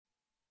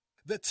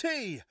the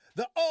T,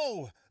 the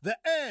O, the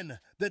N,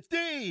 the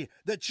D,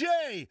 the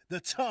J, the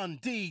Ton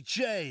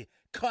DJ.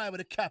 Kai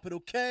with a capital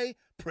K,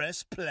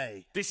 press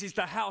play. This is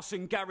the House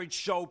and Garage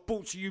Show,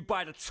 brought to you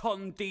by the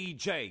Ton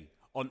DJ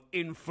on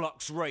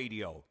Influx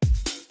Radio.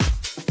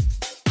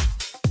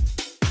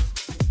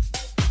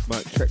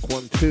 Mic check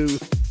 1, 2.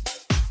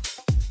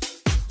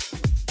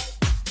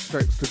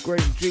 Straight to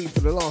Graham G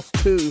for the last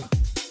 2.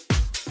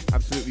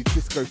 Absolutely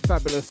disco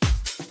fabulous.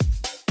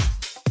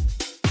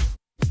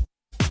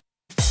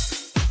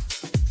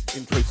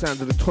 Intro sound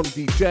of the Ton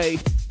DJ.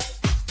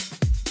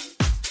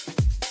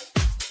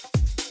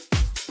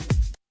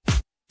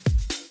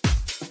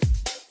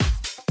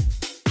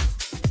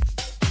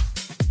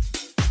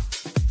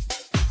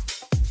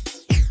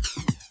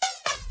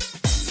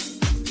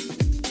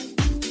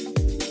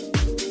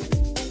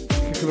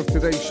 Kicking off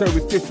today's show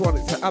with this one,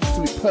 it's an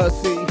absolute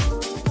Percy.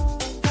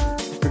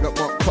 Big up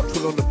Mark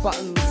Cottrell on the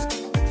buttons.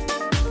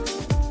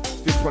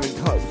 This one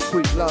entitled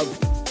Sweet Love.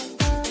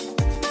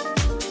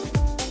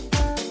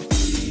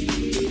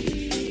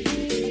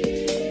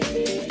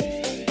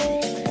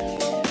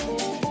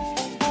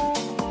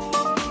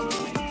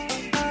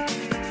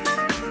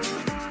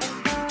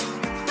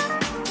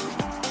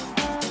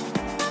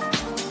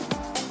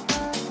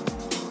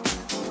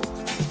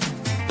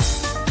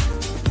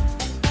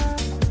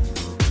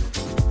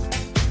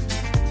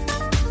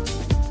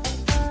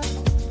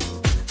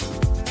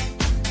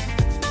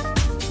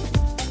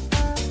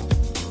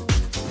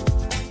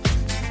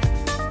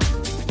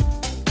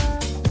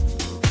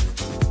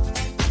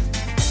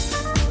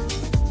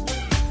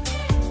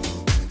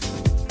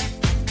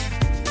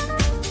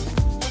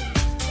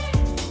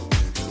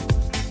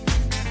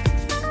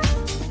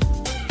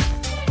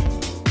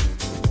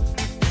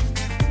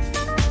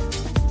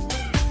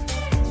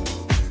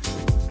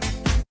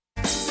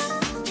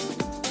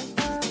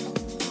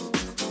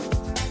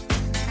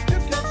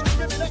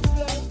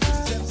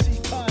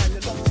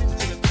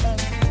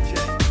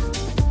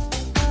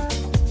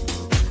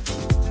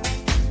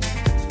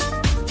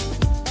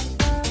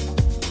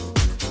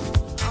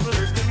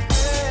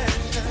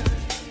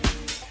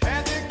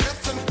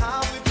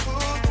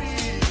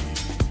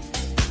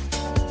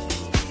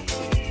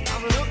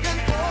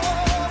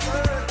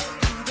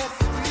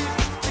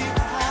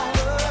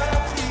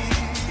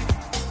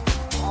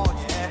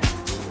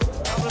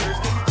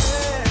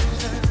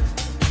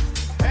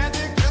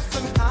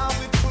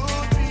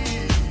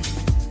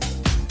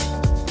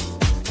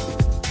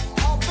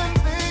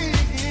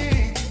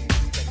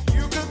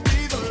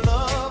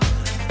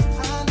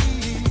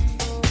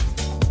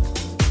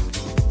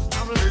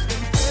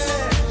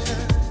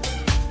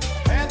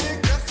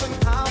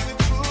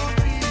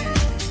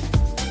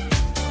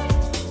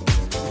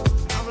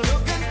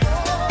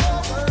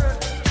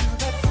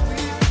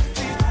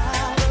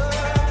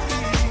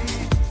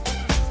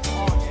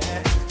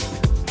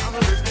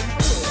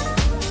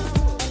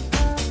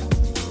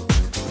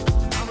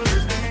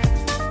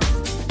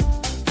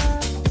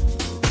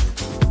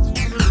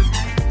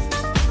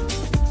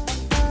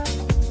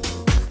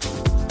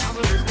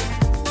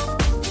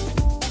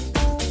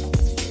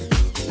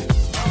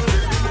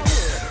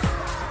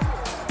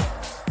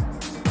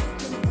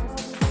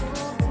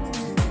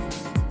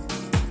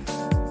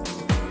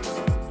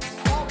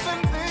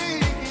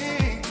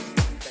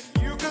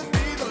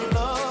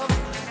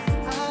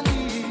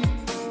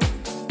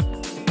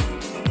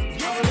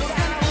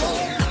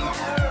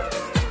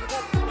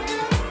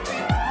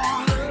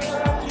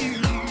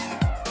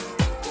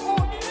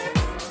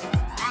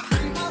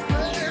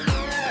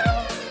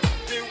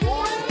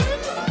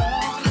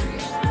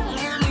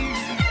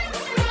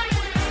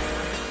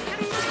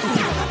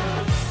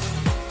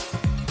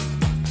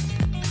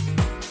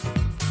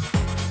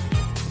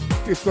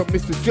 This one,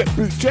 Mr. Jet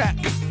Boot Jack.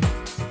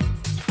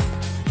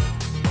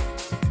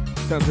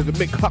 Sounds of the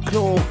Mick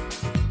Hucknall.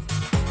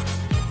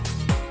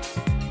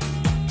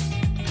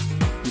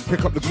 You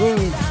pick up the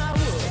groove.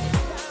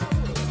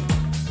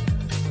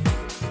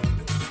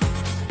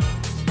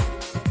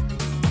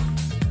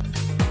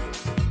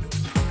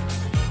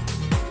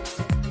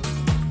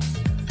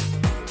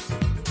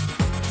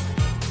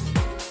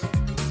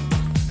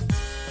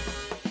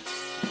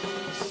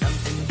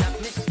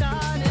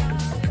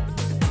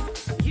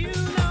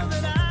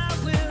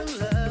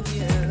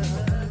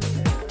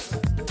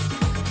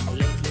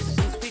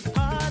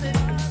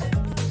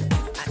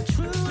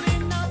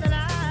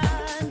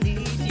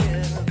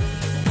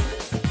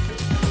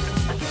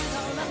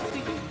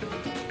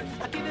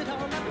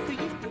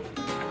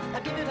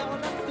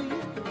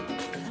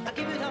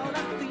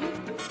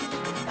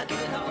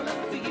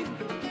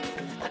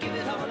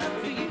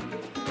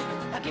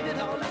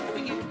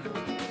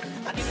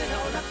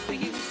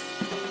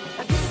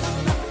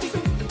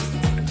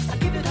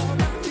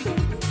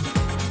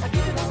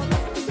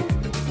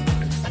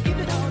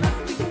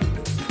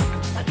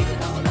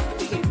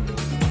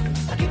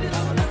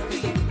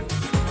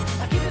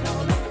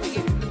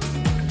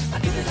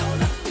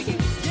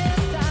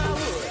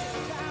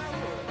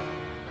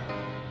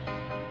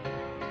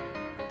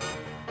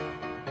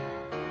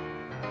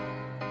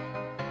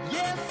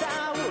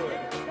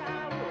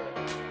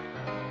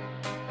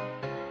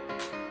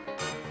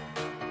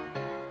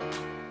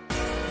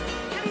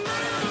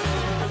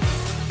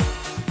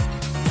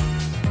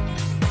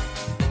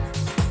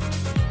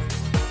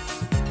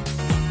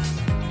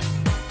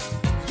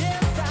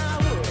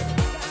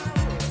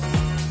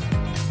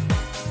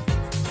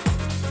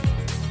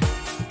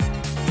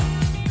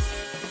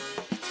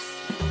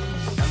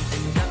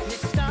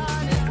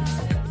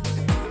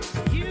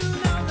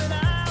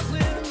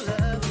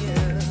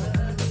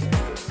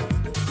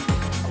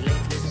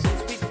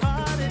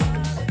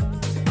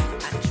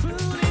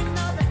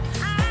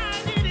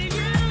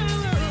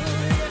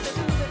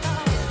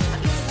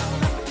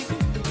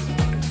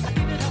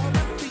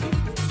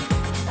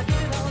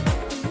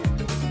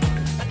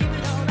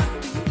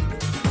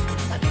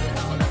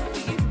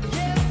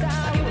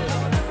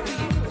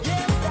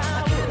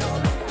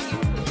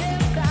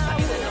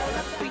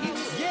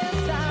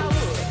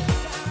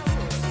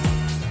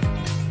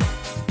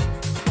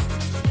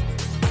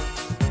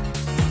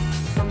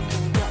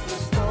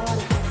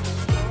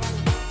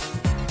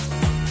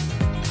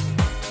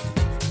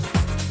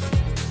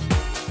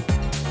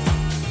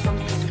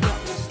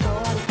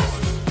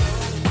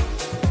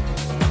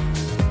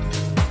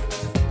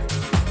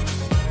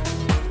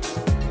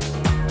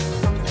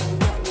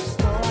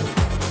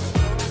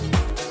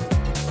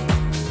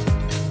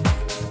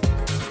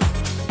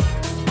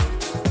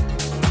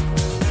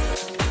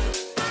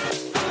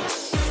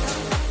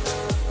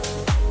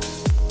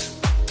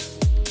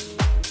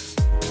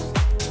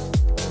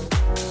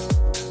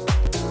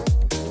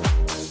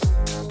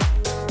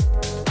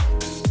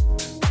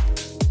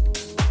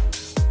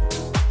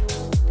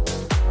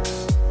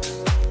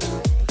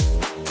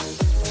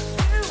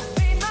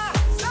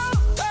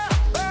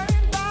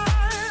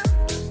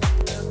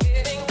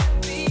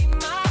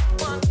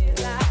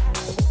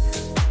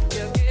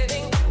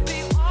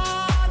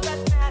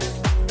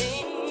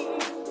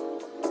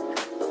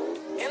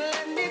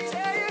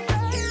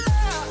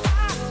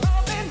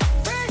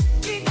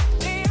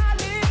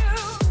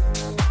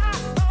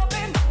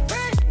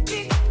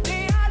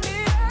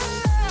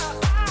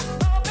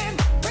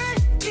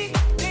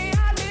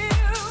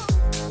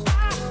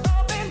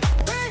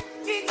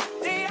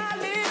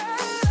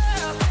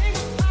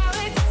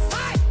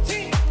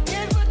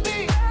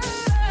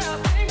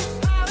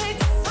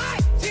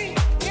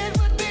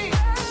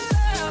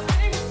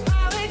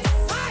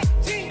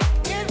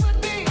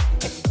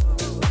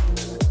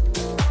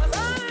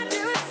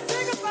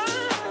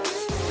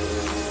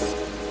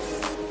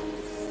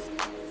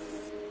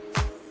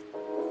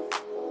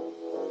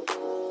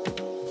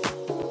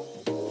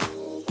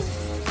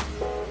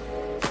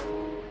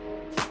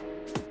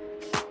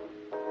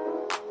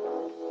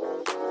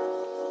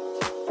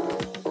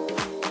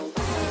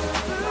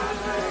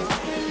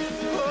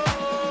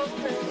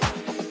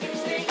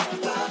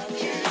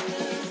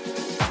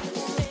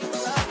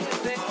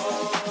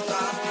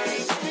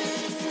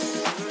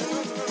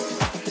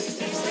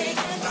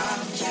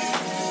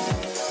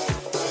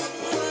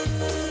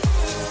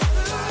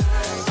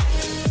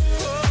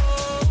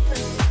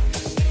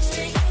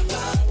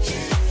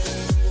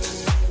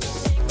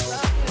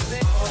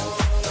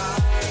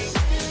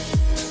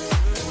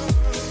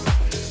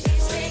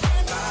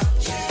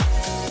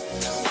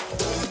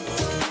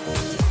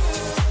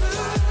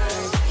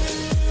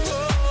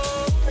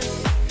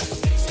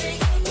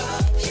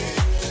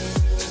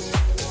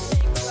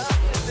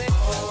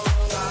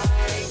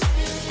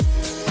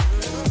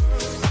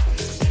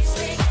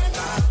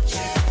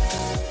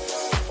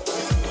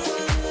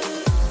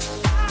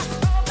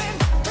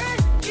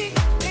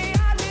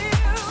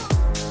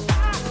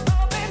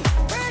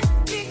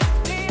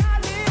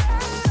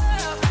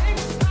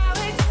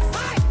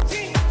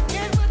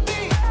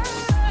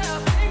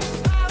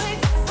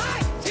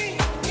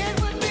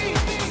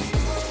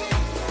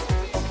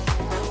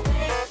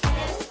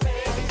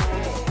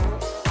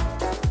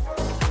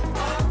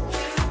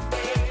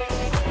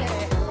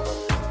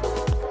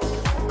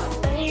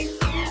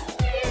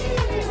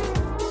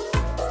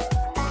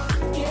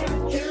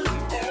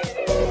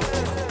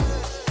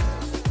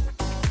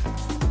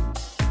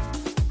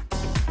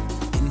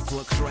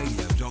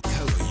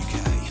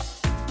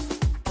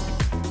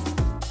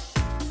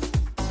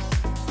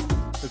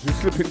 influxradio.co.uk. As we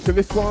slip into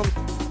this one.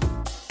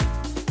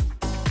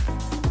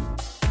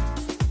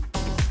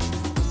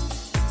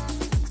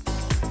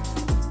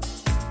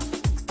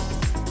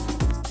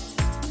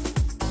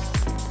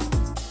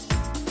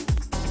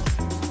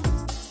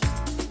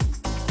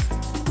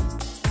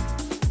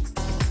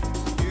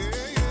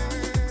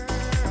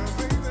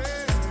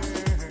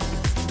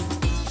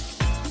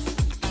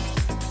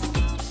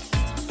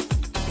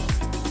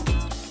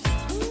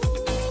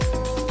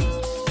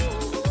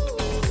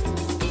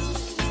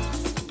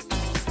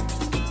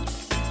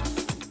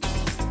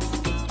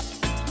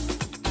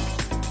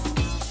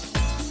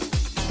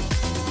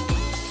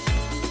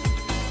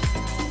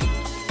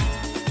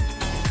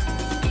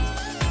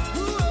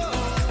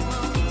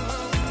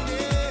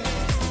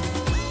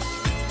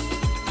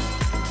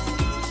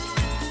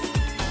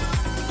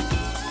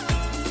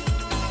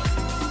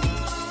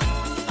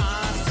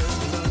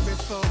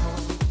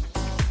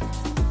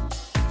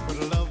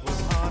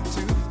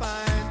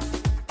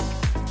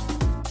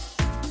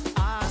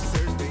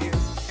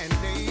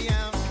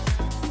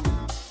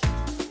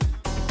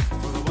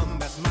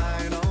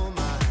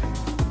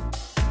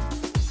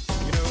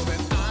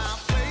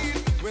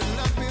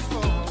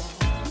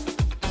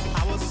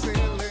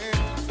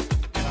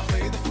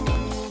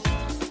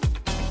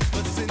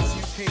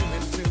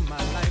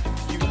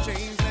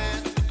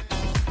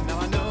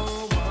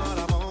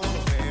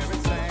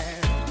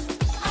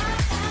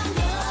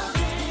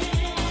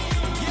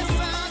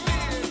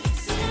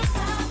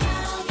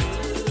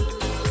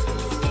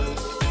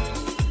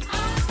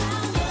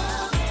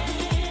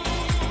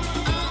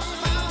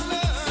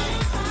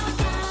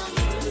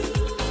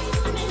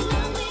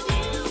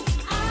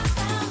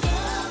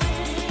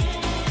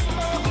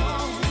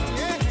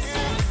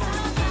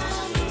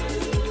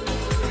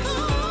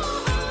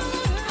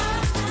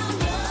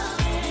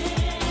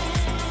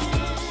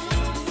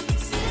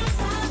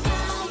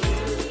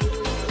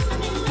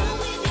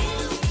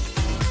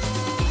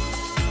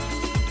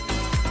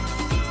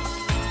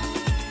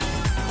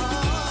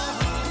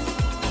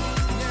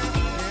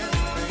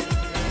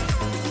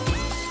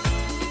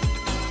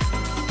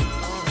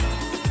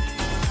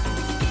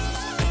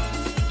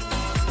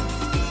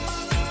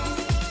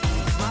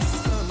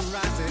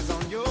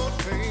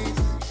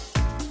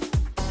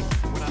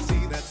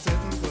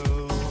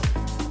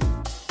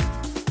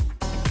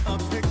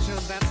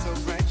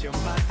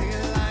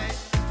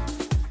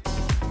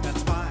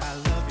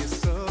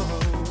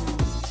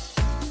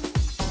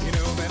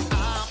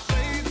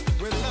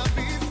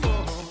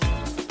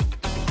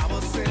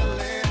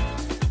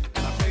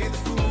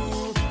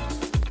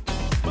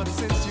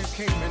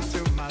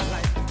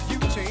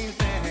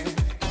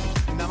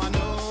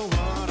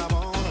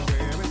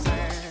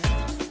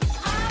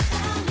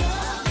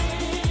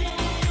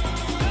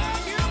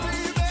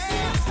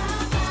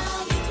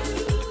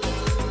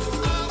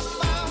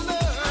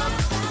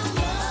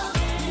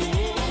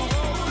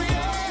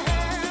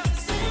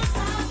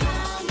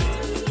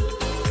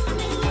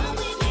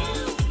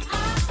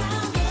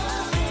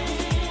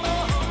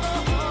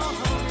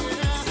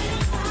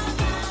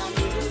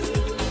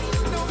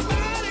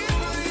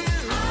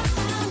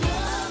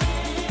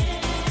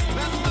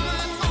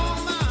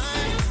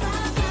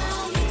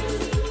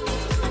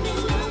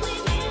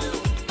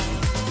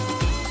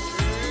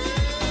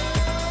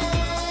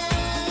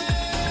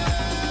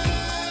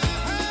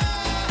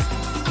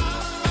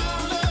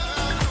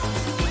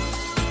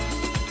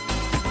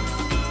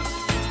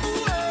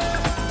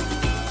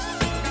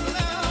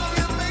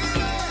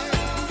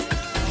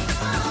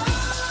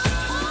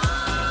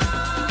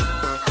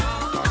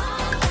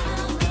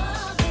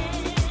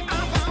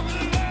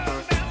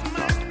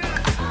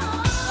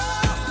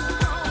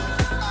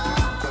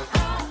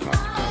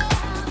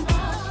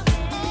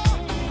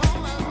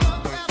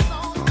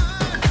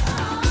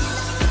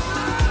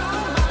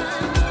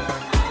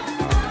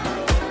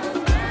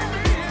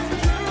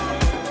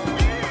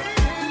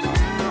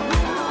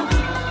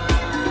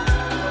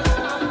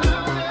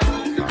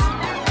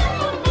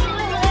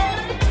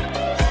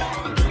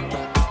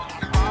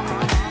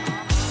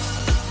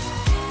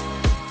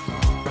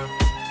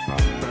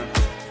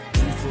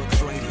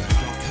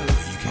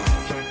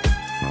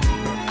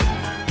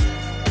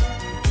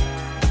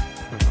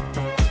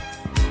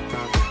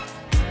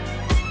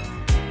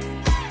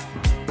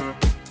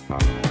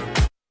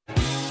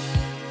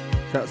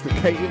 Shouts to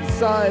Kate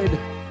inside.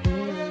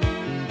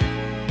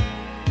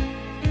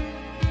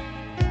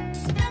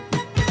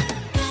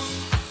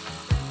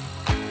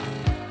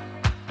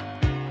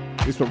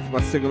 This one for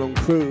my sing-along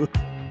crew.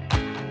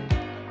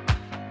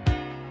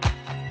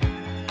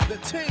 The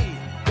T,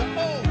 the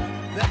O,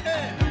 the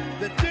N,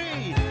 the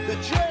D, the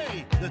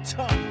J, the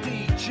Ton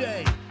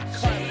DJ.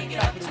 Kyle with a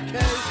capital K,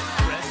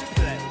 press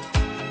play.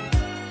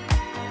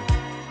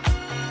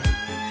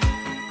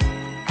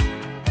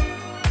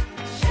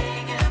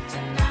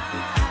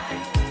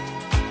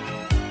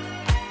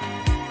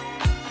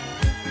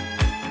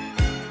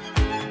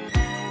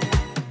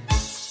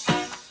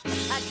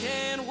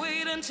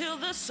 Until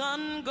the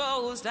sun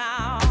goes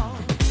down.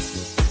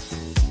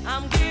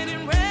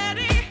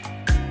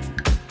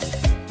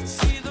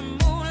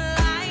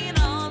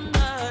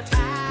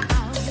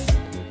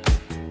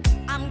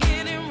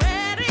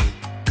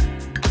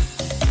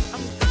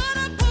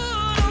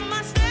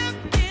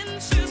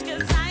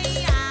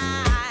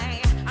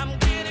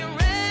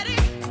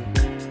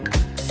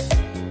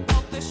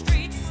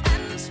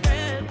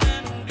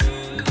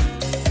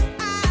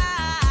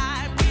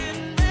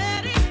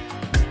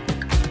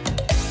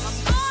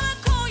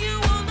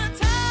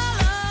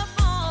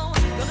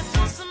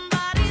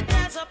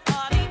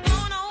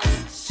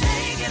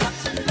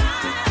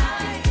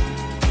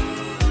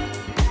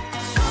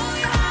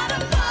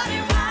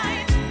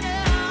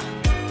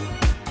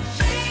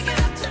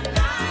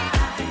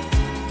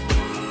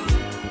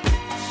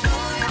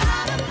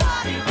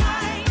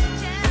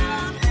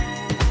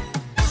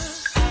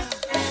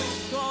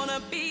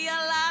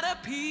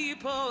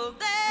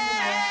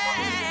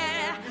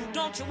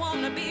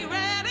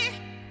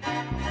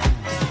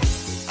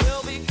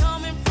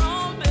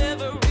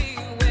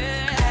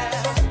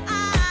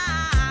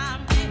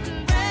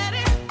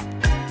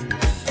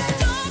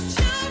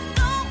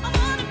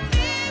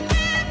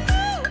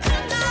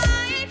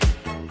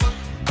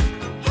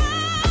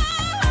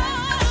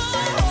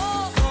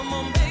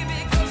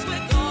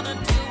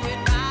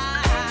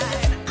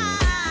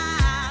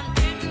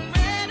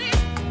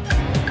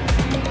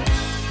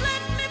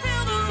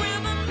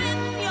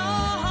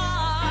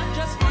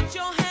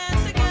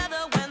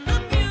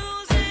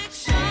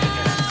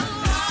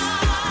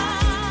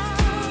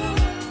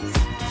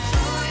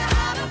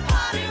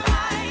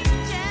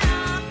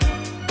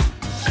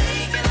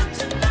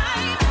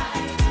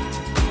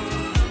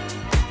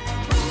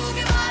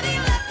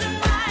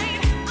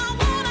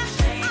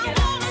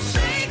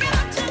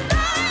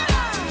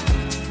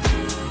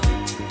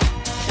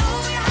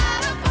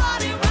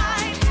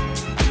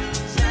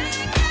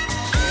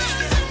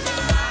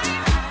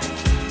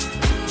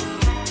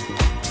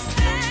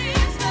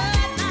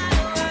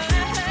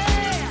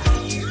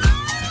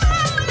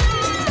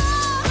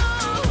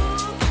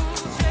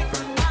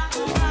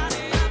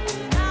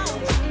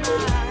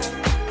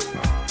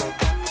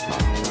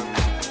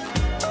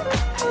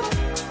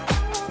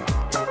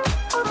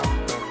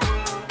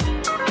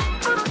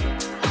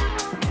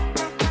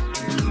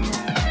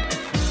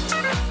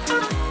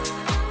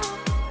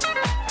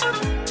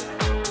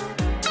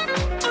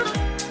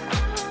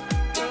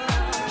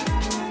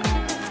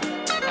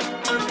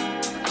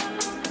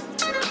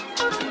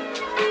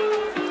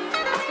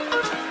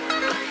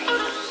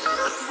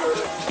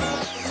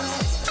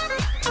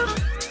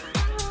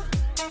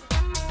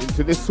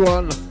 to this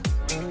one.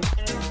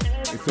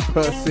 It's a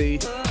Percy,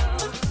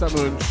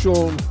 Summer and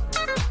Sean.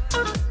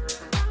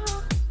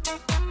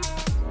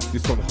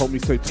 This one, Hold Me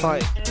So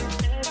Tight.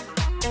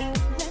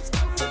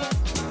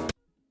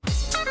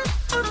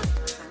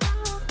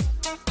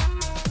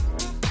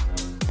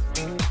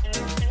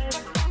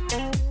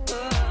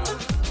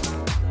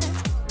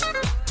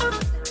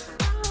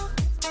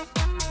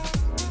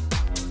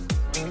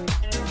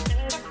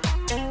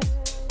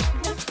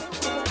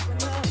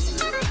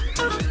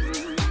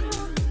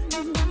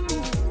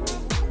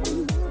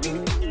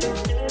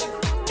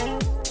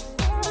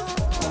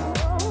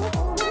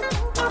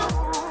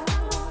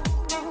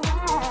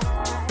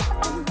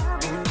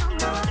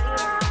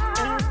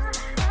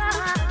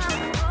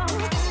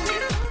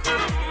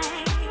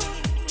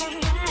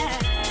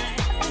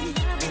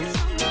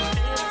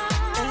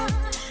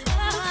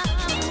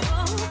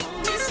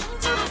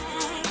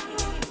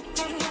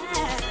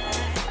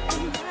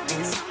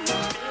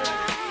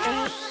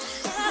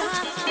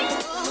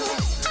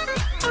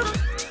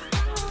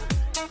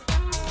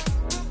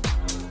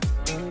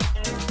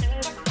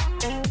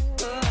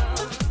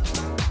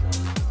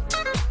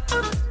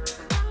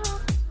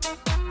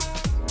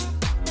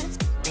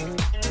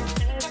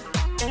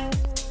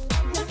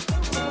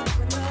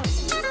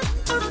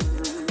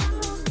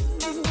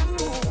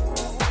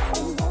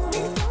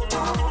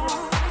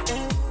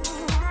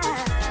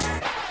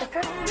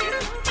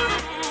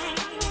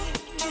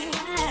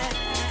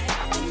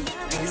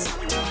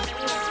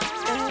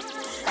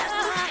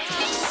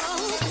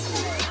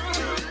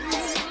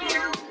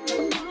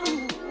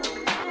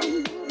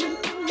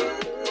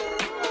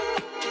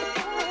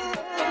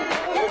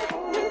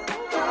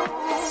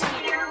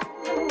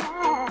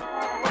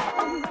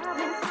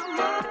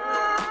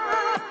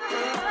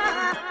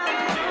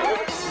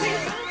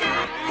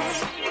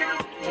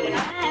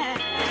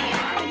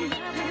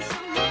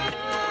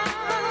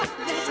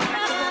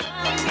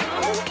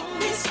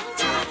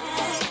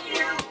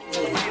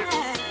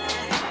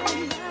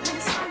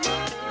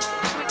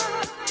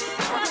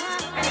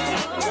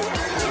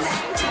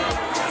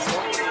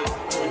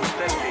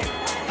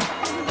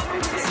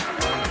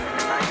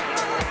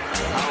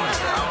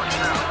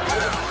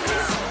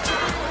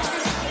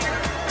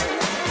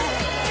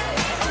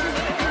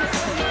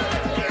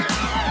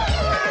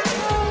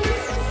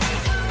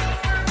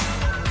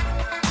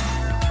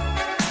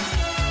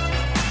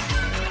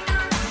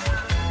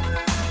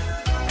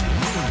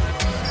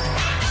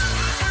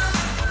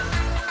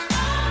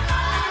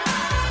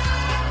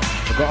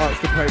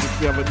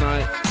 The other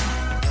night,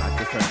 I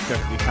just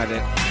definitely had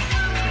it.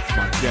 It's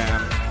my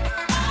jam.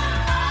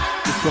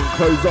 This one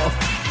close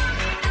off.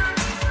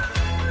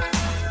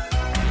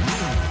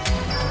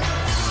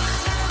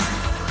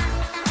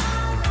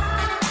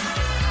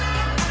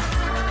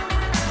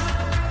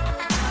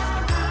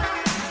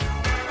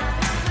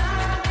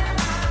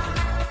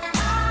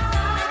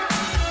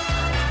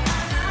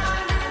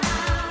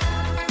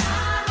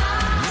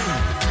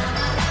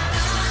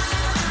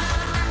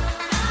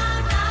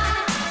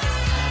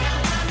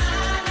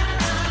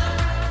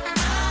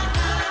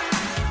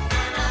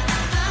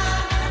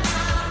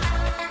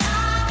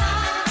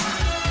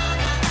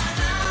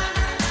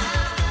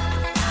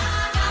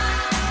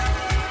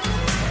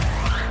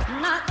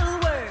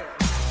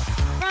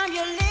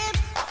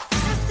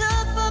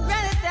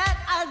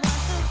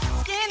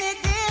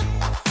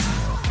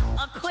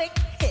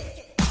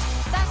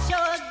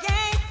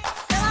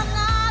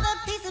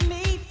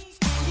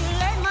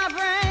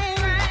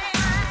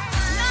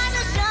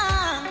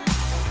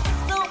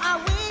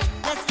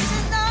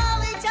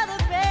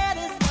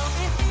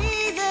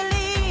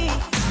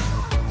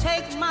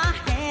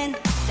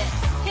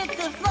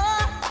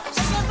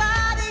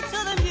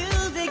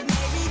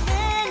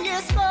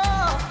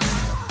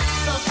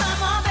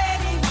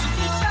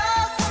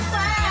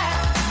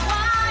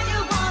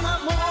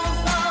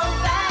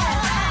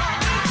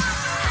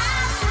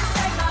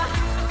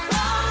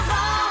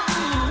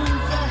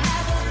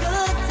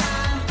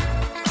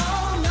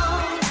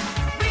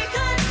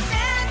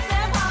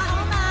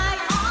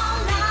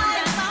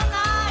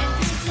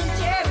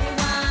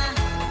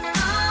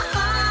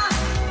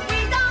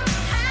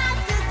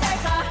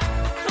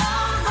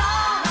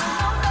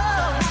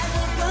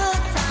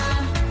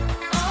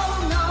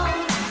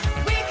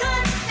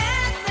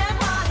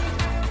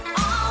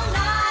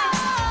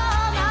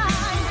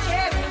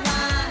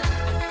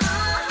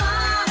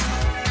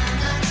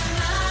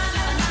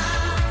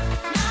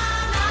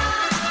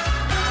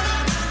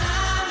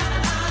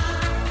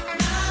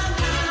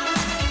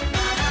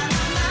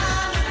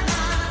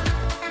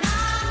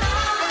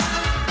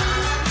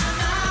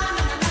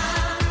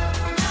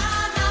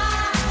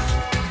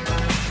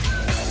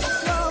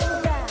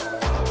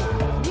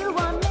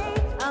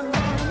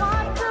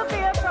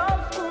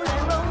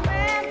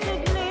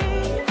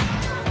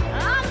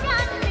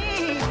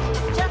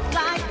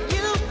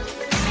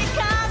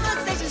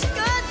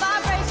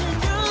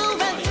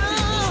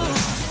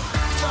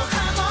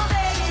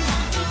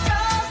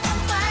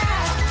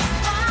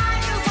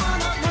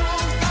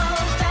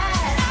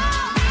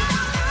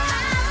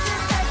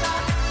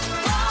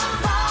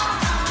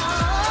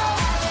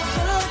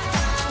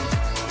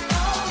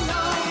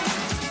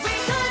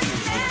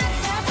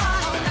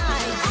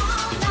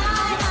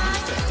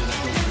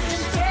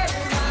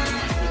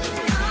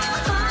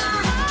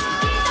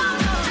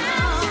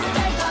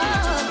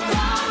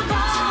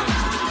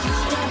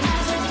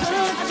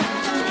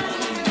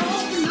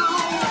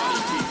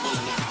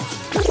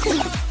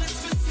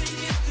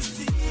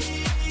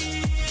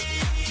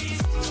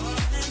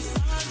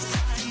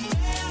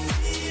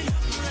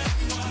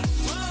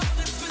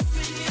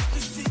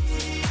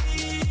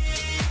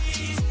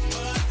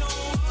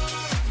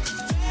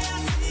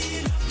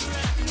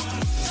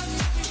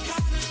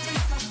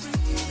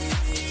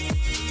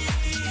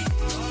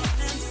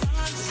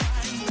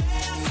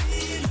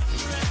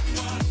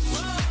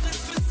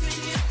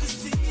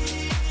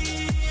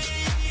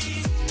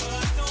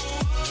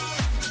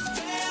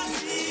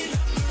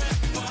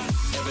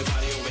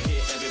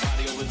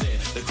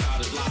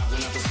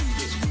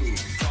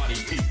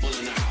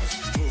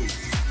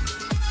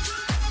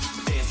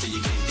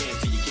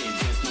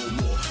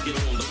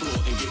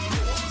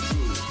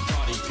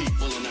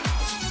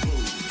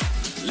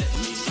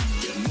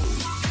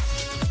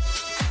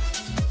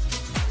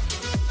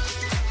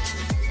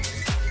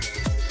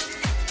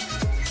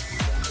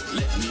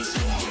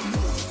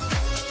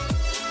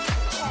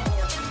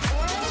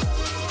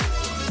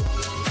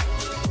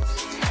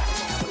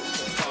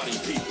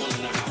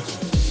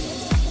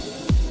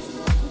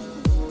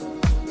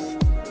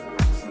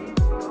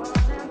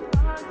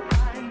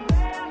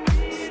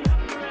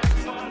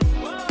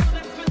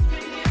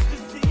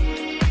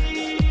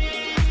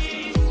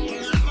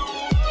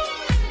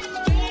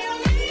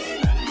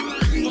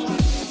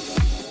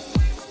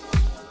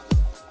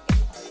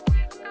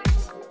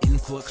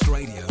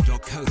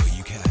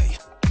 influxradio.co.uk.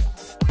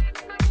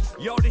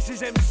 Yo, this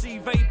is MC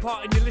Vapor,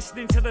 and you're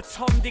listening to the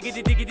Tom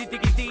Diggity Diggity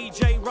Diggy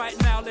DJ right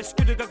now. Let's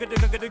go.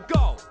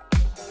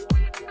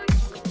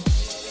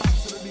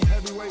 Absolutely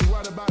heavyweight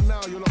right about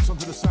now. You're locked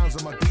onto the sounds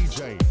of my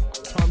DJ,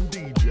 Tom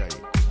DJ.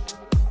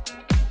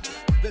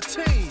 The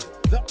T,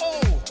 the O,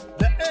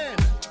 the N,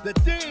 the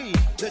D,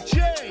 the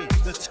J,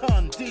 the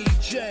Ton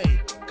DJ.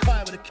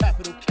 Kai with a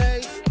capital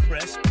K,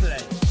 press play.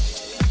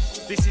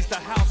 This is the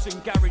House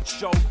and Garage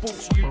Show, brought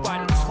to you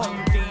by the Tom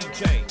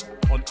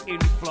DJ on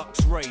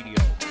Influx Radio.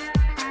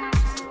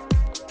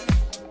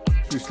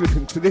 Should we slip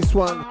into this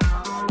one?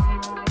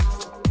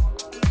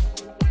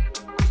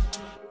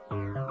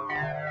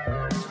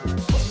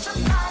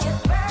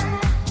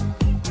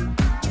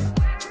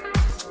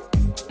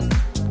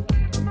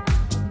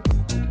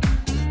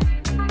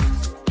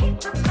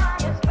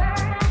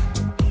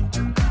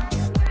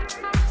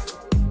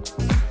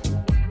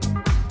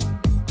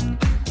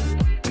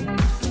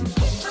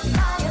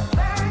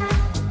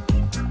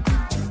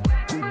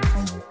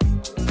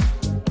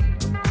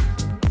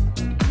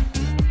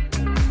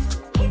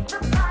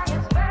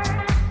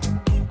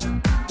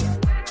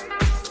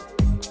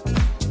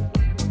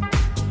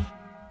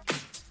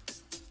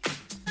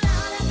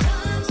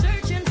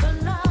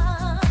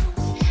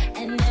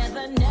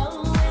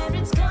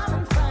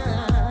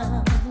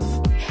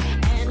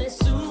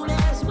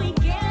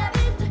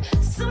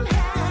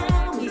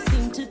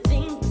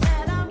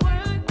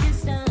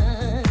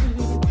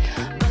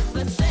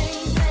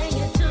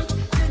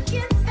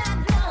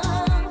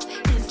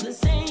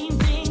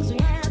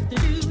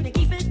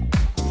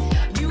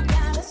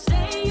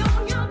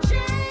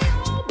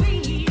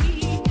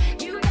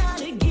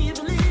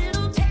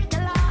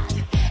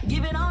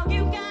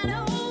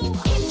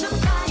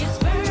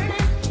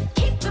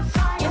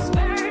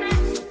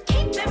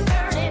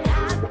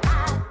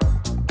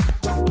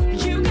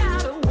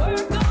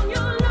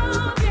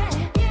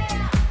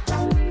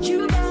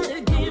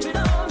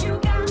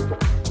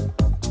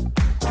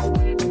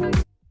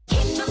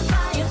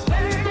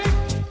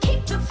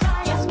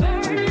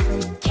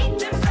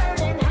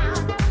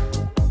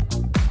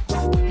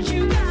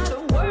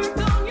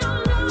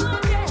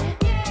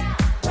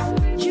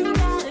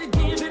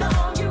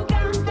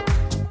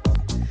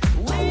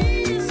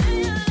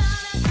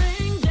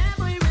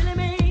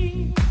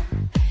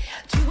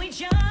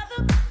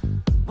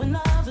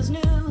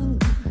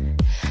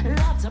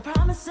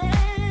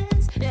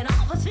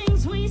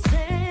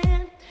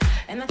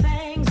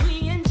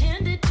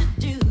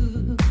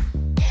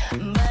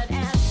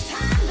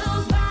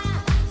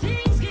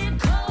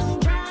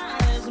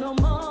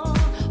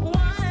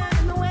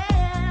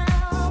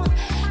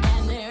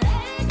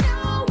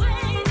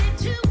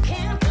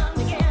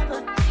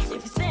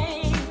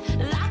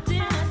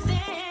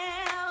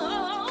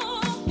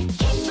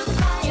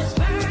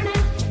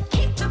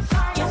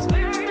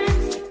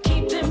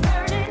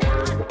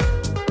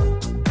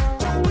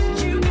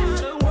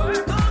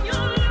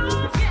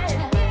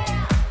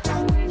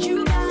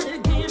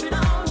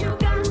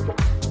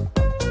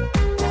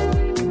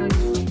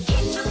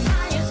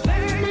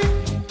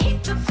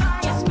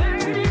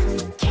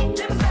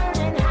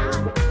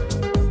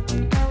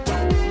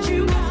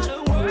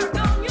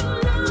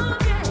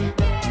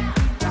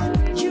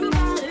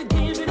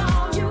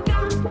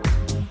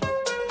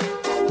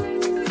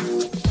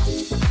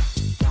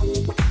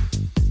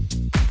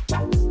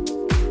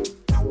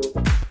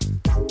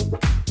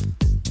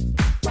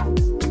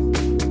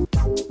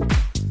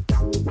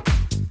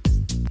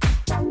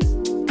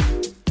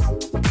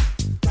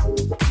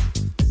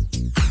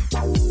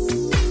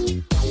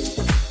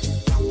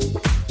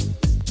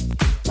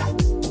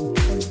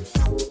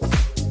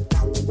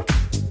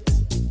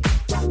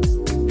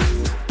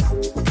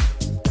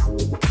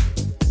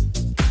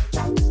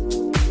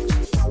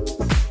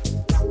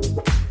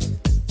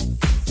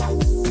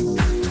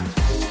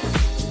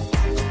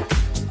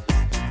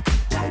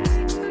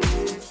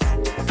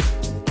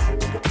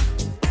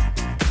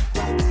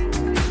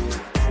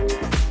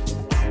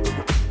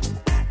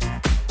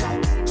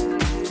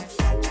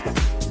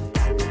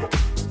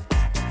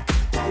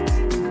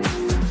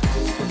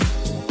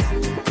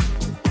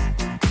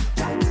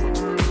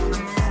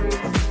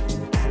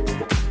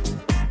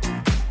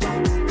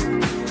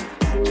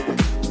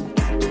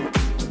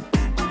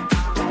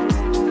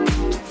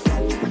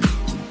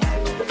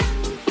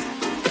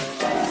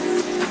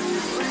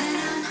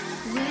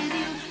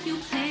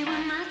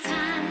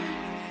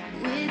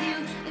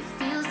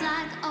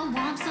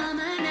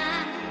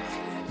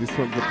 This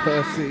one's a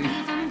Percy.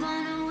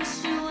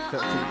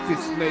 That's in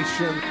This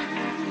Nation.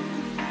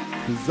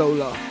 The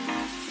Zola.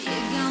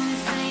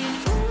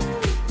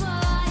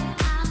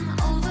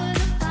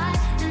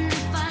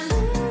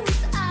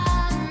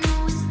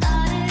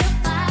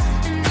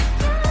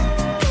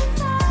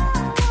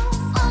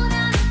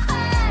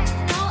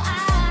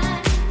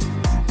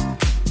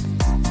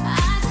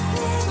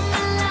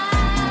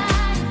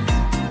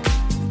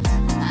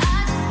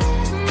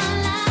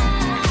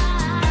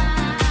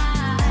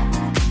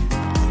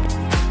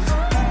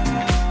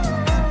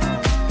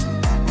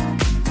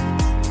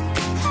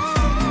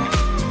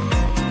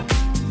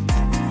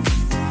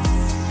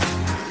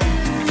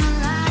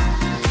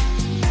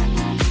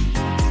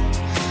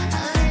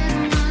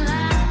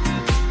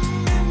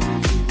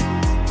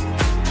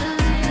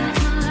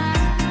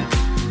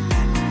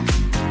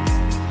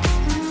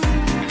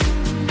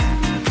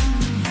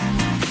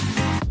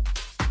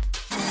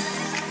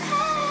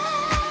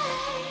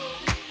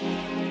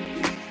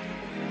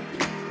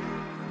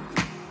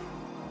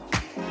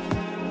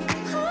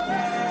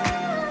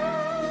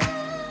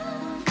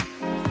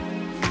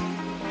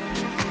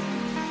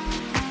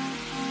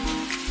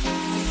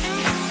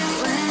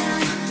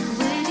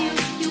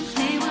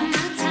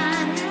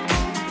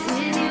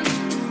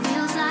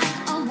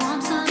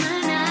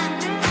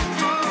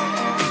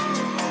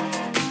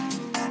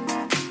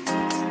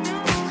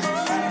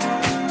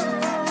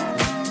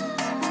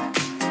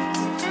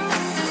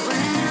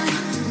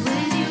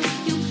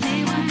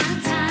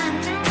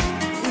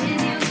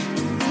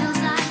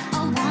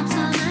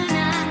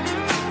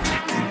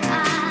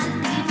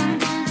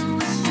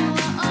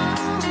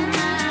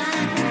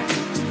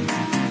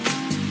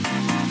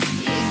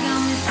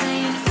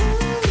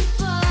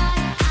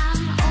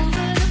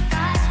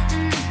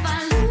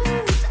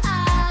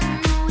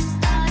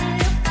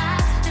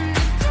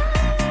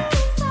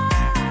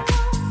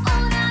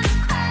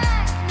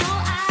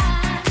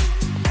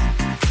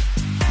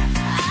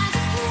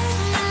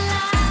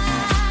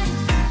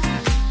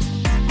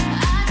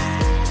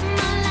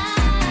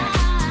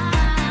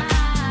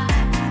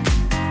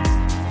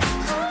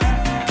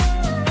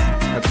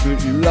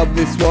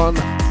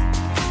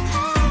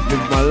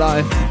 Live my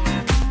life.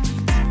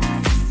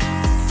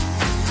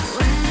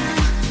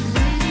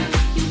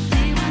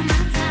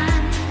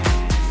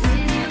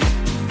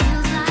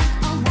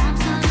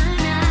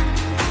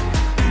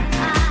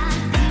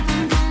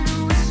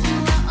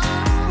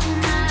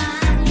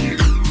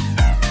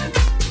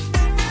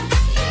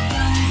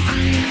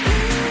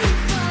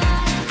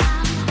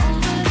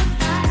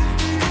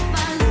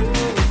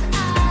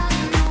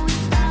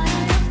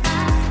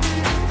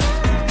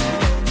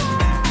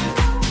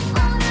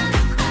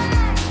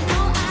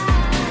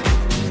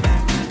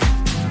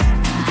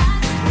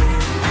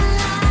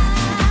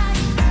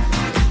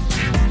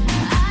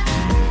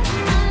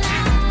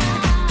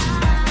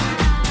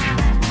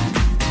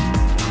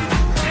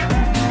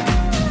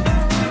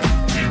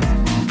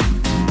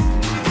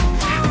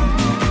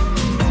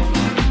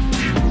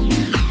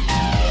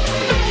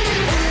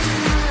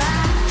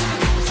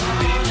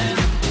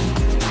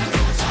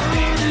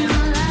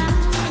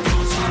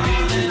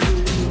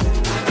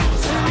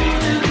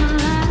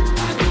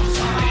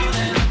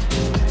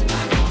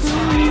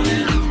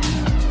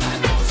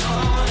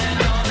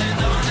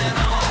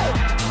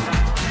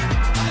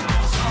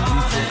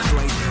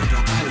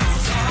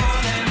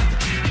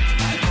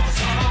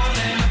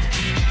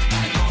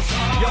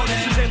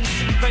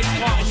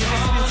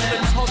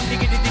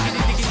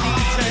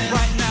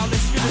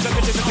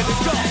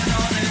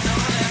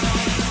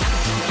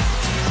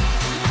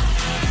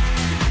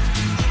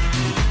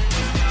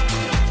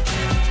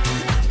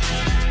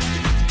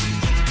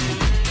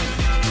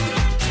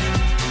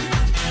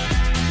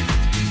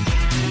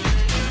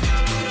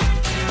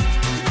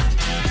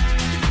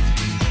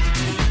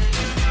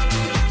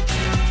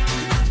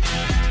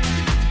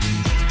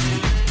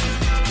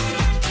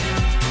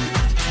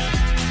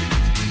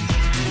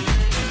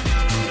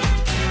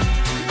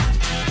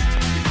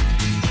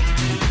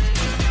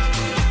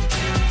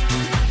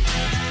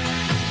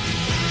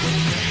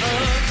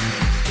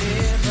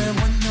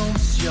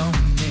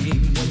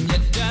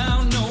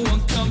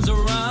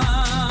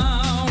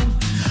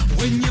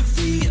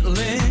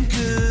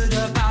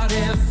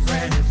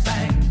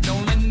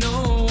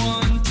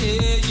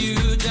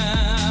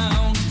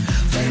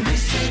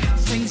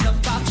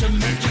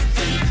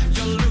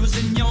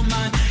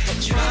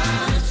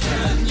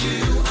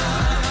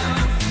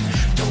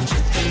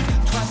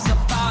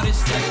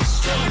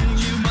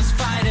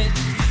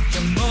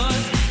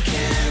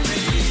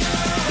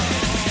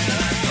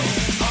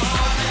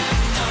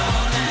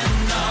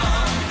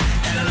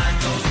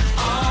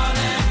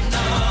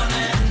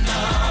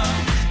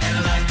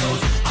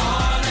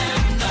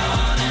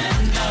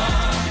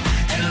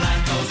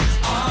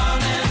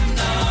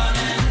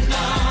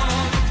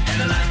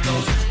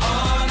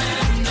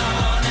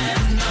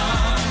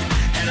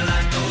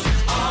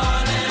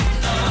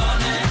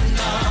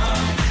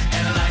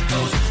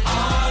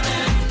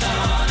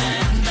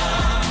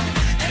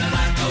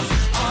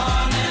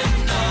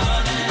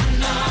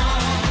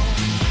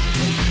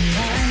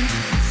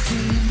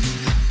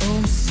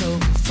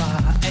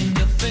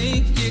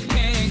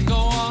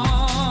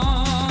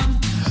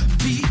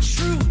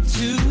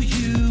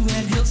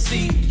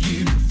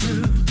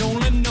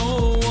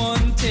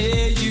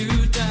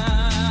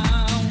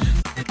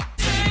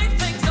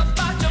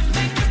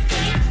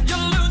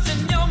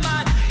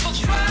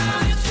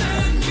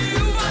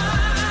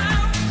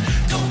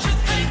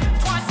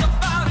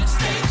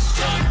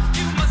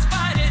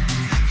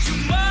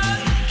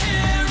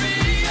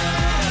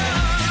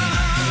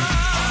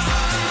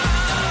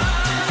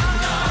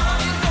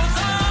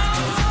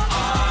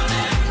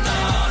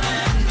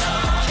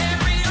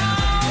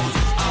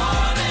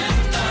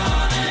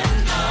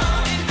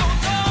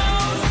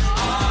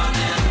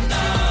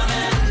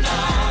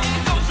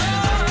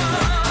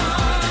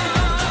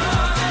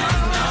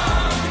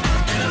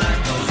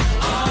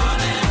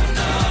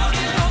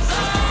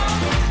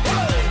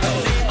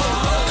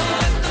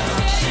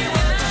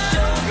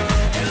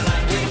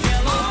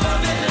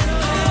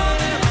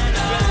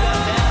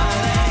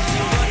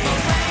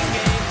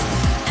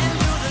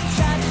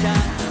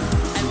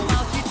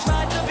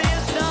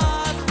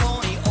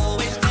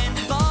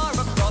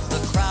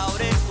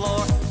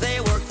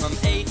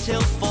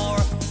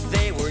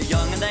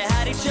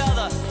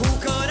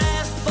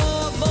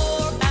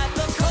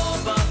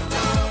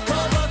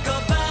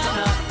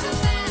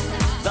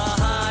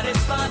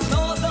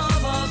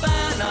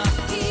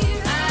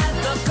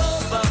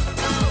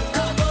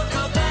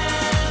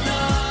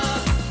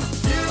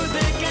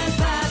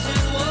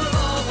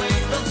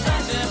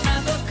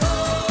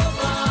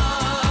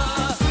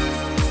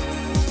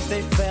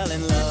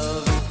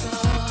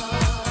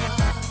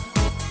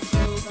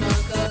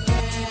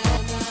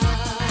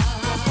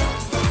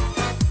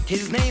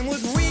 His name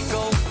was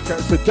Rico.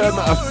 That's the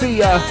Dermot, I see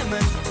ya.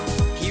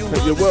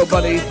 Hope you're well,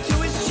 buddy.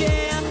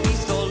 He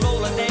saw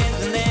Lola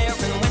dancing there,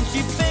 and when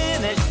she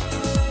finished,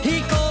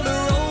 he called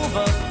her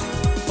over.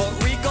 But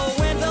Rico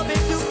went a bit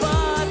too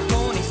far.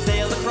 Tony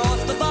sailed across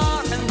the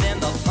bar, and then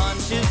the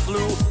punches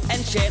flew,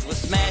 and chairs were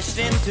smashed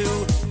in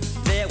two.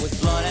 There was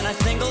blood and a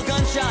single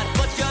gunshot,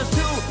 but just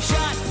who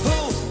shot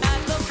who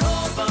at the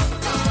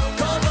Copacabana?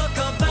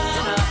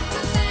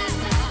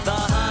 The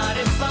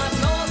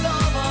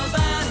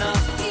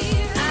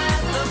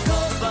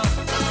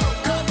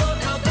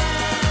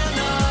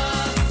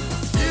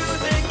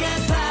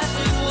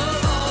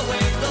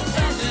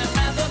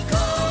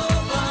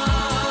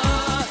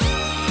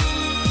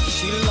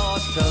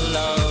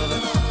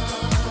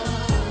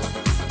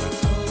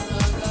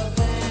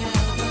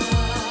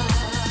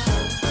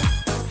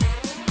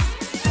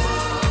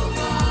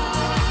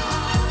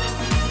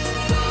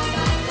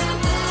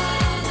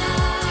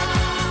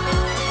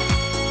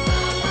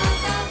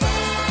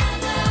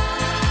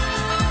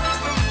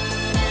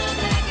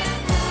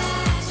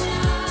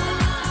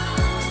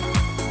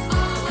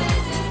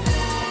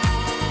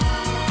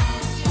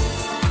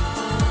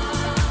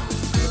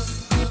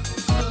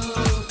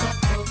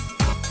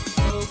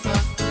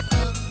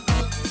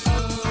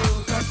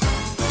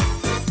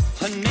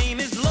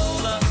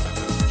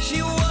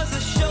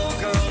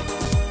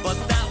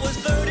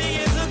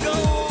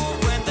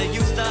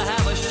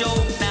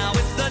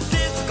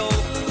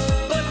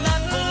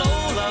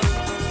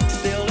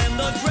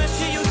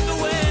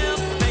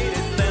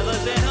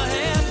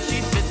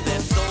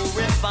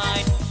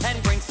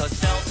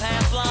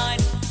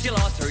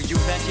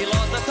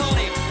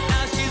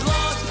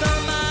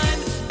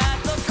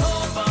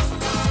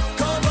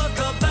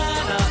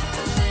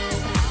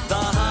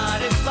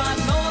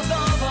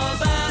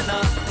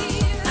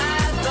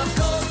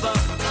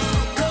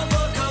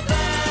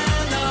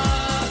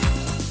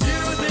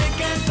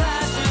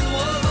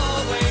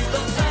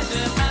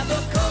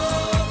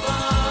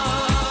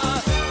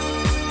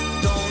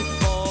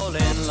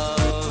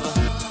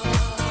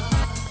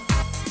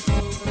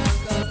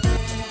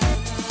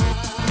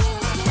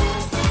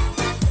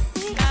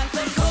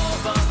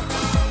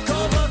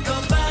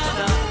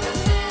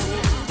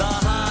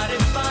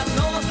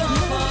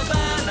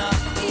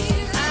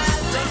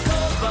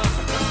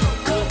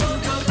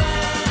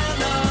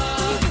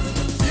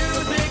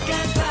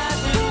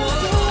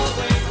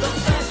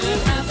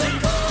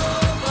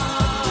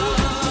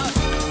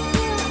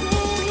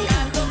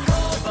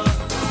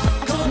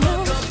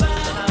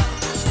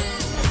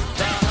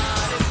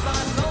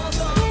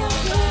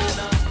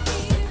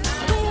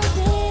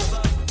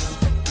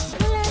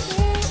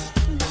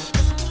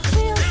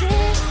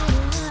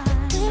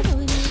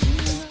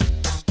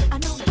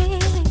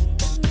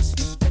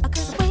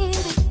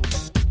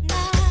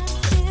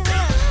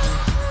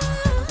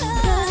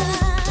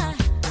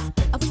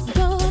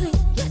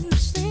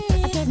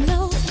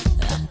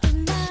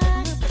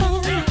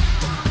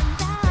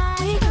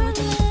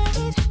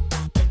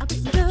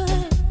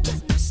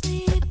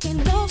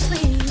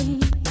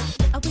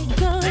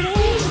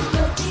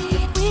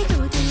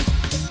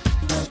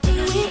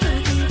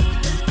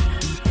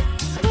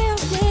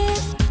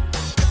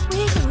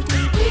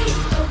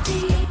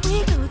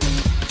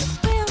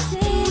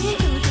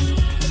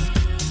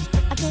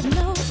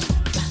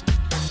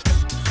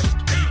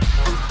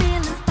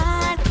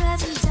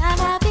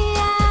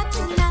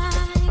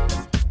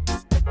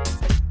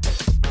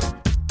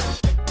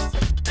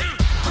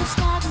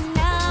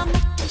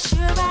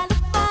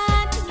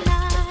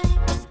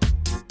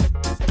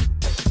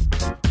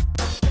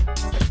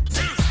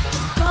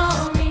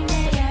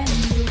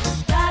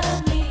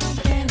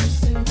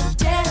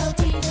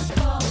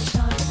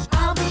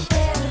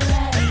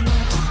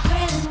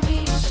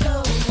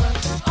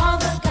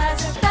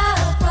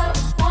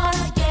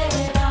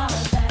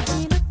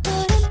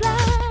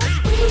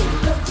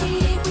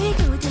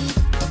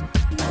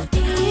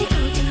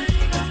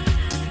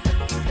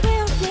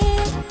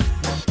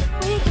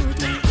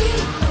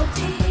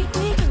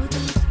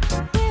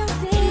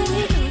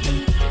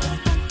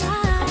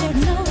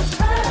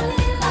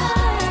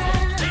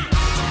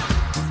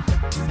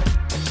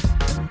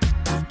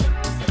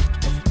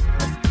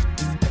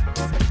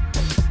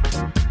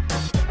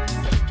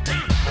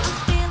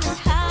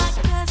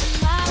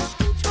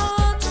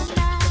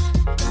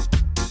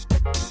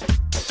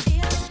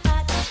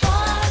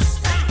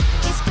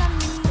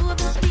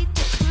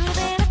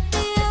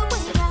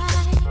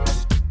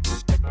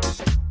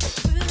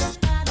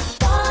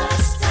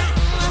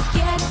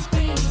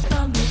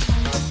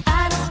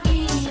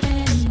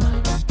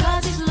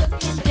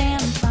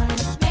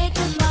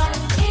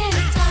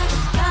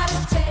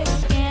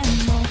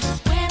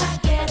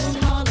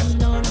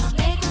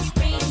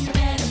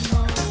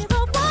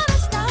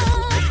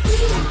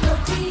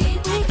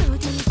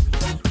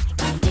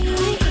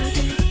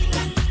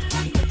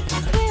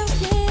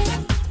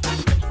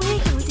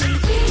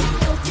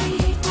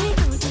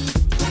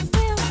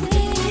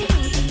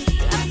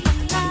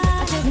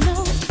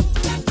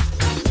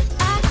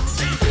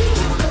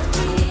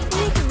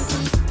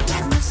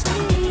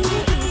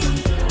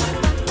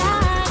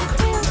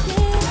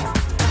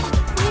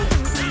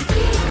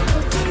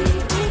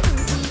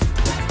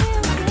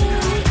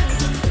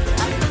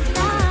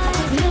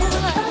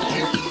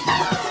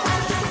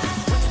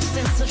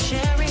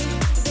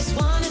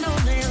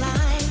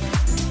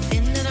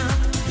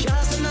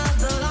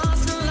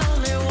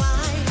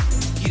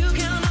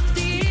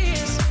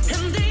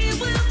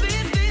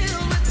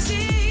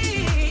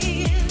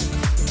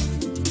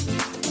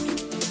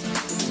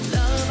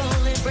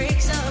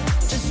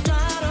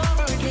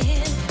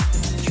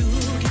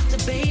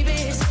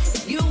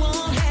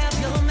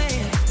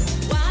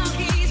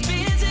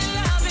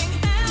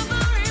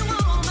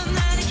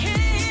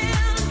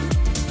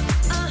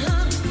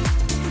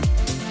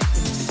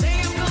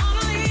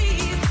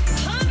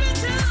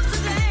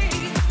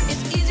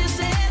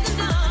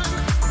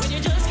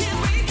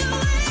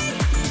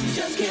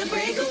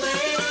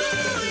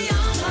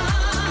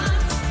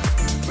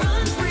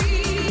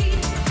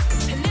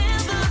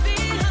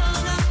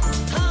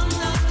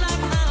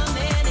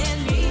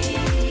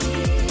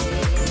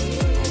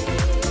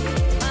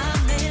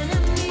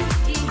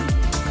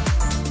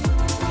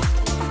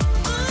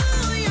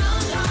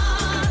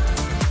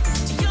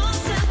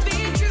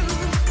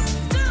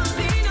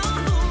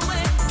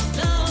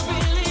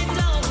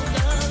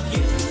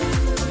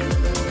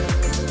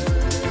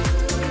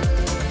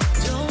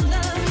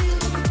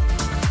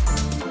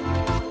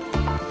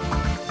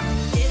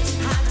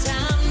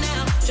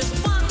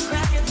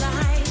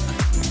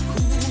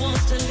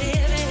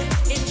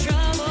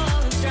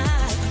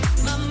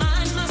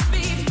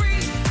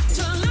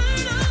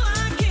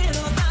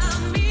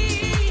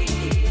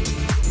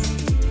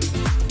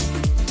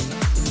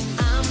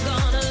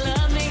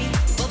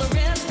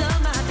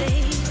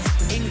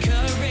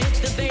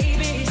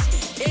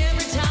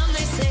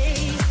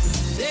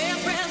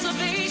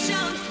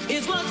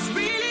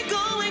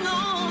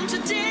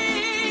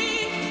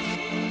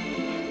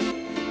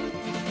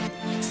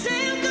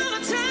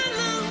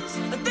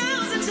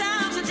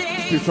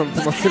This one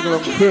for my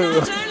sing-along crew.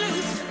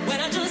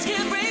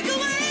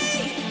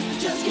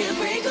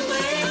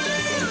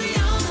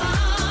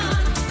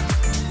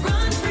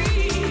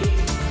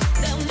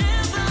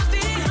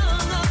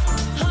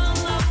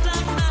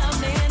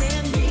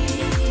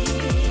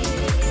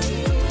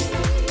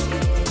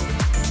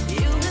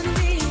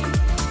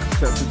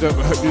 Shouts to Dermot,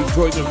 I hope you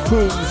enjoyed the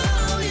cruise.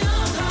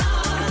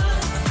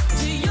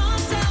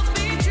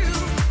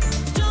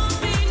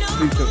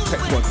 Please don't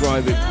text while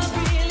driving.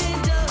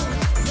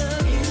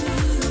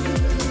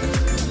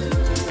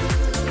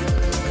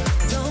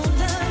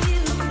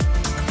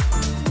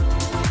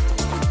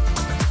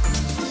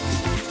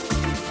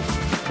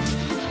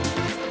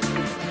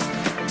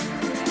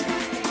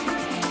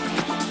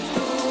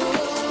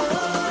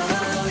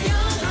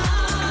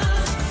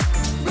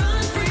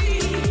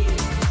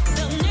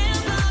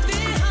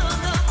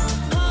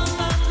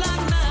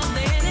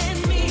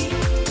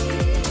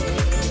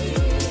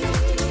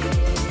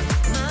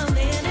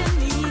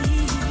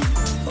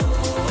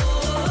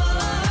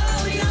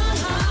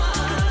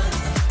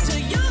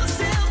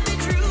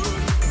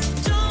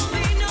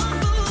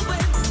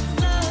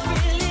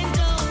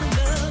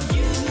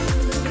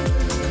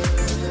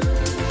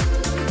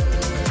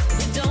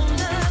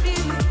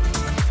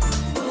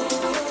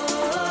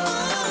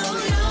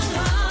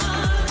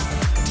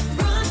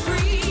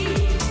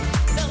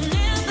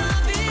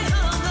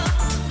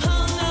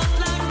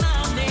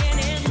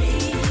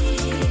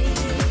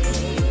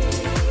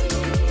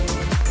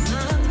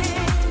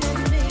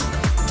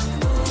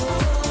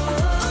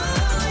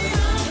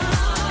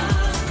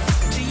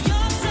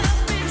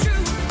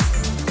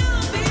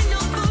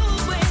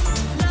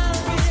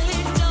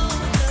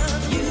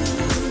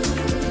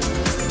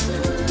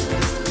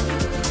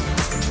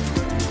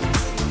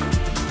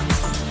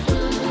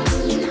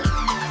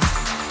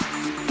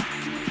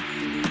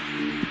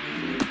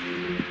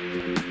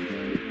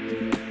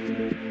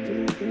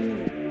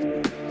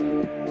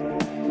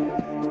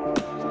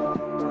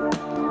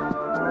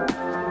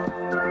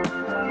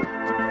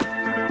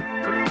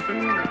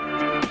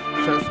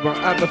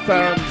 And the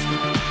fans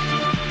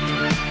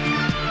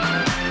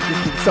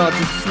just been starting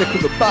to slip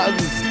of the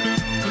buttons.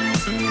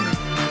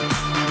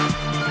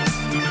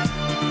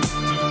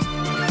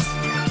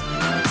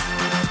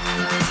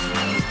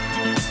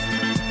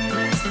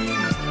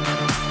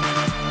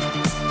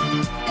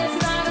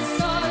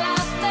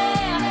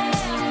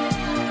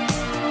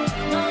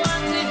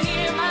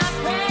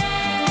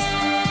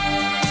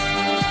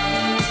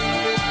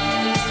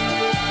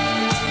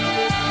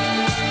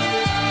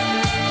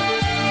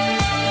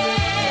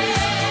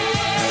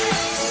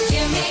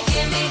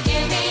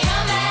 Give me a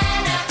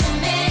man after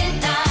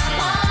midnight.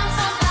 Want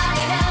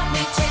somebody to help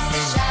me chase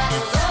the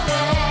shadows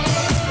away.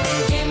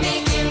 Give me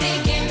a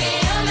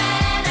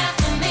man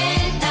after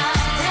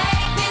midnight.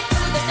 Take me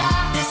through the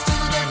darkness to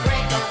the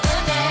break of the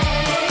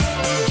day.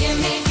 Give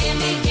me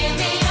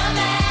a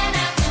man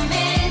after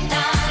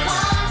midnight.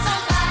 Want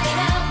somebody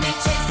to help me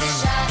chase the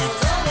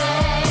shadows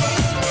away.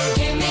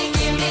 Give me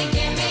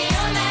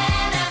a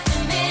man after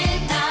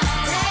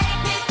midnight. Take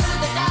me through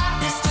the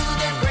darkness to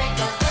the break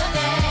of the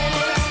day.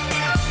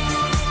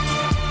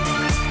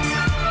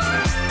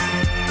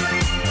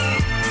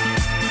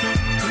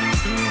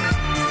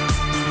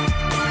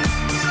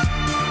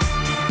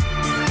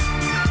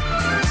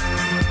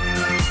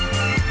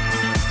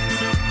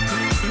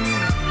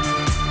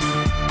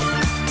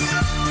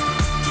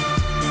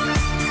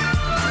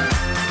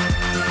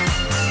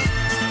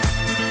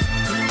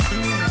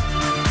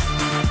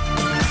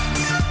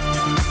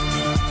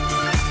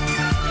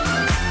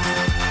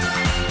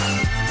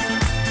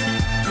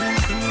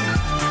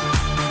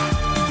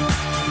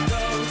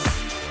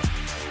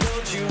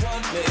 Don't you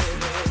want me?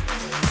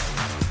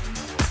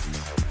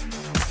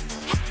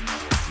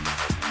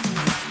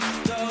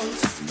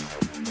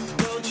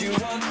 Don't you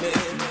want me?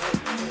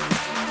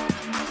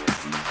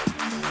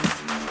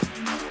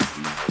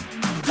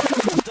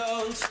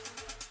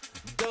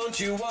 Don't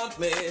you want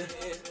me?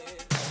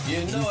 You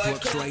know I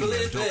can't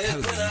believe it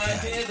when I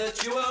hear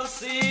that you won't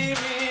see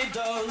me.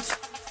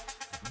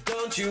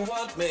 Don't you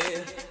want me?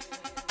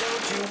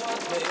 Don't you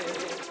want me?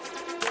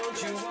 Don't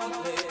you want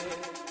me?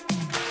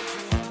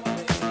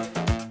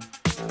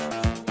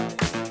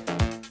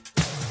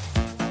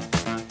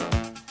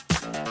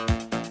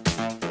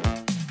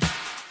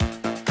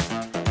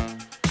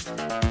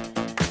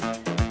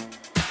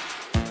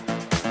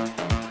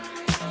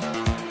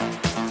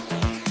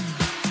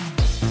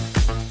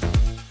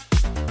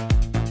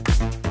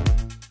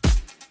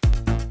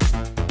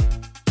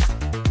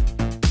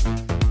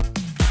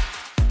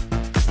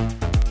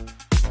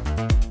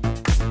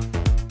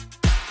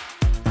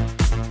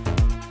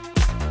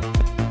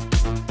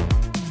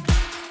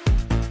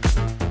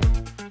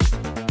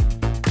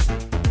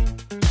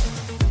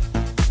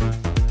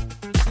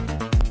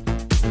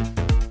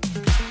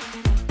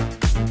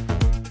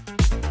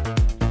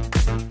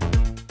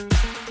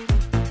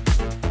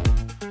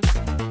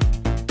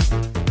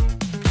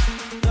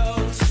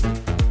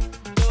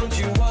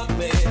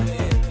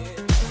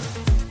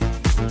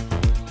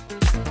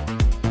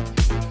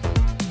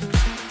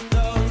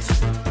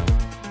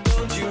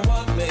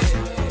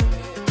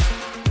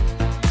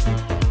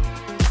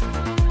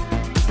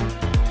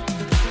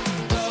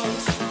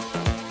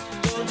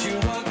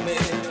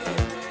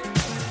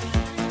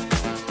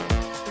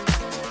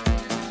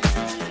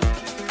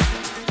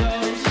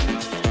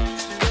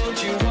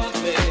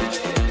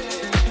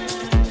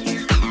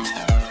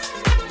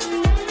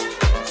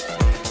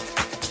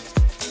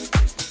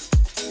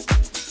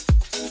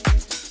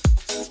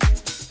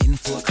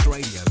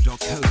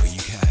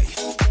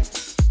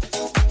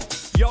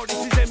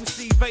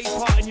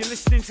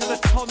 listening to the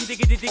Tom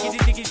Diggity Diggity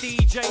Diggity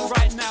DJ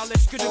right now.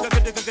 Let's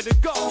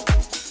go.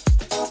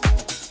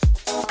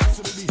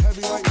 Absolutely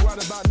heavyweight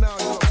right about now.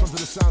 You're locked onto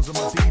the sounds of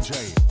my DJ,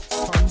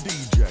 Tom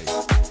DJ.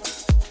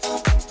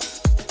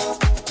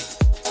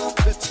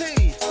 The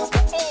T,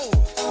 the O,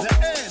 the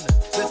N,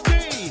 the D,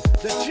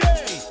 the J,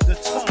 the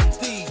Ton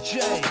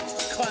DJ.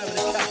 Kai with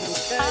a capital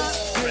K.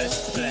 Press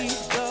play.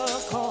 The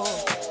call.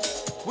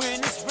 When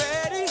it's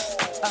ready,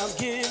 I'll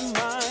give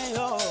my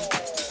all.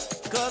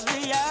 'Cause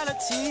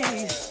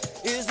reality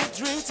is a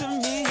drink to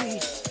me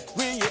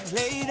when you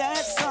play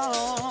that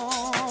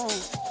song.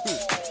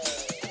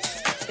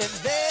 If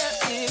there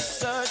is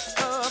such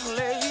a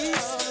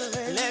place,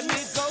 let me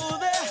go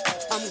there.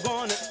 I'm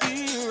gonna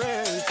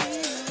erase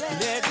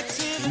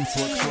negativity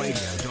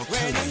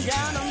raining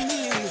down on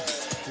me,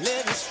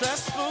 living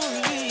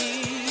stressfully.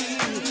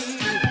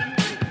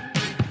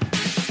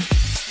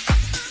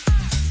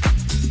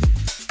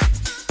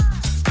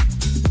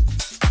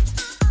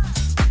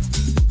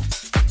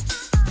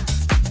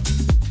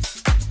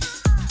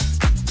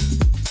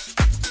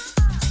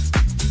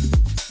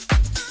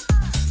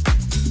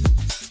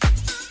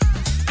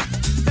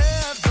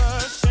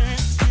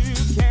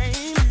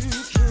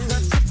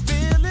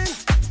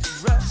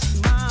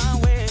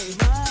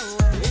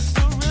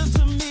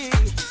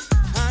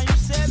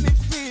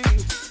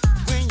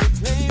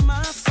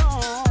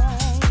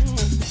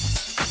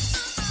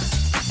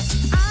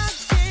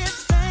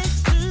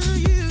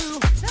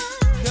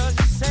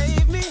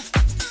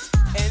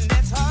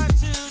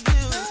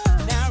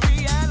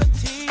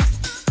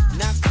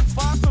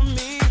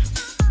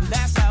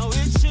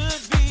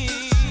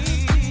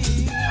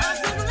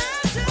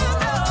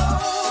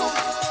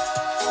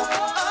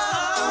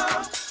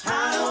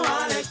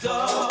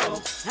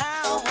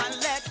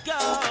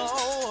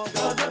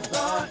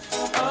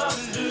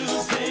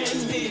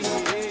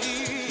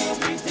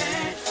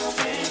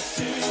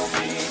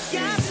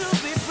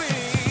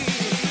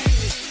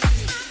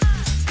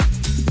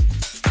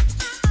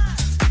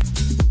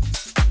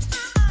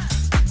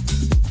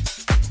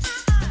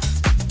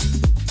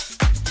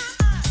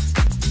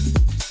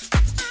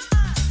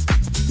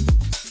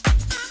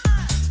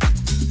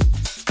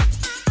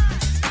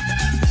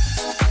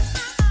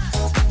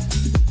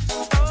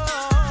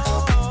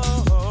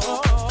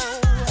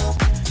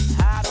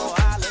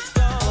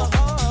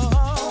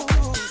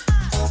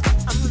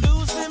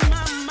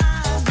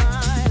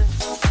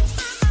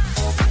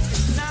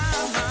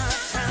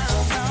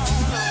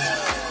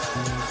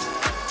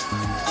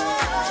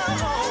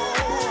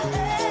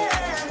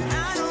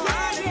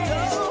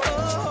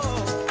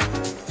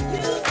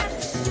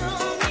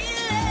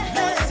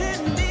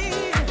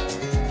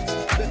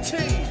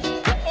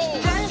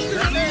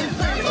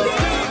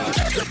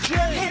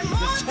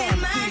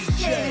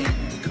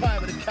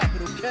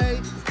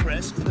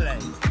 Press play.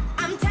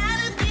 I'm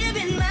tired of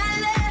giving my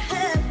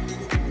love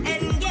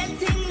and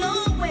getting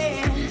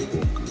nowhere.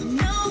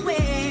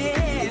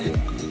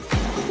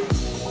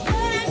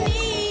 What I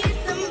need is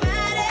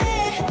somebody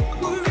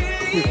who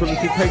really People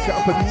need to take it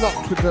up a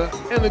notch with the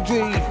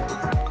energy.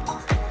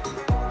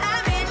 I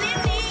really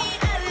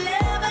need a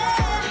lover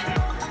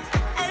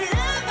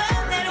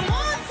that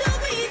wants to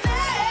be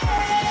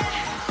there.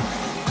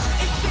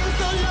 It's been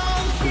so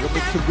long We're since gonna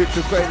make some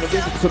Richard Graham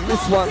lyrics on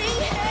this one.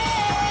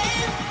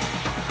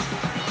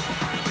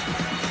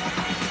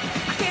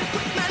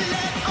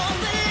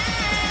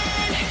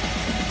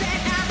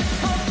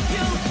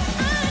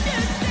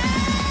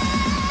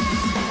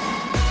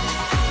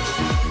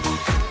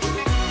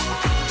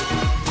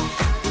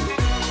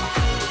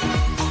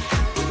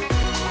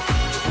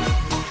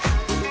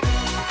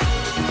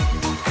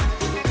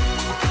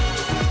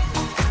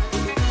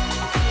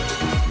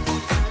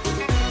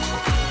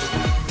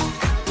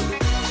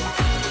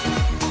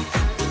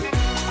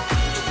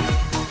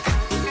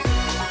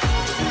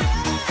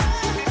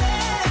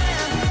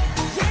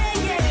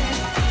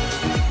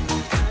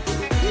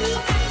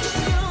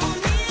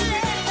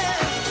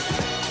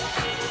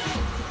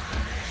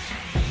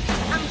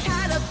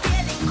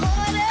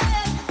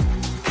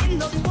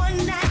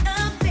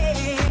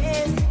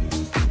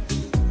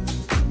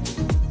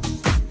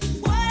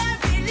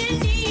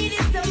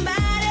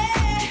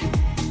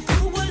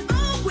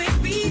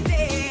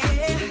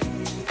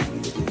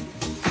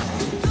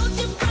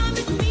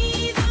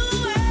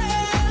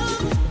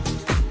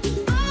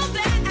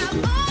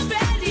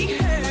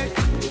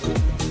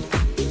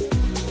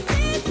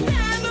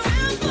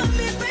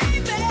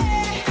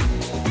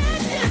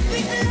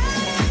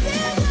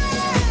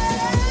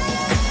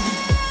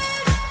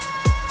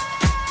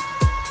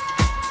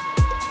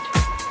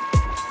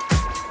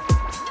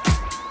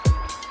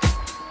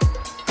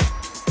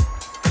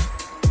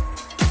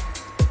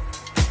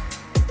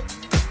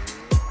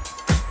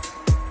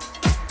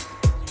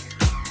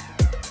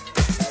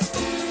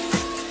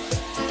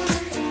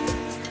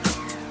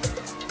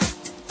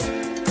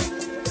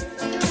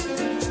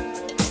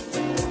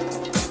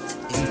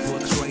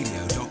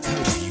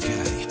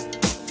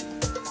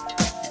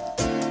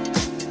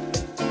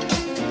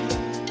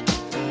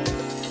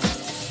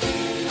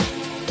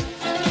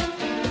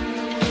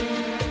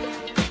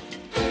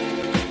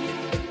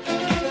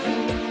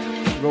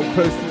 Roll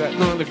close to that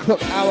 9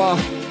 o'clock hour.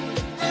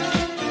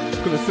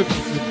 Gonna slip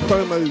into some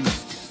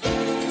promos.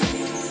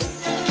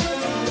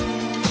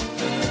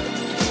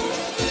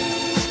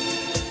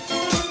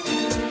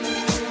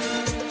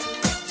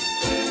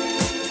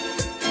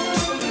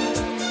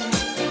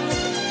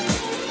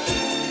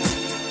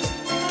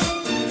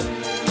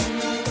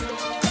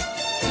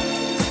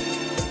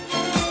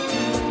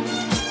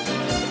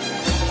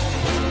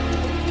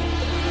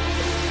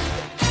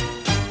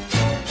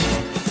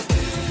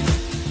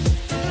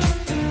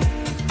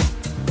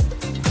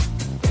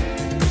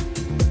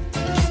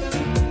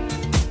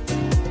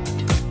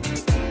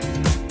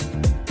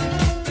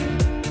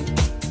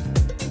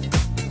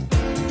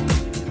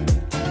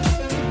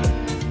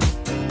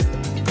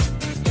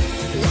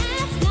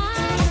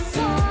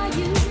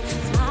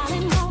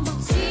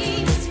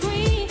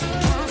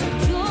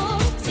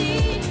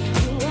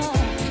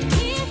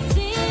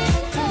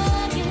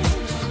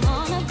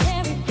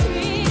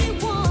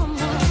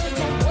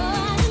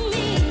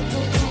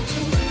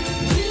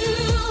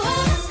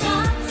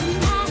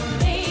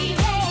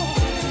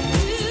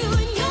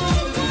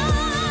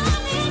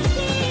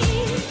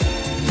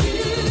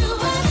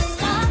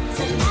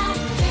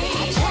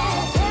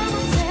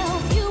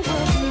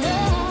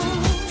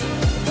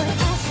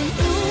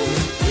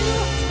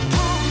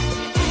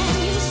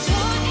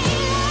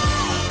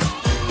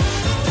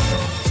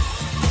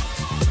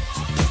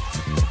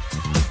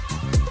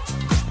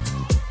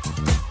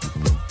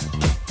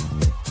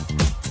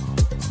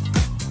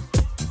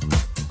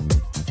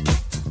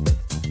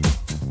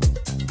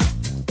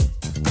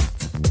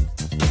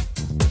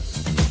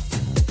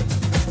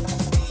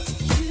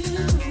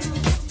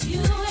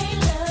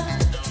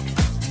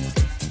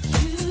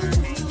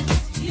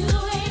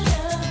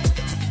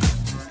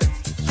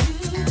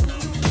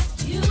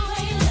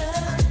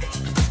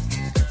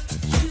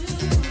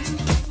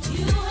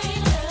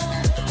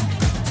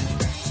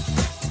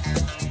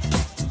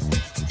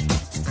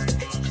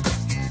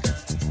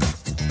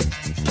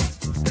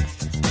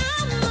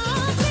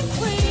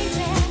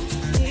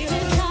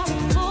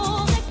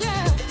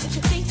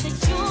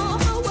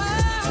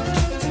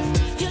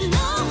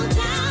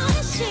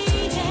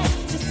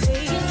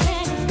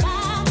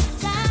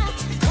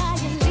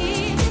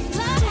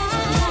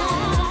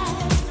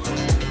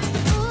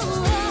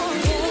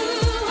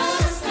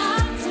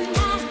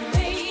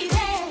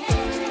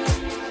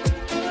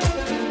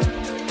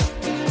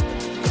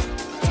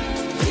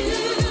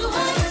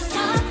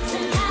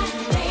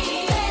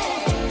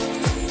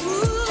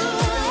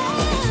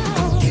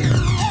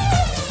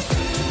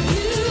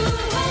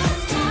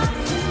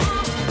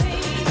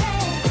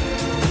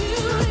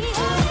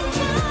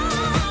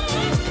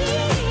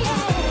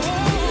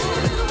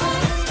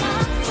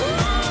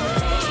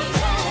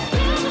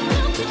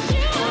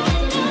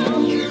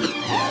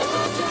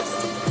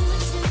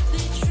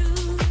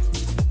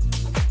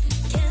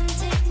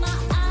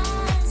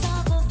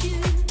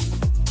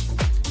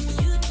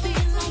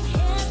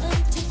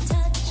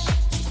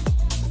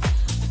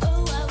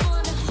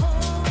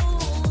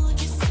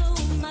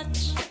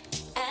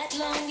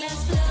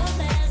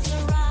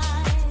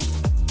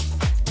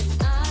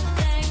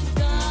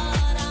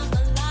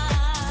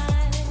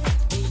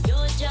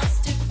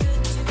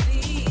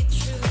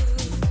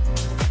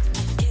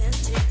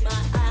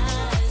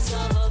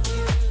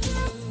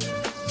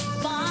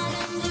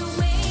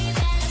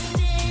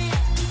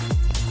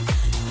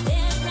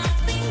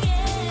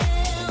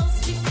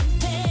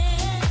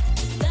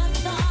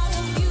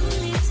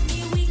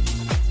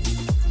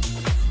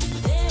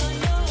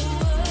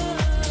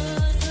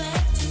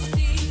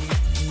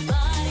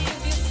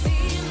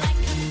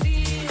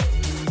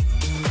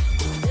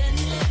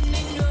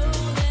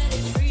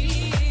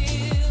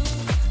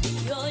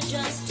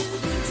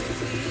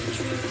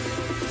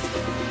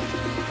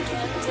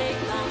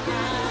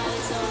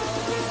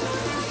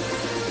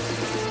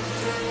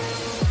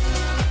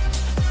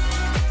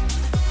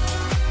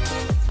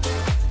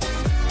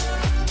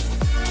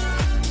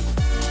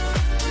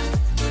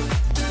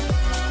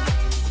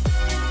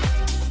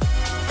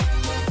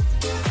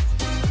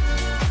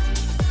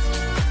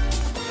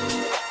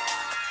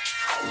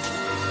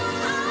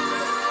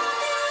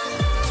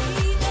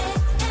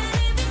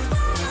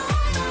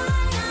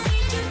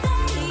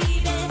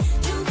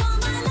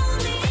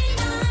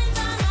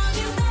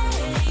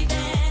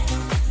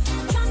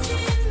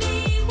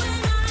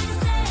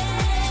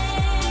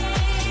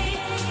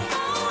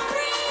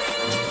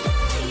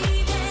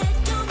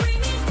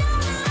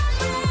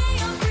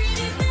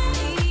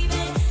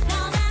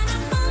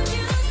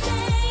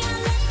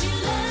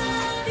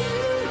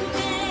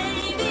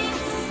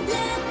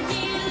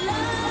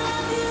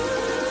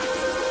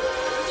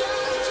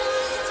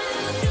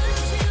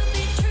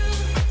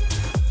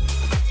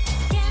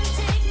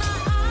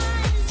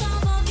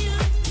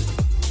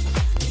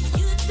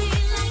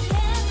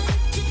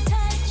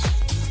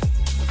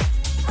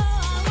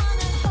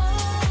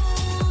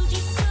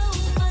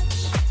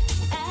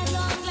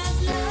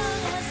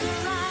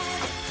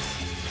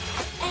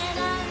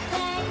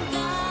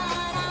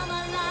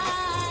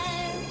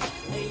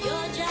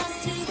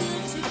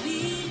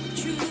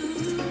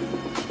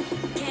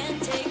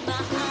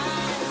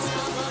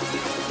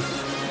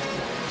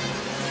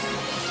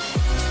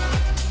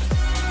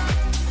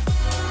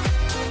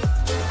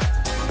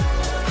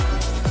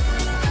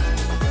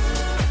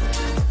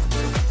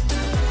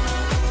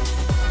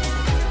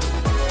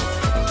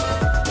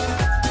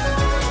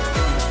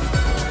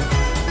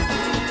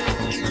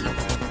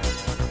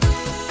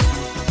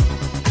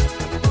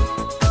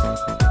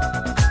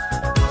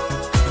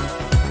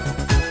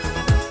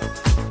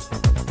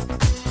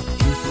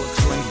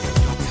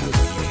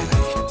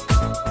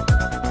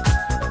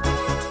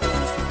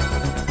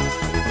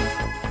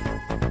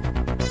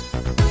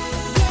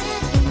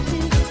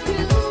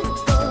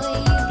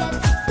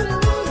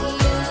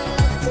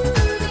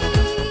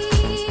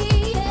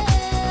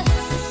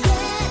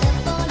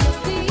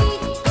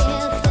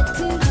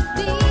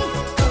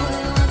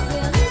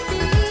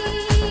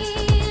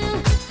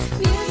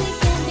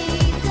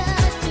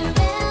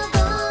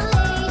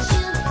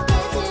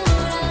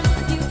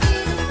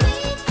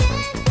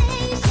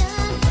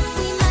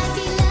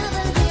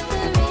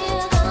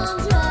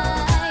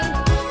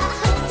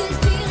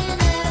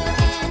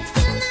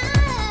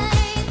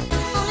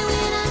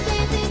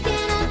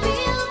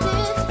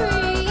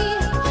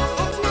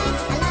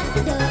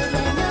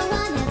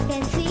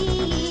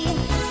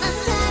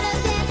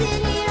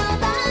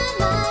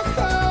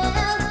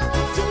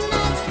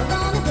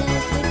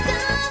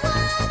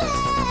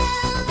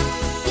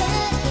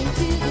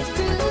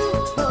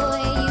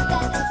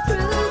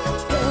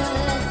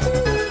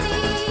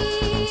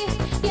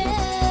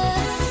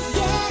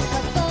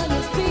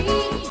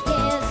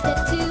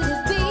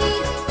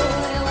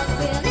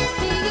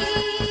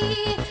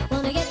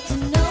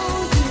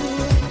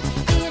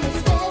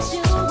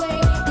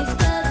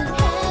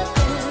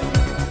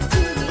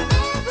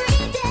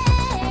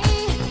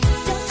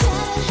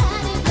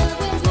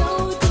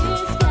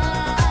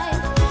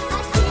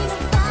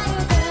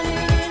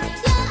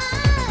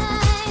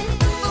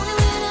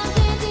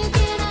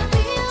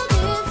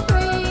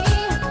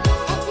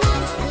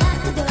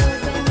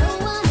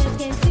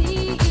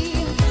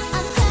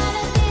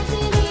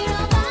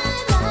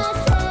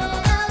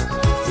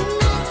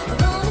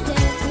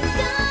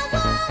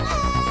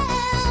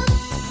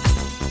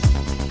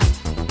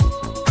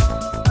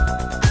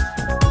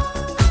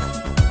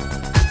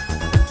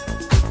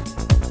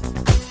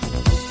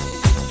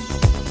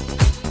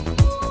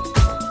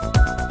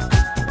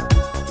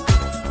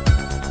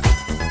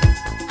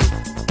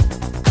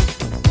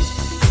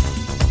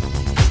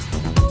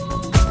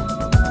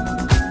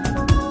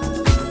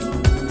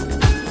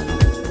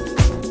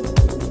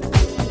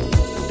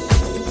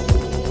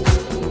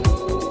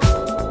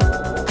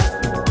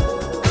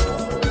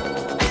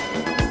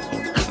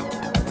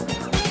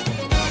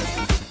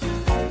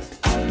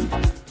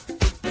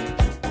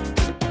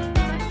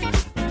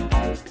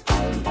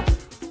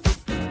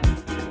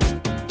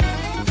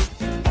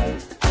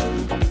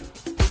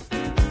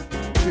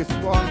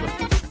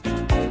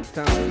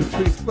 Sounds of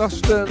Patrice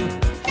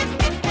Rushton.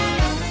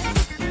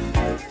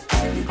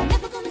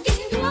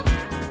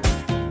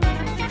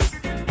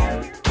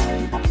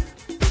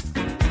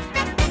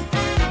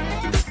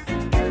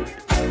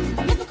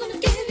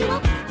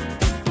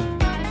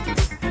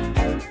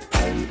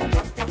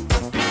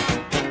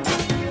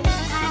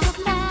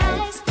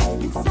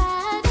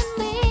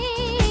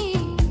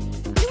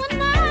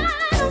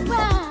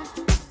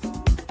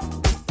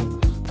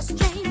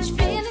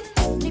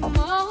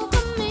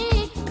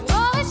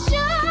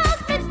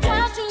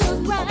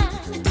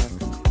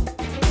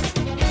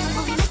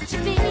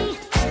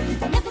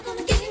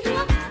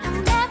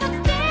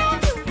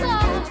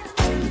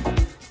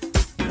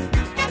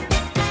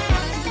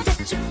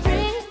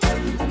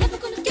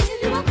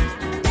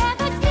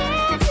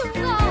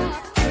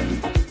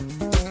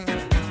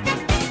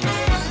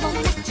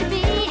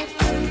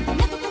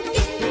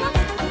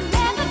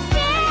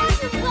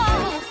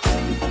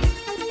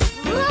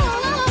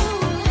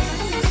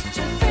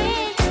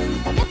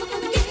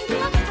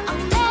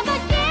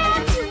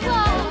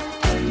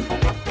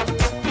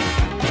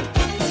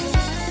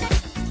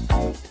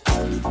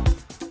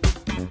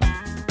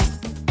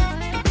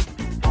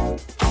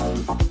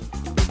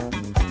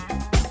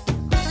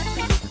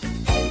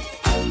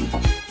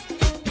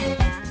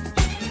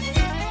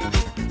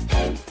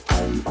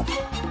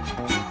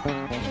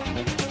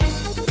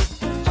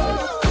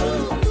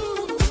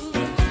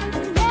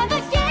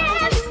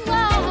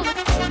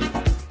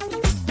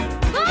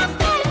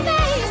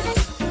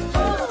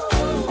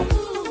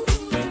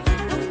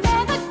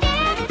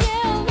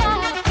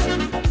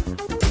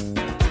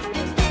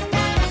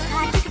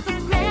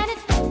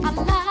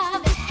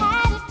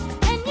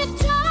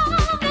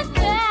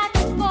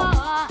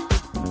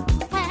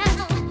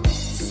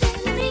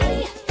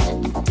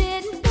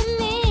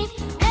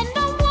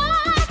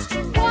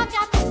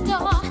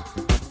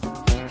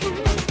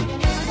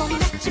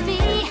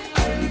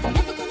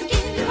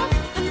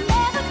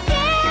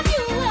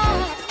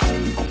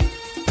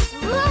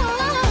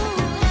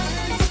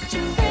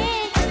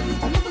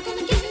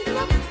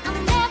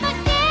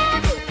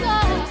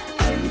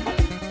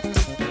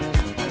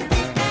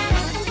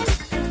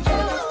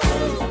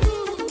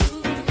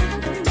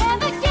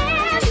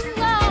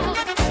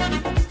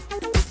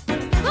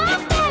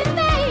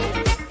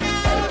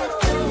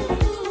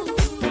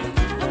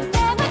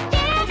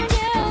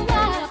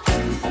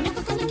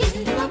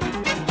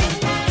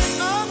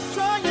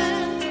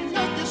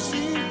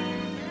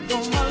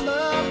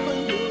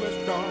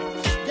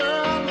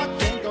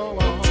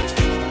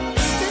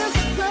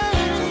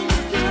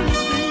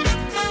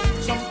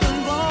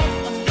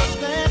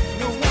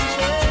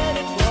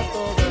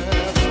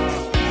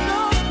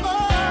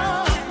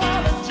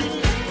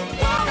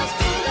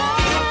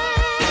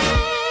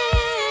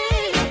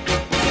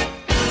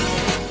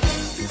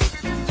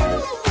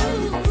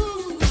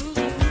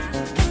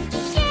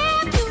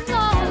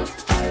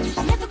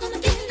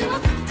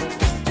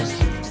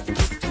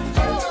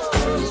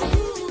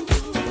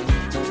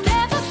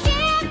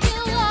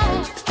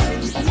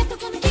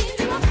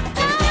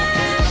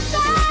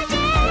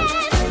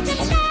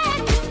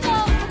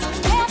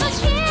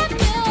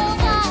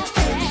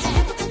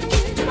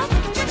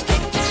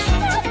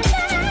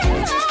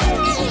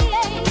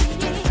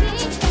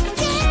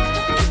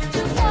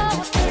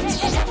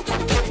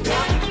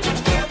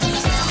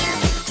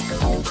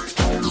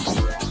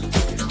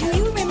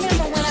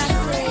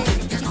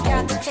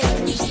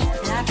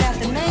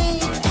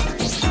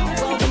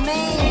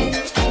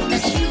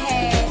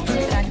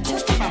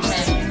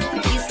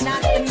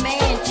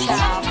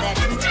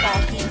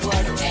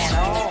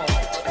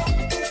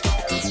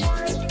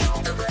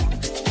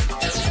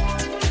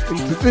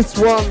 This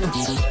one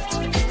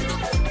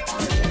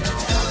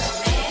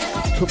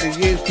took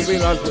me years to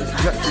realise what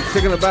she's actually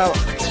singing about.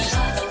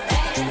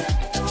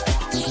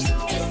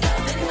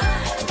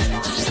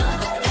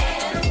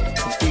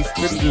 East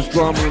Midlands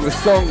drama in the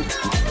song.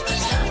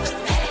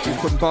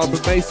 It's from Barbara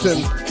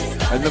Mason,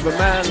 Another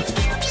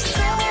Man.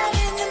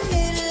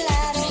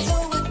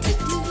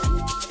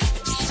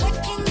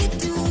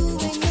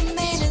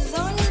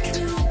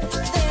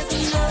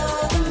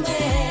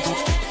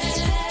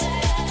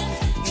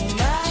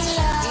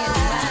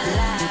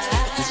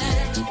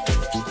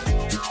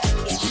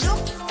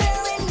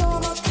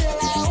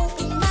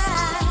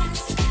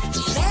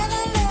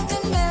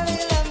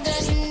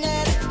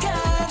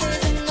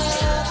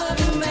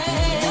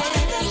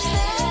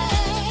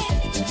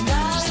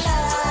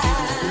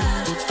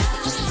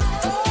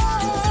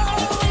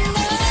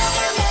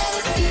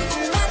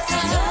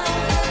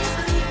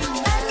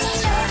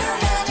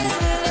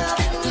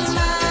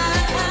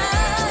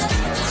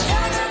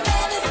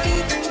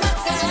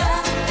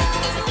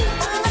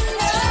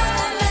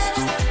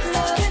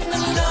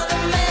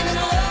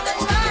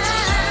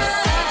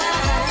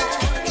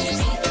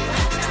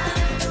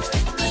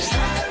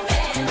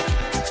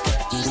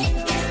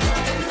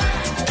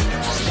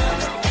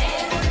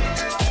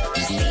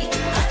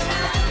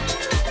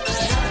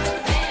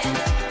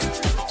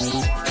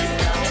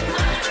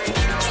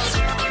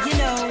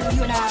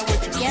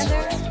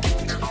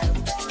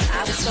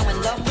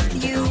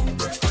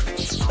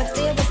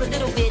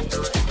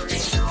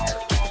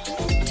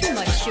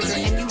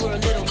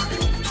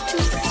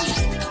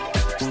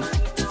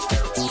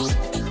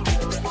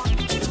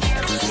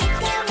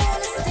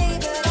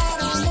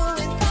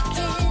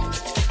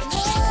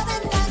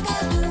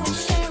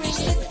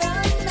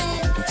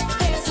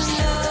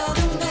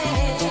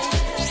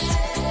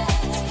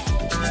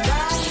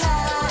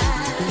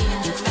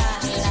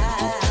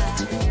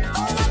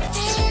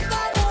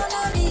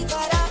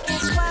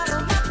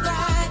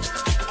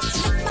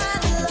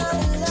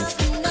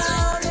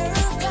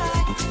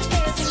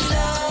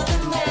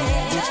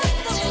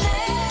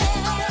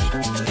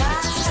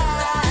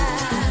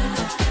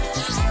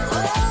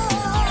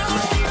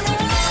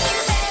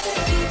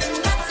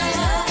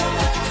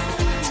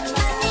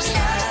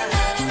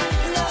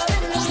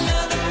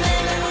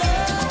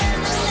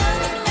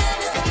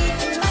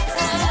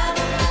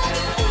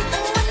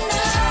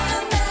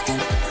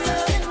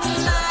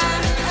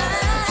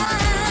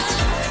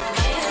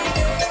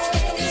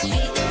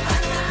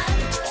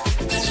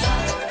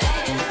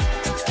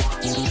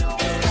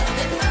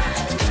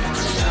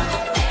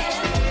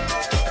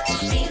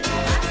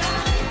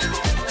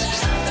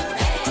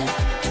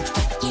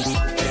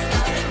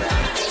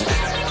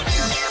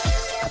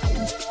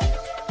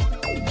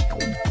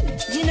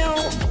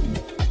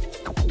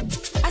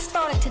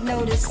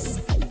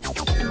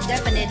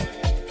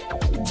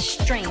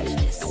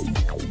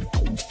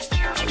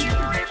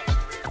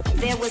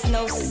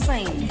 those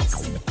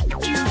sameness.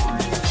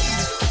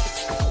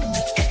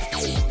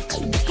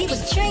 He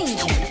was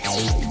changing.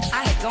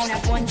 I had gone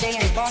out one day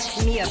and bought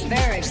me a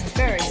very,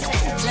 very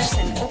sexy dress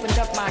and opened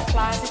up my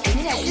closet and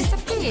it had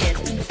disappeared.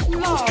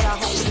 Lord, I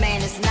hope the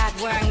man is not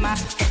wearing my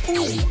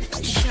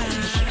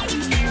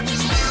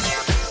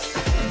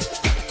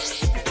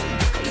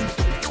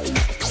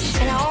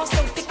And I also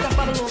picked up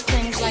other little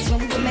things like when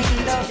we were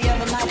making love the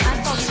other night,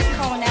 I thought he was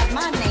calling out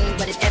my name,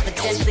 but it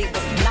evidently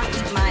was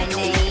not my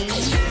name.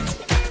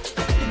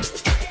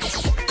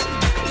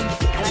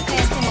 And I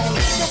passed him on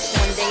the steps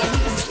one day and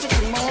he was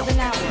spitting more than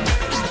I was.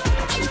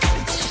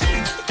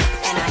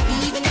 And I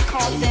even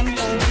caught them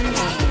holding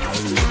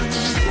hands,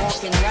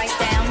 walking right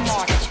down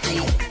Market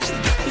Street.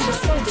 He was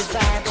so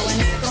desirable and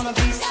it's gonna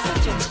be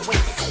such a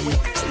waste.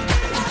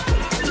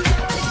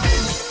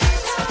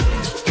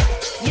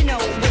 You know,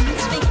 when you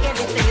think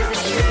everything is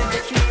as good as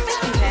that you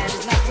think you have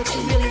is not what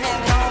you really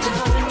have at all,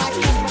 because in my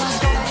case what I'm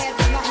gonna have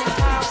is not an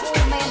entire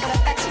whole man but a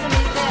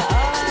facsimile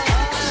thereof.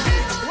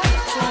 What a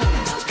clone.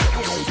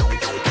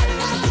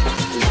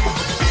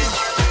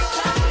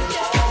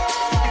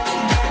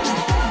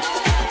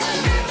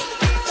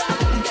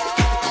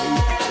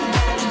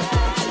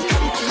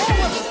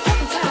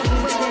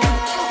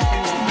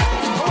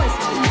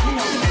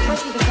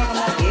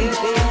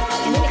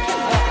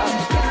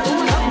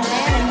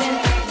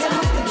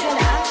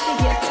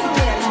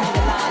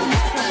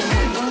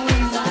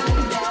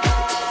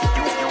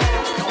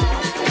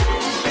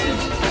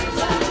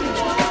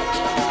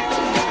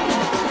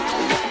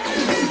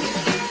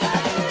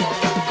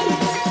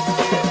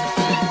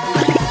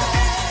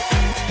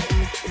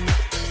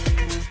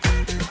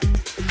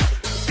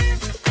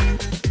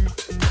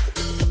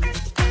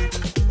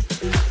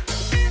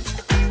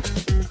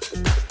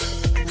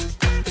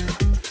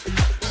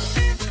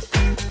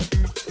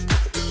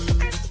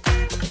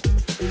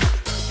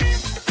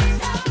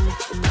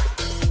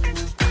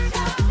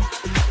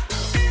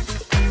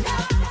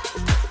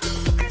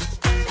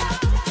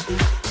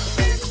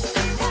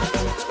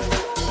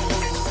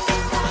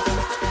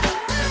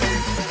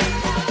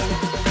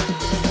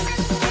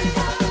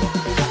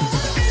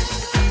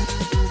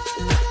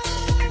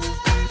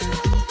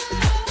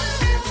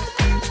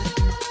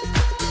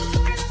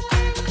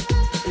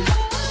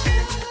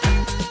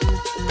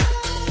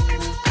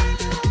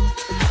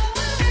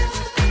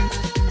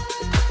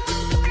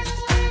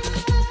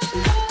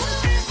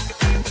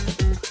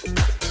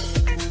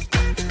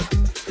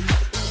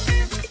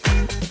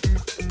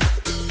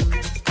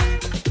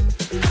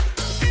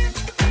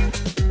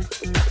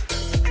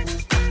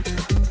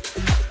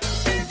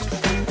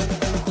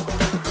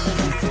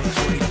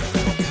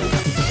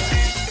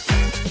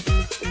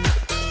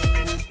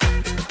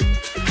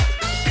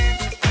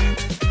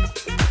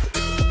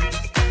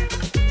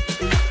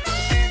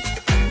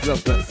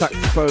 Love that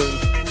saxophone.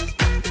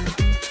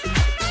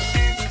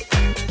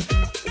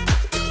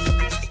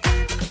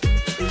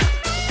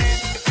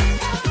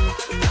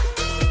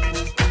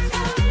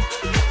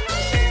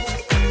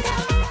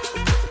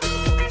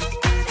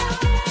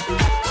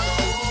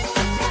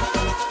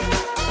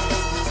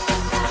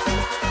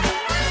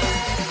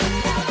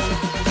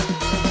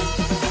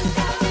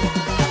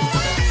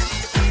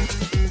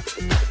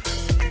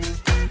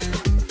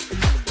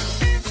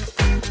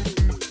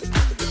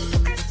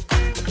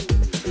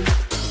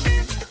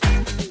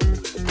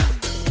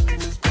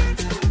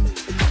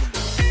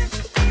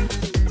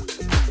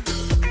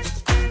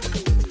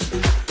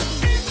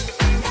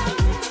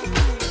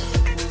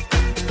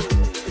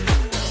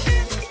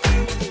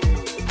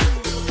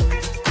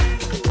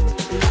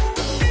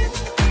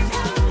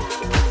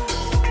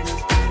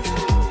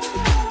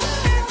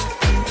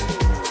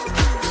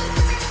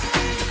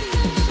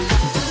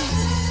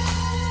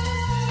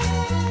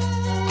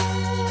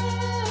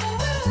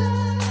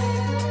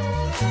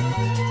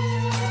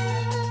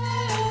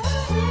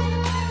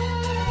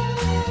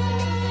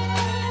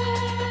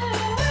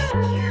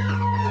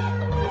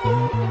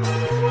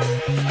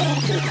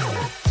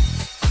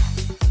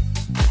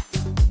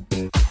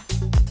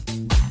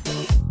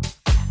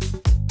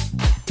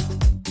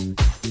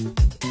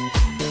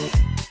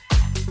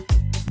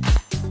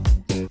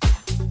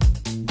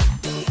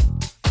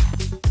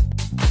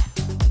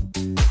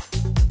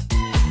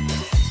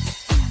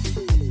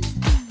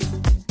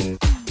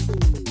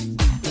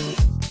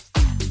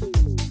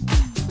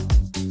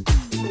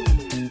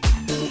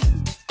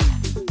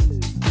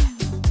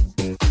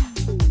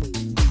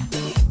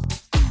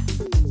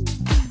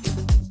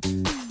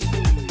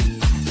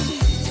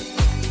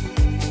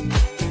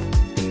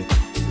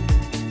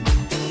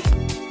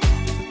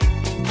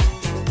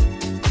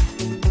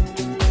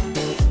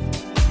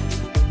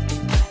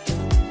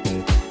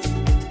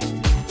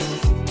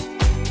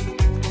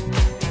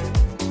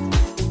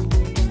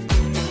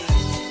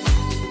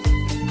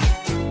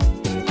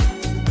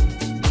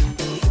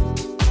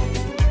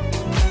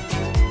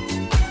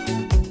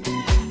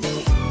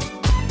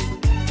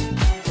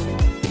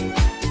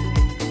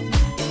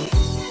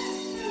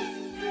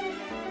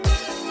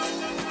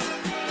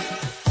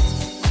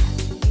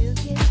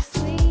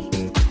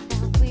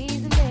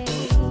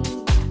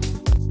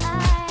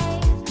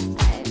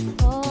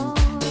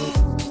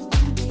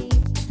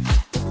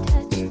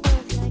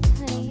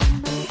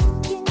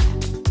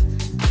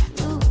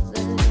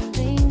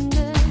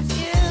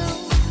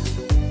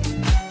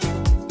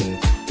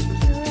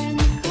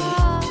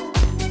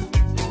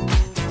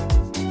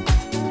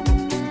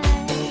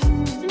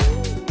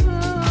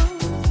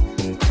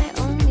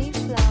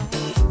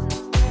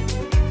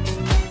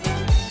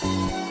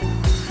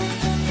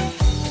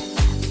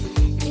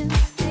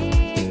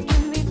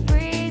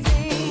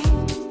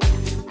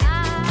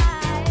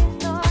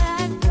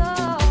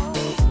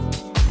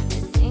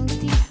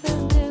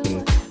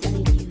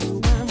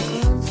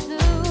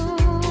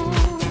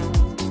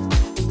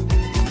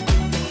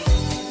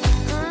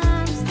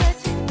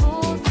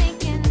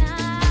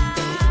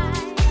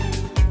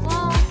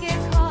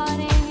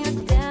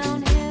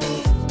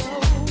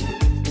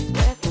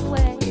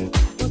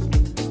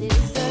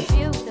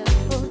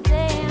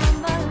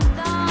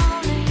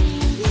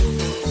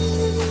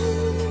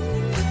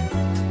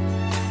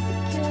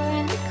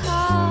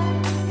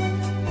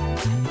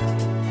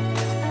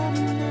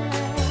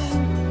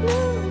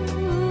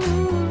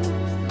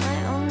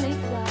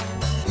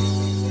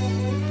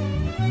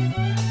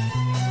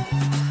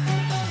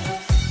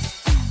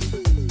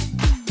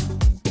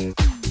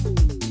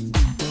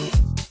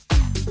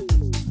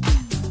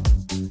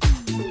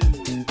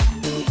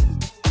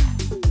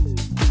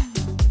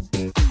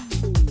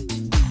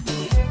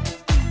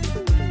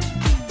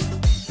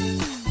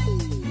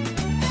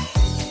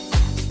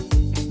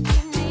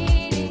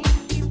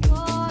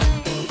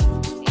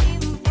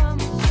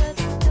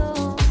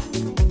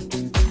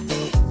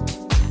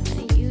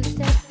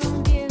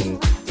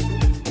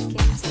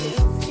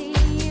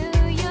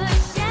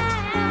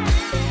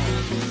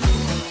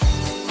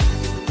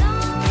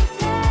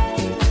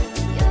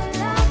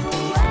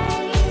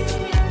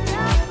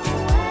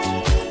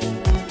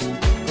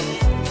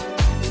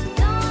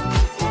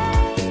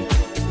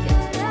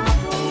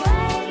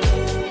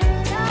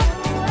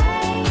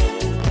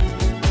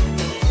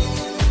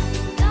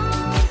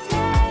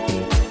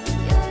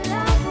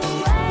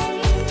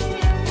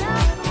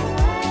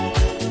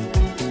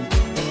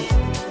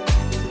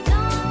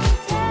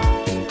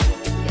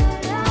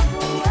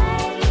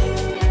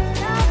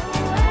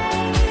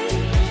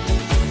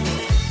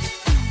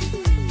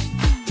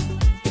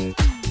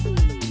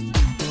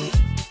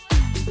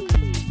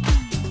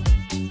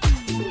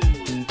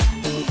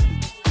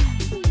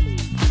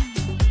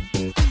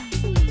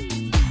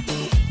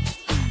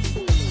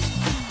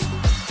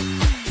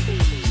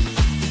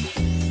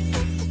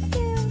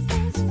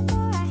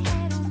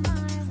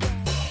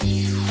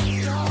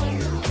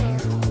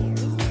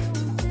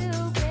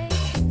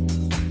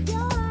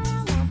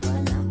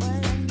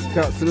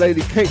 Shouts to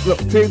Lady Kate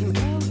locked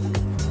in.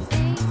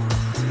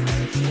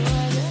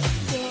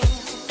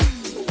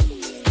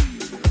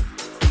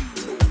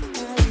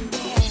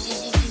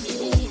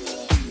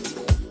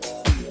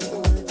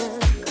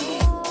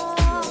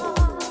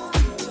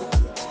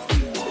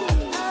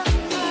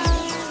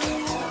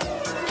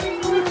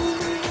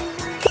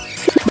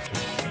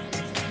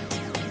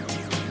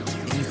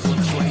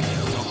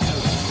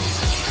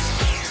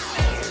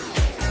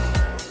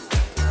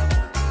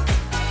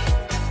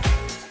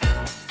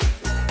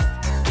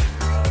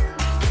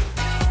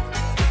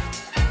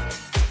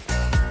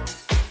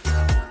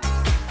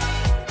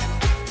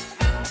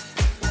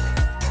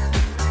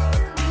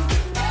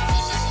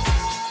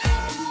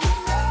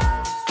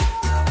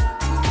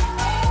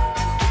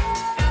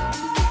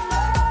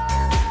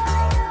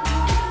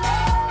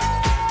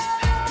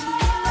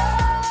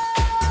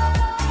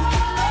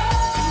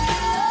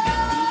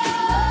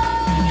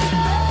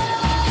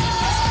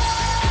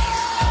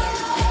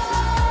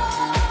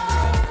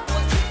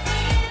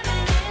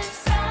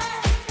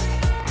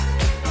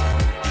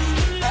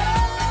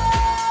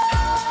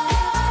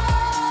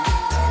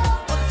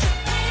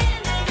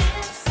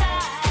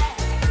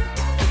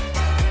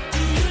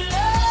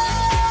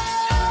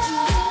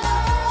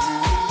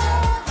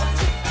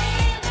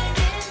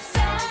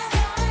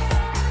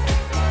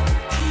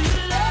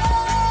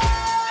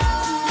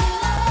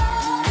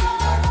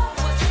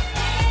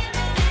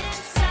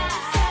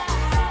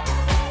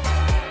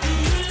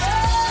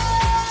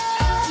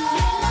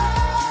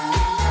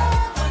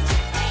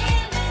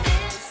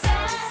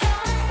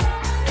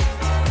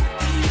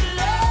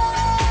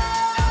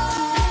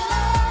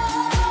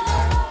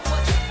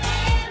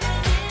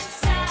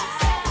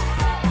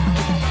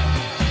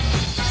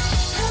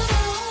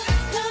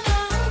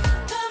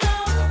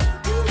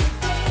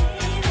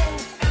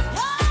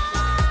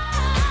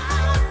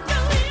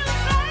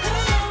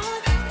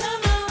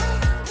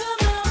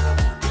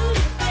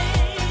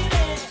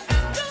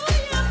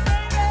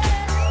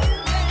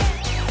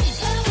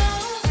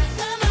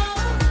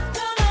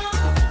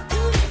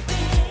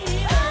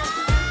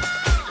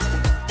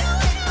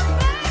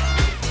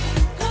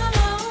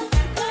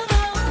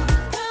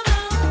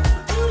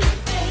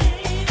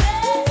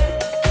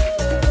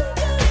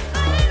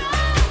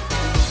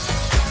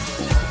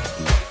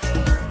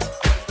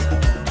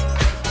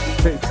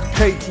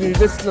 Kate, new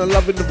listener,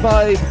 loving the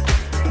vibe.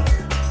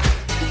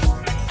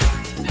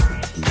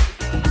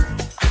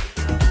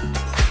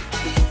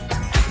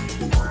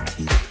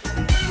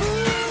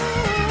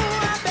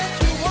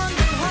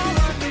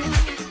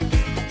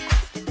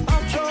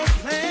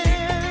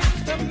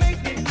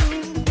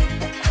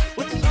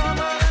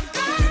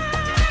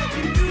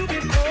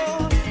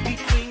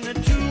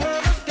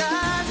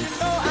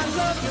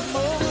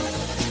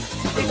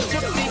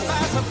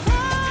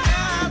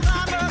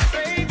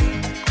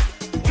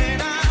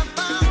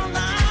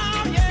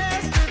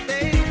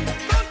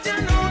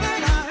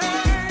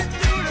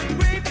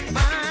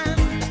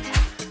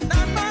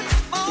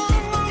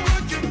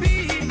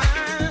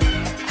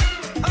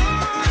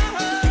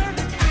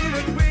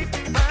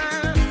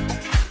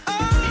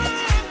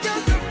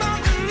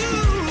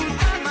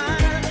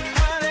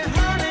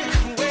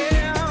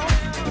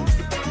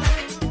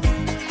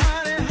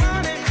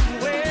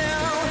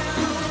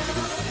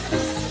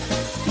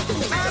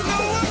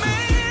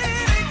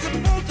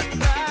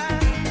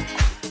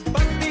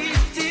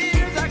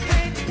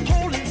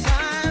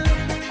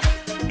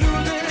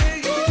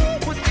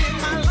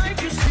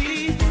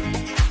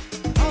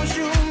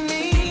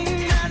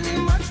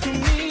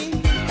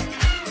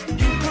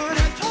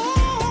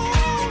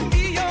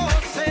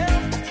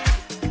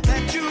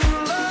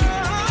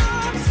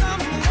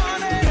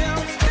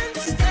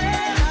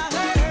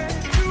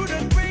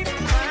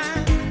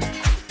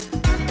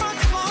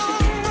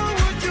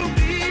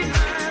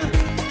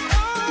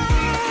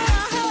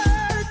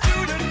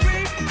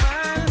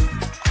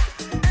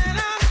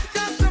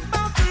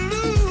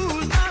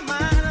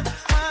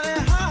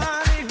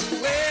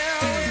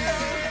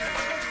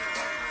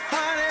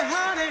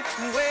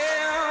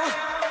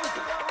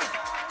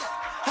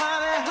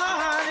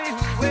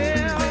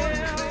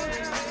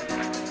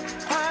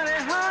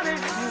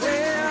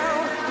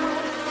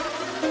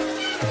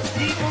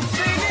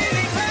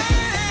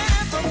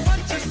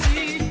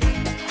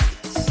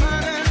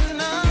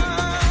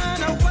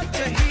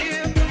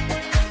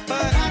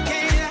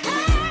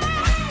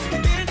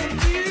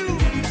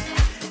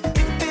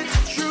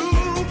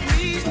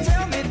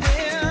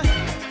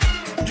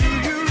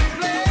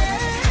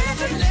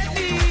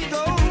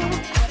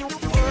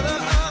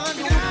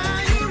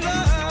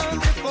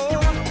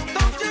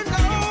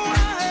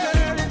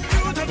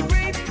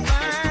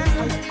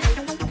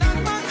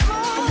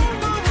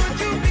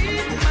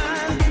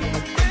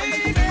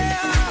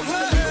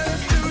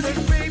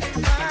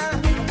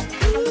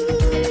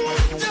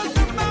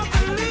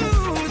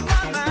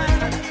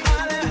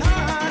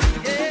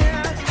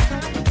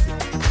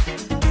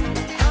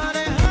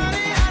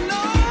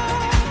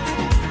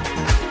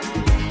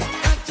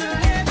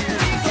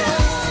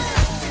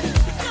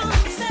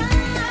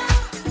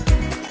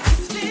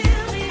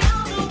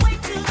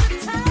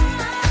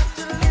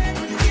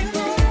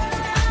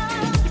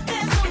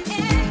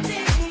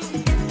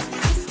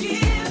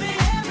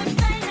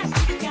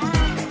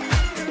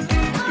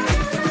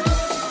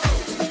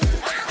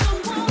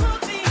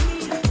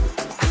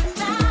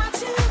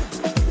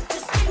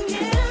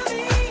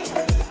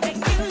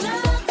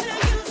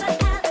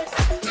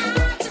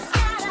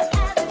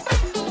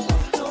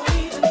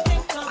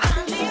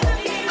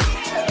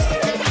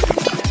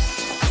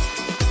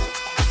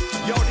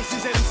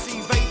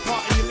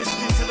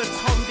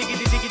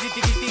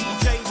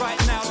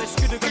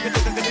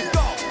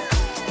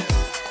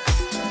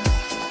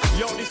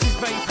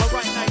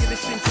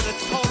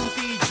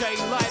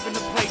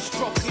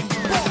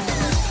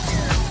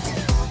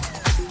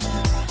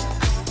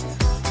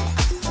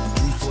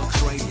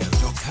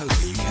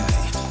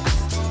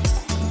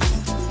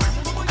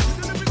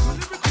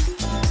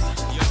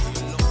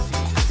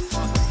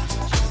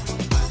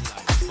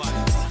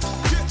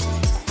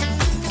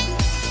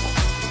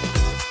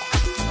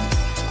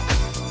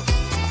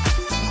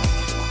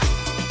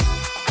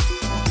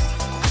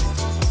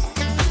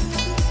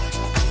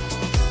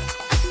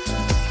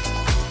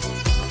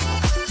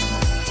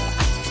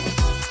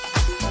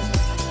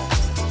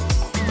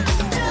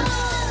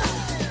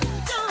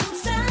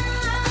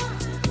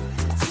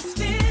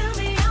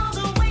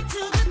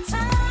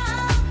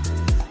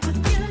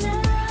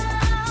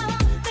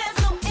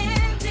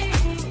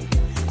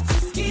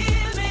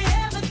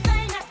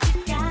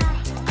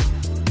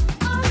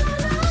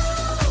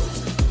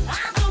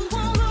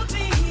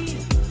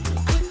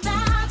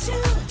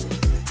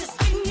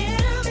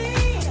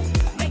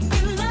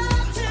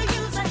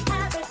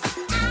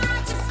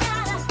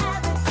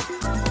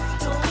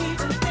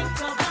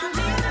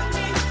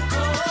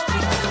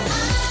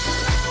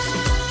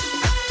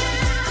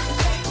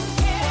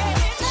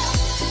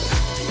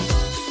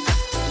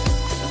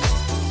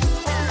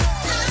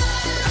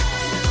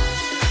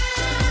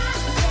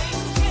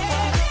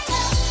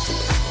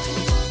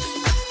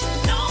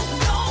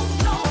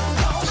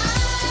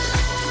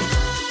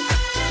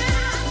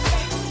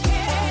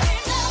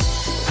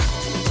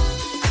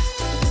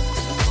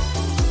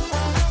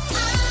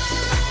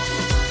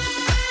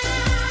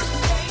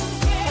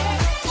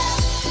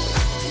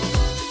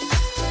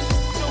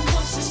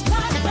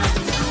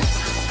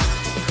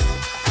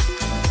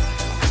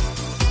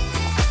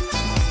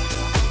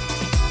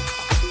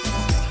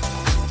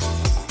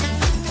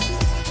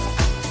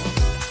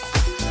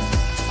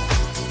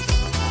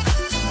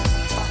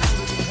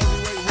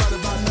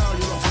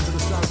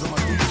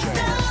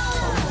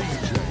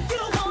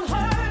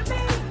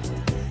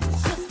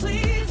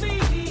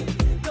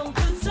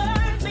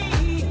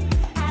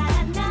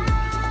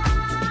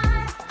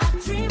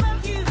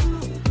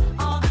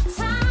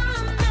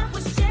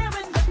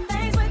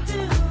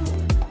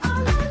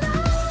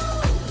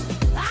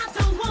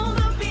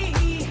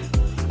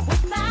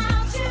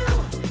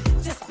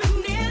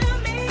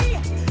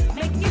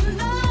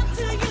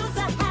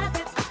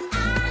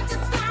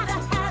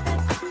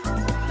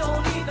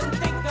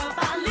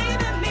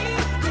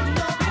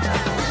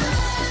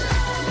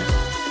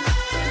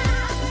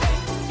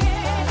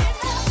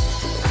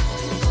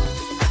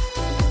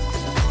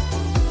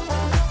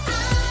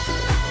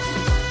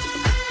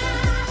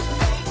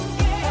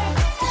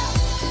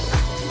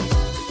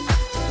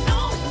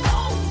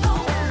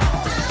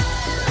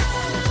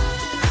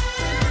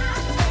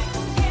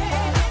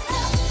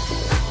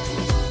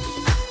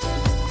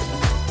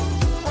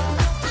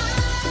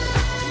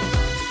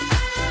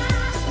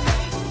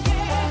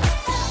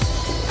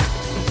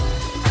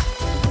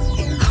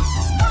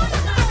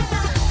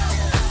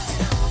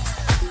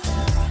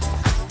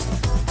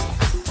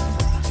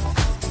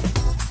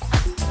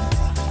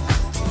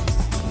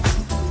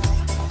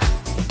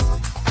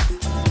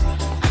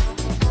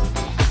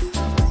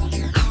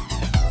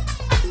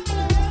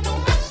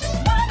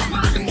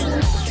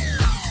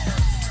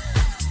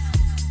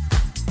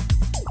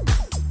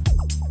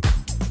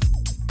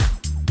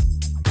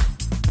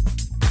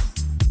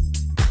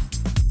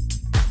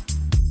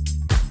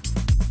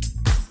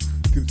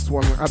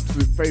 one, an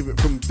absolute favourite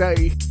from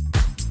Day.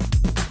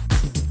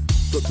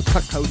 Got the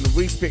Paco and the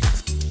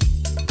remix.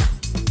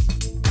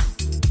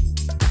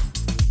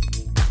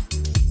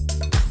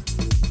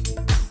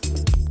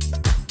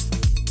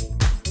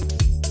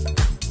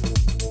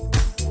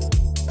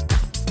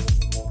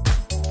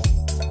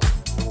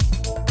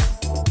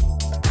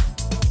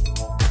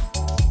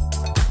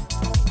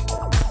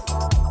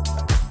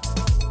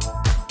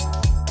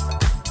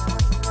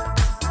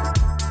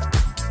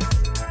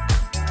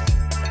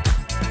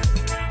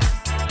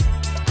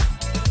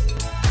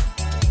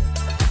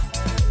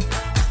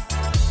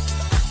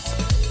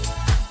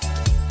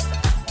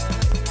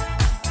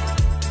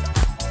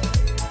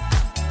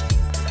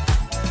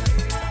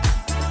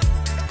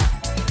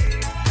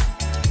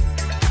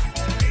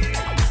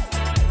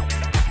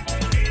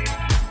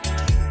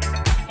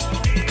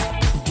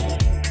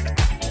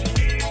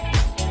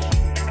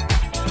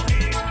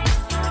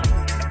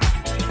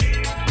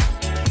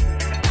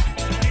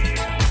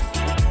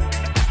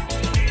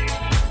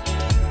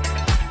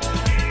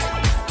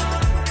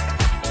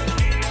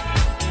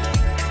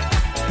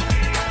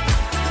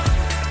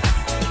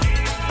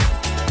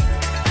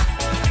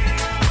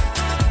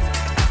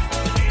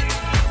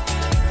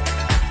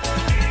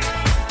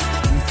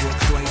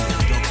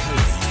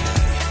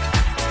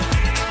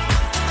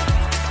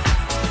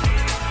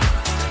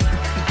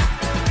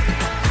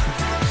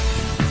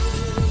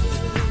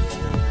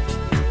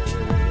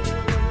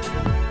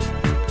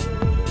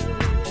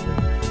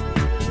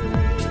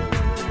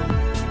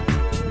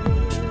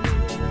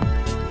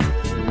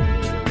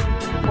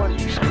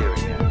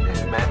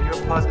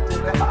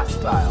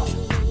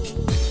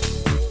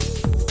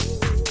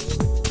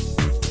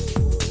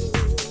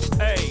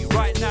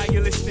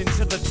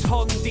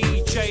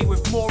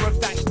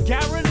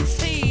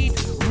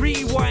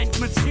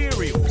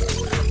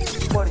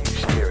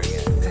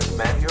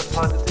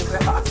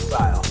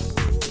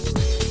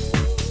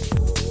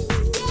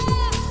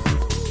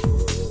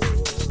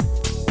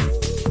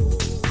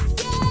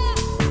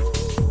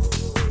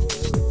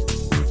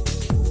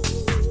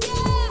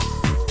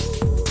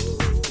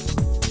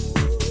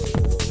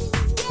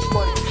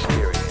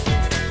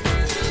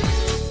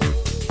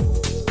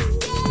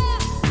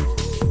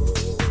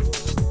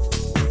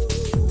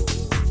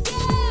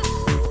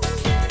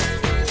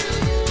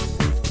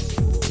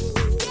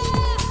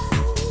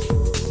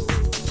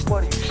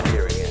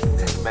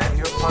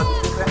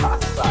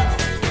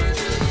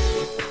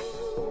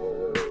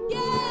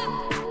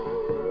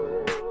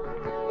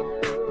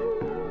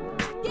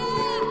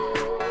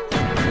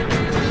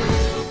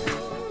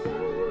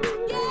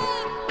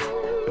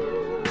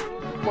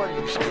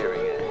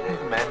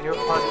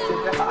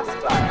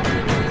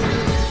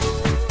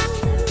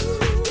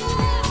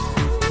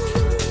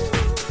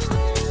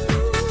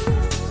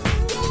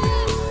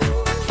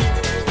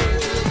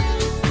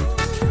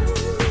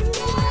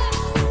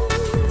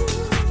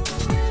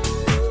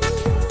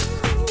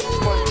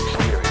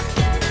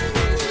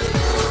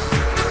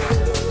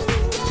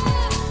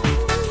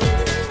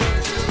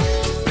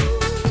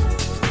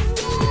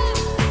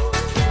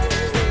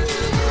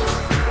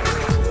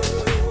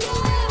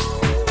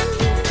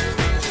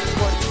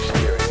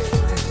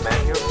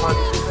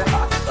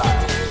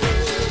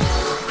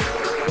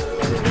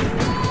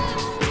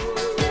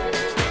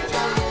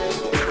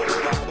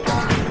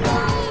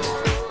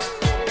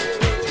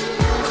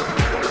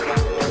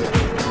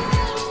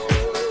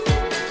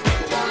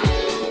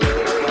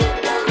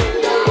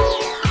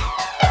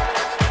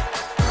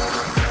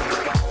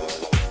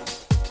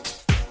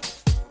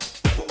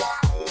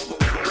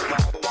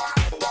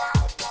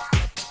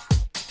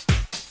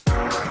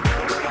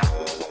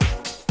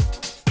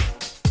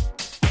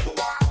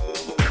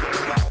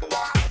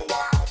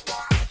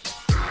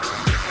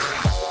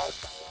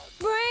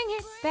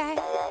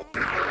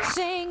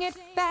 Sing it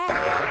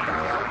back.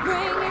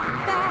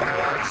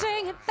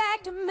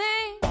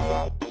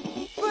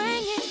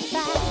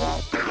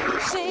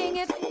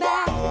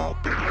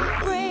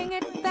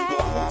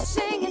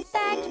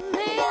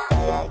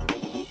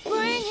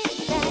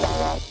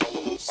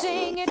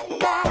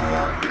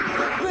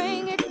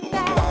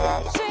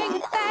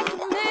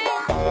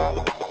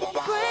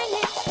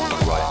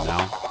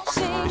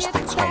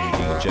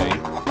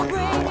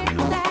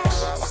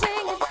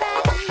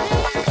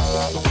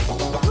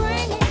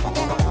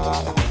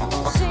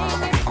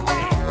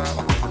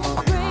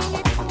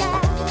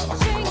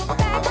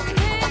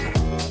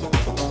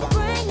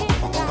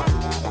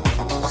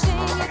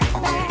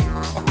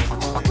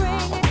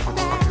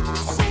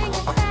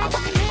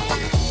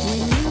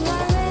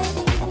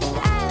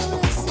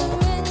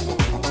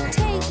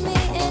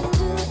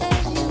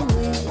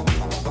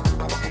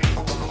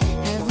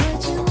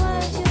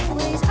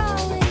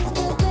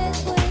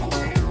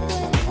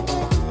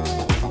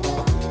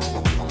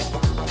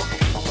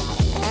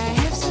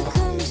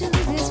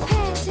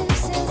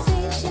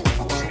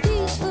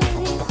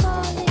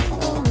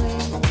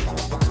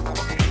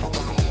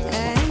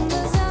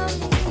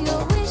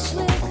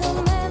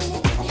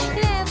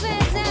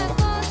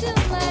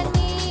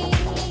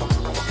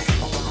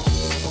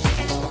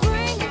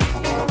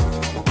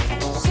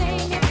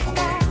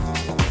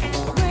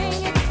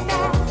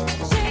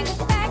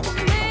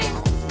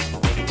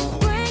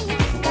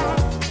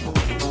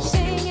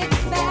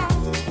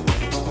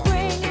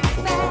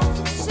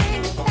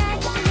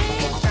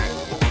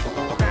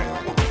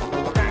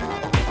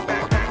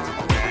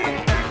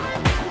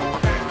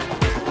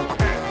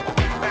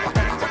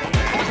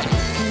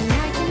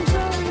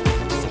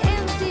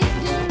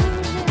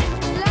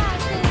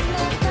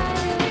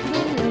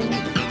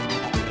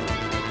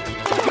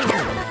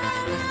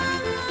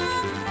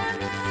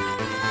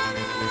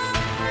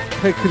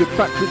 Taking it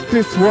back with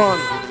this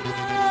one.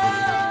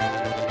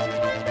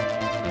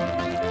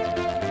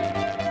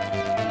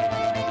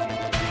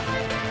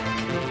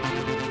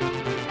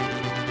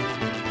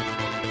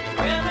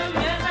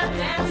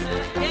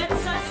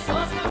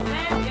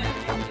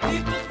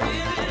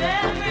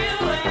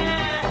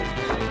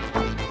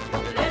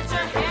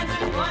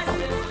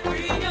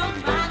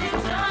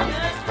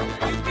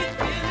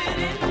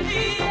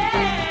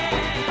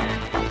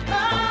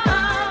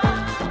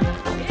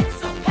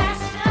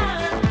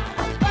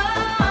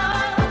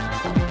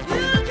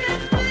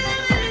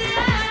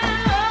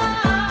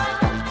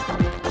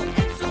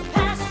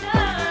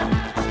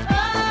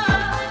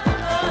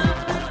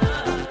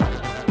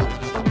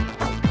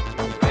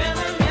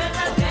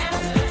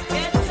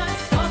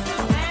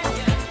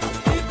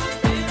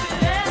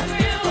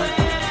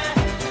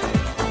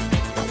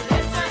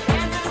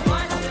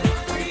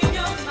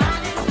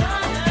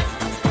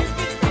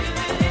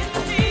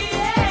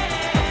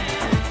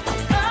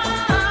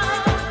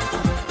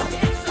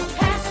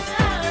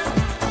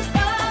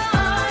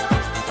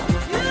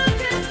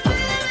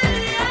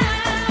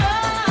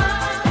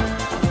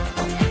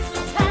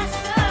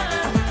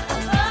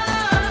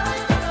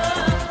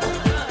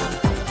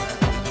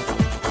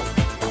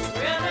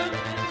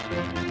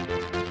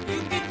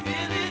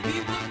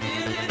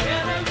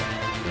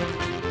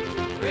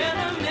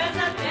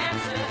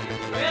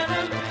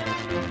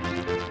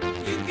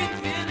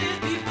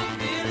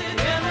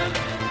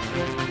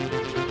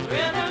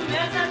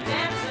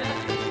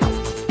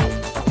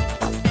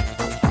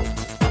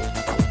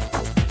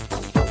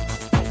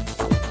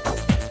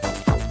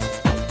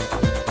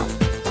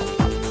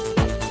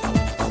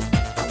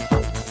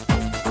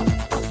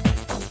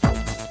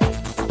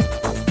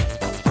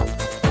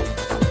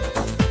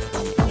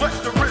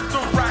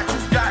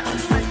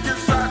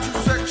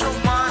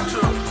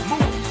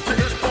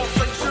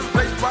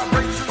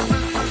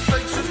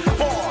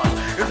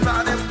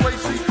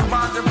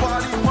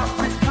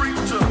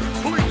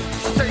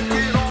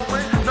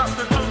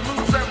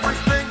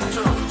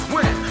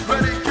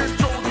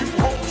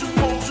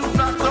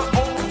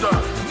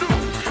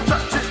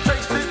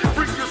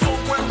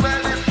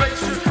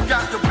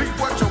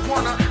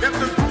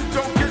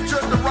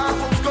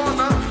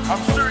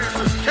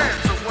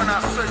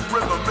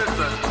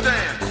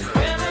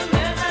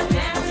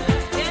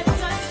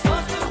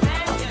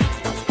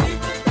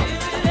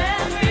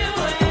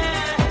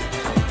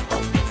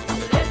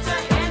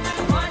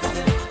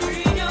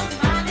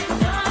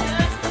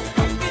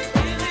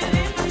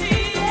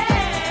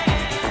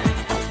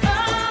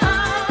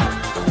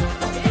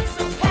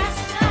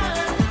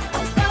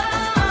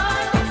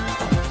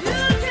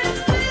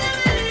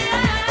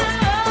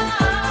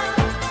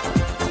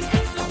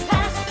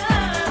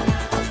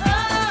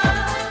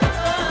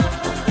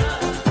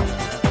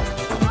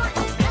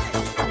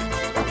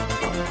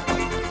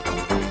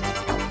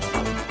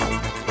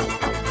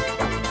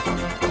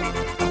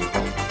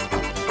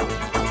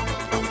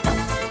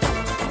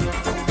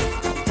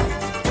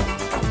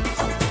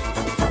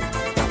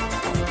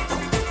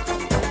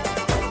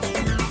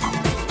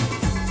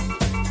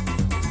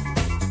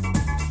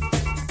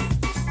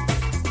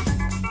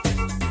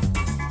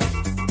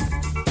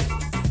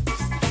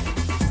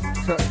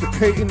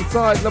 Kate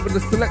inside, loving the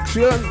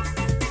selection.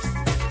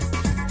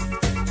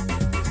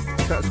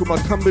 Shout out to my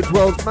Tunbridge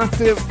Wells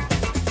Massive.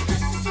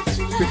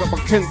 Pick up my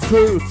Kent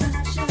Cruz.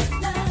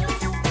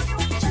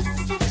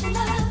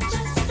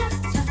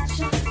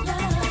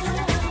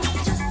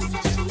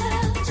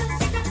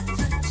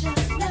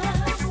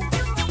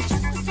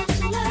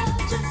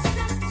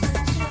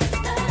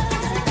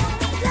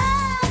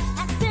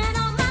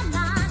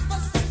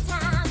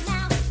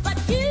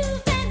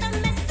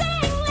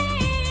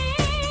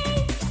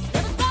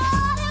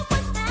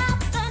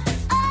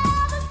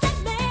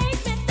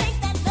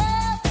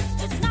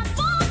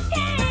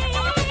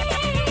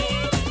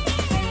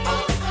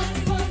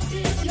 I want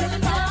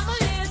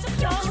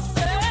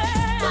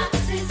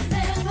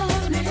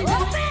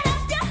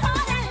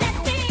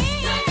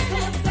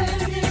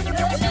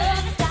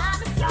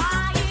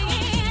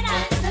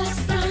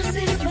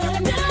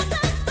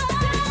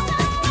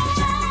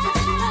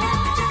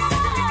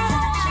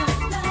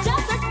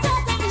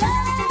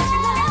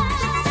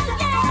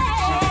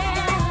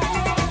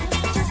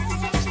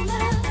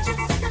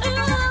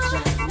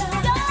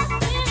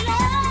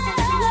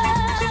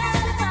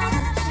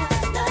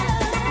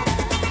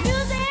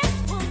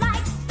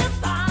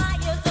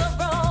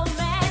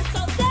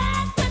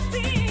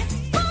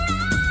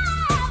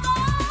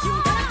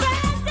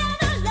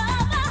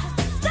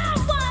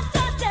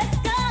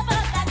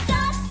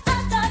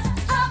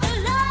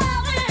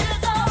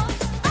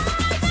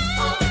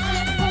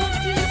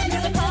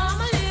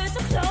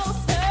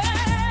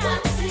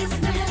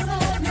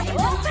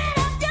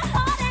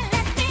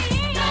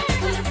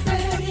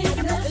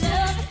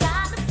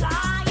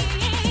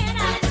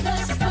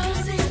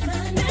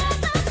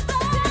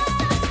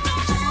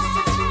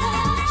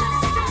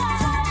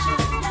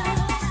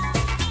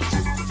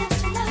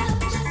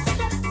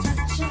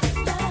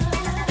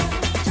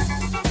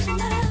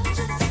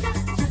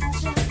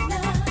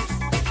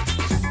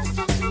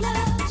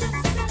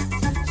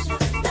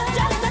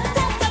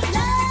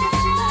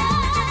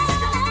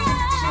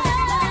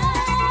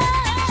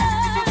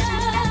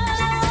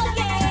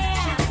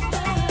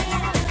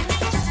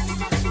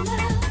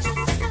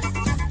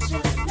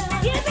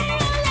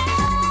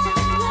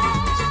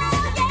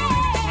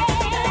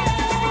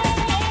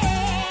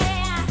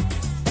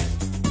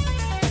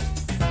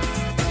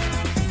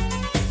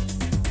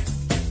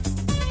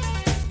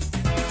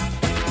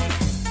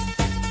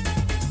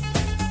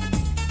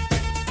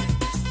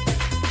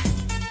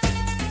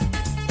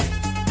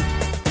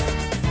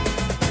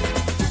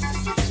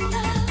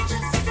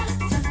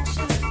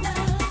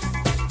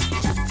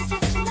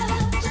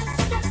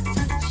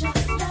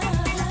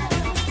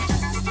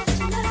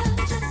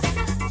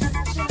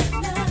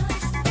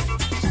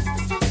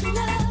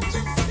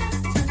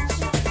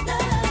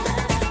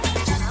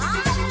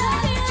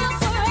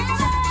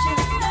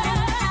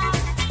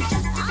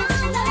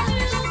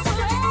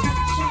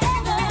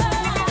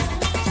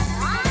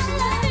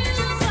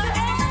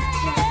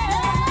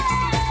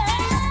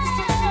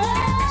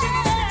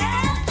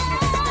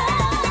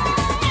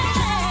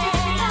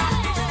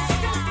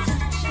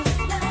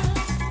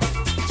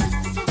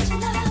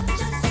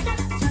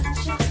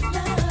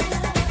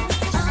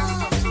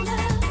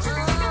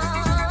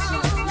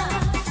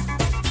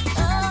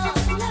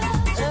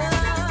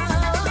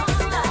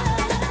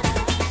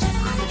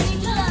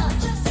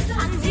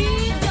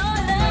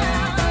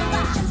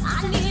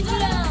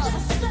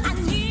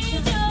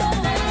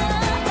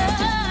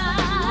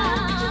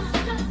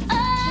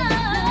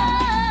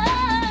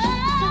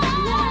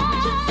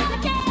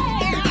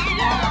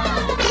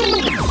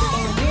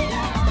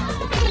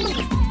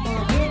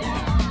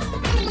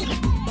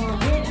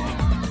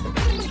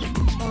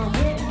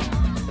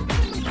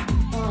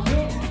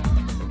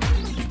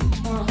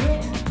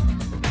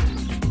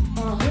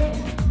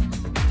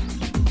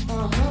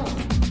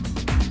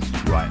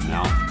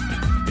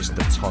It's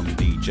the Ton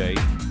DJ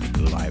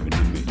live in the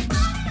mix.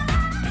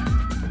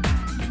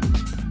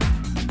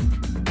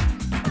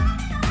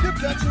 You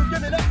got to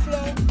give me that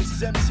flow. This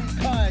is MC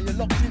Kai, and you're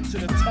locked into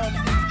the Ton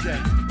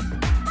DJ.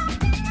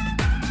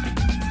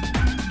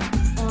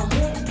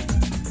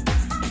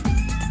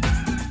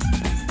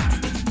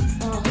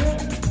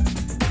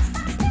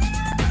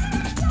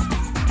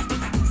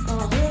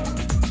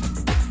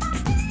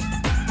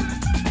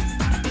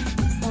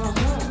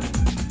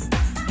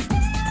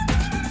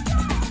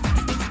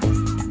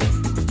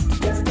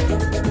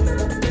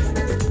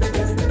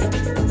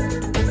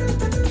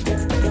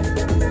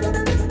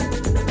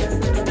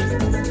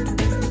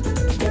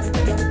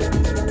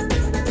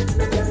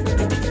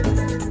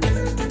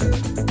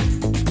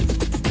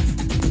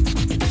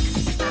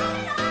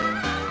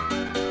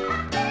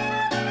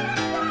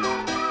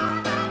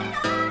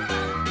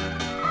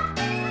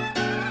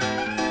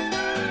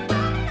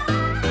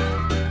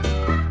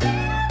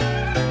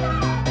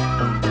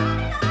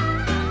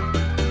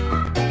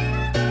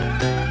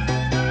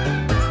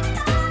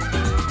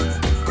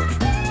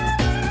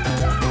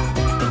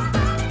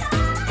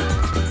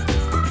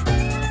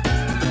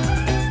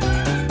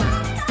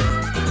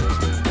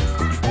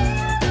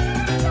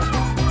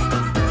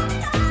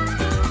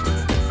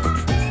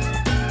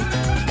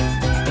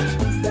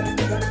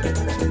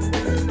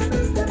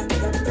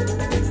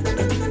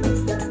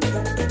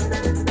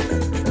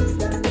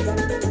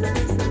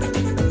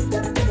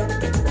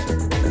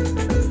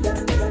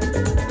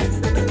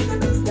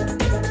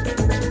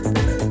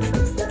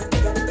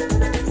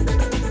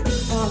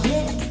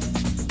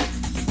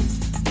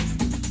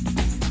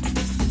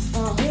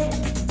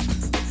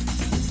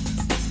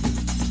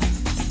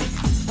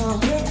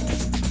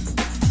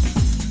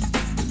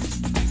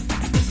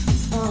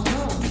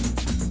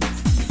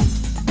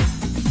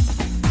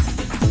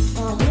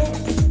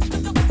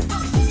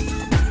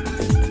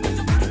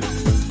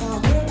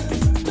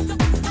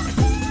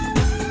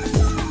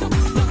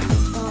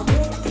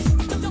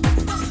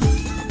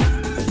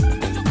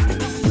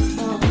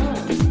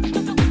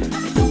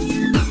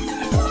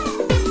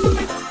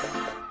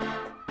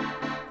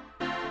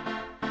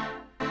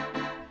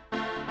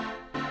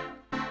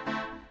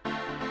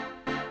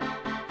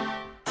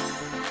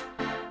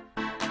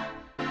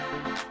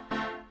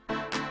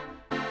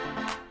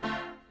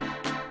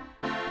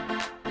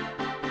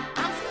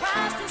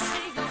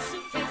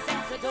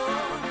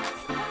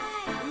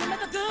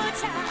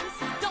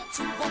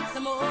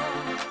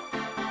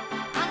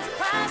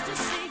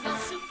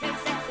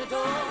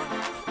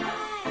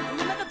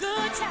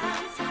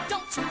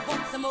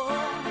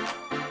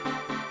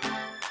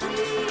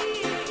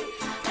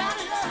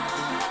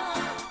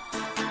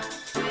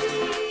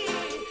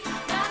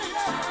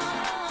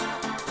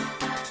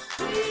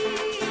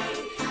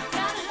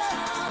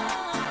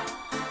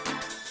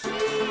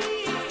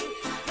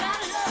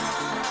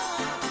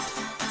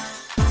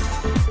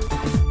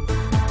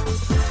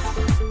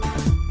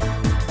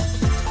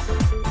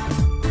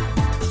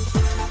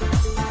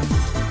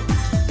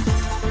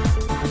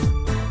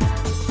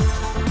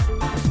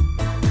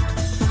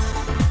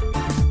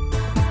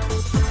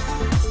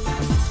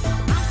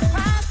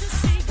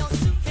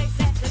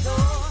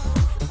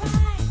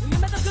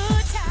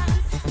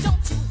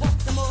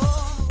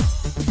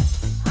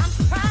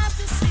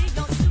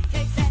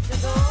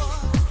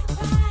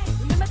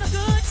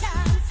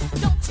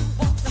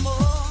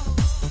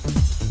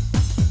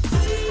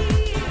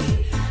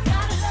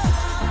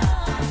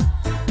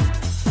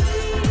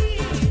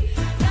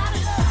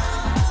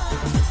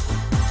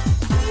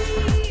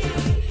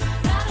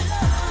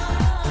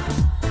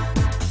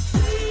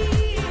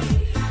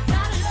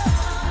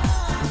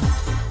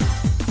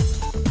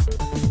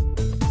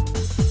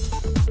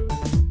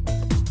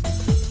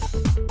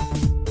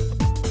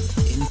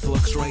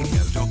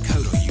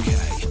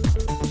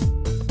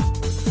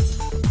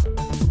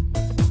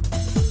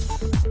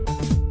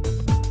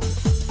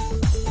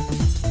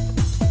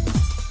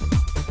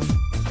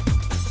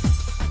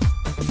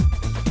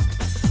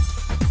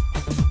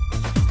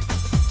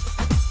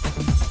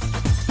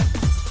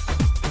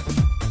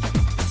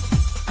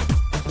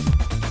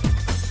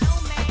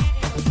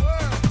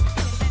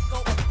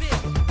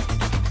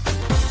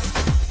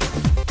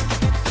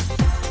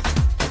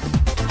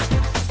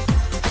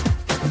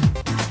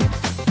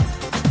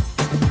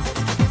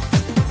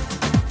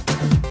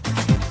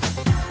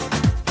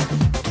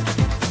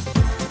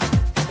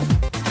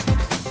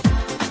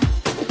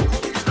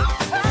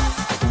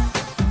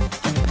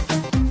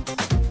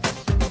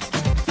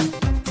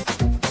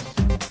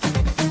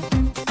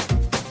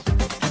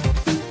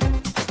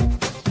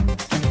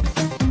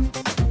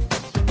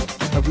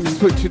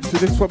 Switching to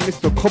this one,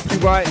 Mr.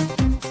 Copyright.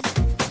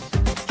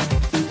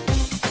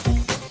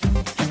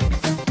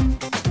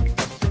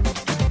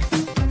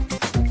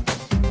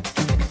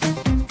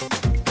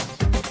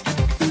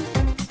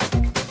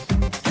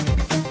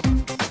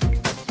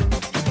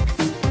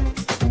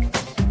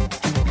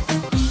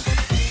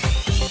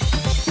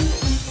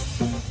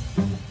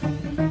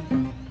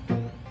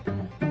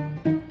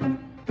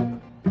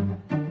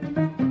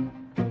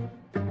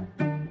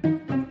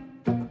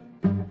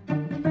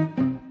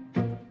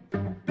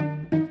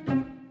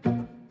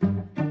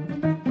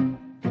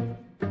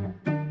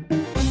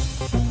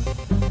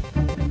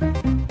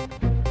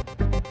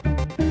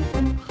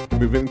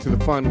 Moving into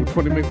the final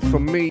 20 minutes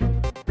from me.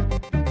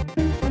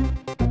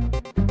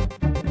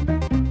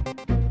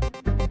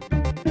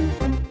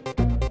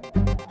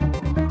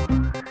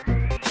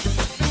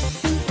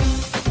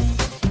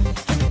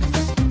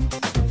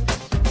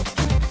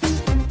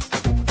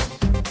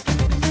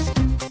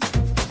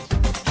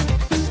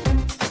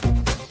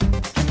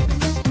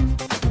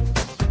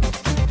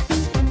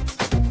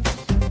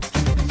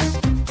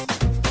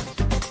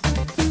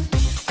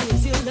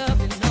 Is your love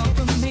enough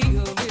for me,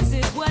 or is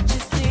it what you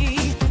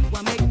see?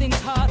 Why make things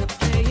harder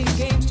playing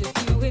games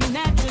just you and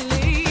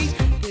naturally?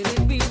 Could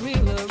it be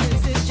real, or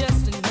is it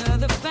just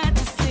another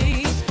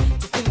fantasy?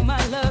 To feel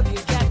my love, you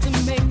got to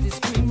make this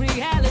dream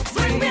reality.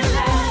 Bring me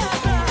love,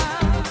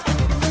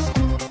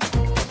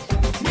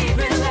 need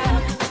real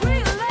love,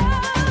 real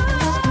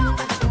love.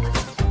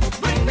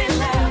 Bring me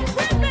love,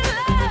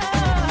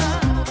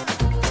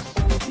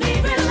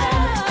 need real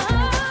love.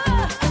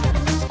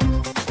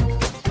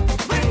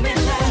 Bring me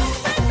love,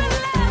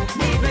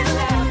 need real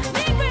love,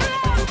 need real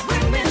love.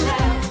 Bring me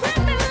love,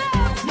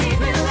 need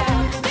real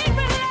love, need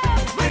real love.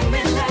 Bring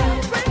me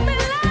love,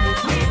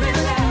 need real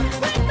love, need real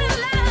love.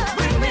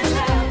 Bring me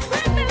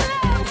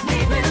love,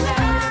 need real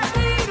love,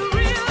 need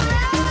real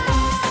love.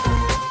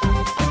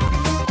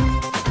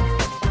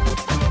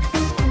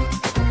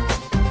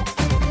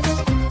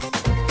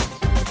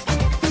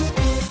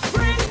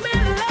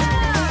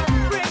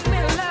 Bring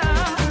me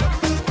love,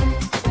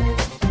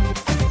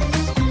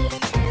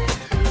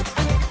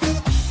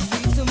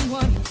 need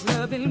someone whose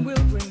loving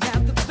will bring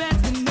out the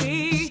best in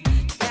me.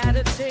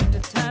 Gotta take the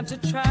time to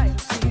try and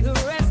see the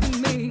rest of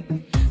me.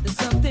 There's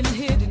something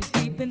hidden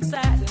deep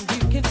inside, and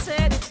you can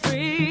set it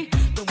free.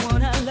 The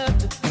one I love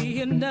to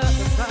be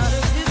another part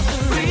of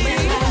history. Bring me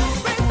love,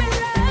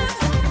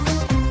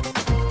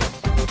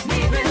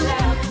 need real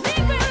love,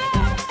 need real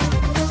love.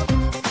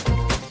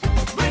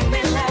 Bring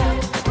me love,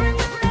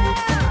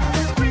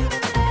 need real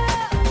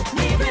love,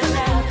 need real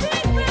love.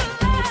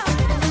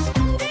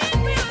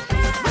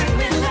 Bring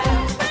me love,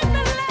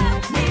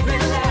 need real love, need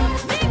real love.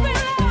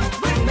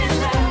 Bring me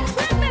love, need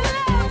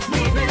real love,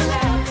 need real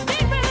love.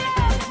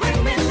 Bring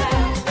me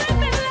love,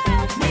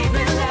 need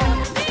real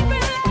love, need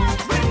real love.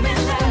 Bring me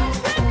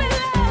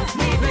love,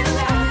 need real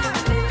love.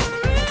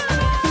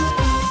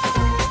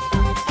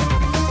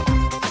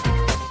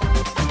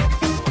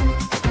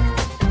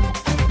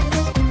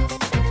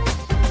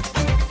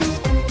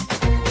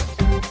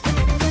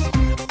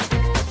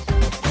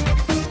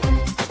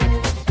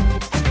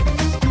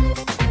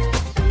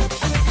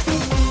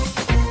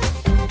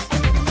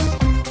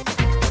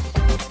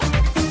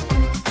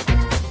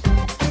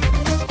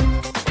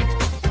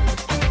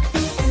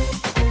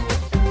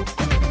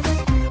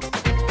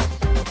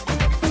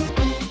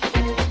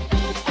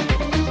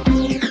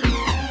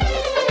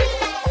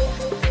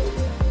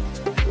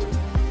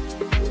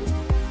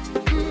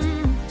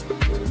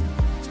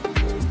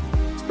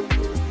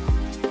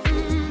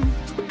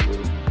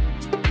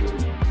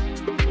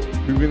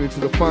 Moving into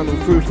the final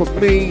three from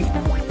me.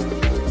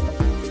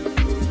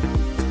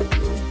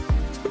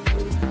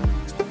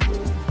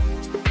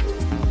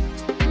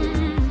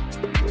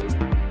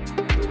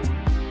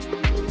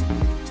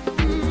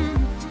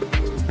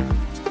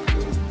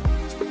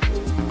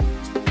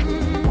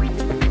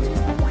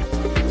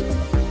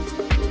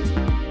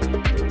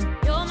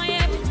 You're my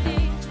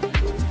everything,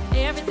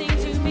 everything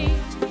to me.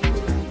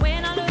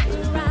 When I look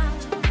around,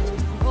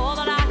 you're all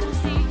that I can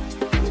see.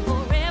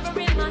 Forever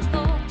in my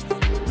thoughts, I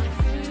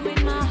feel you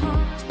in my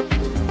heart.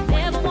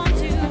 Never want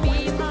to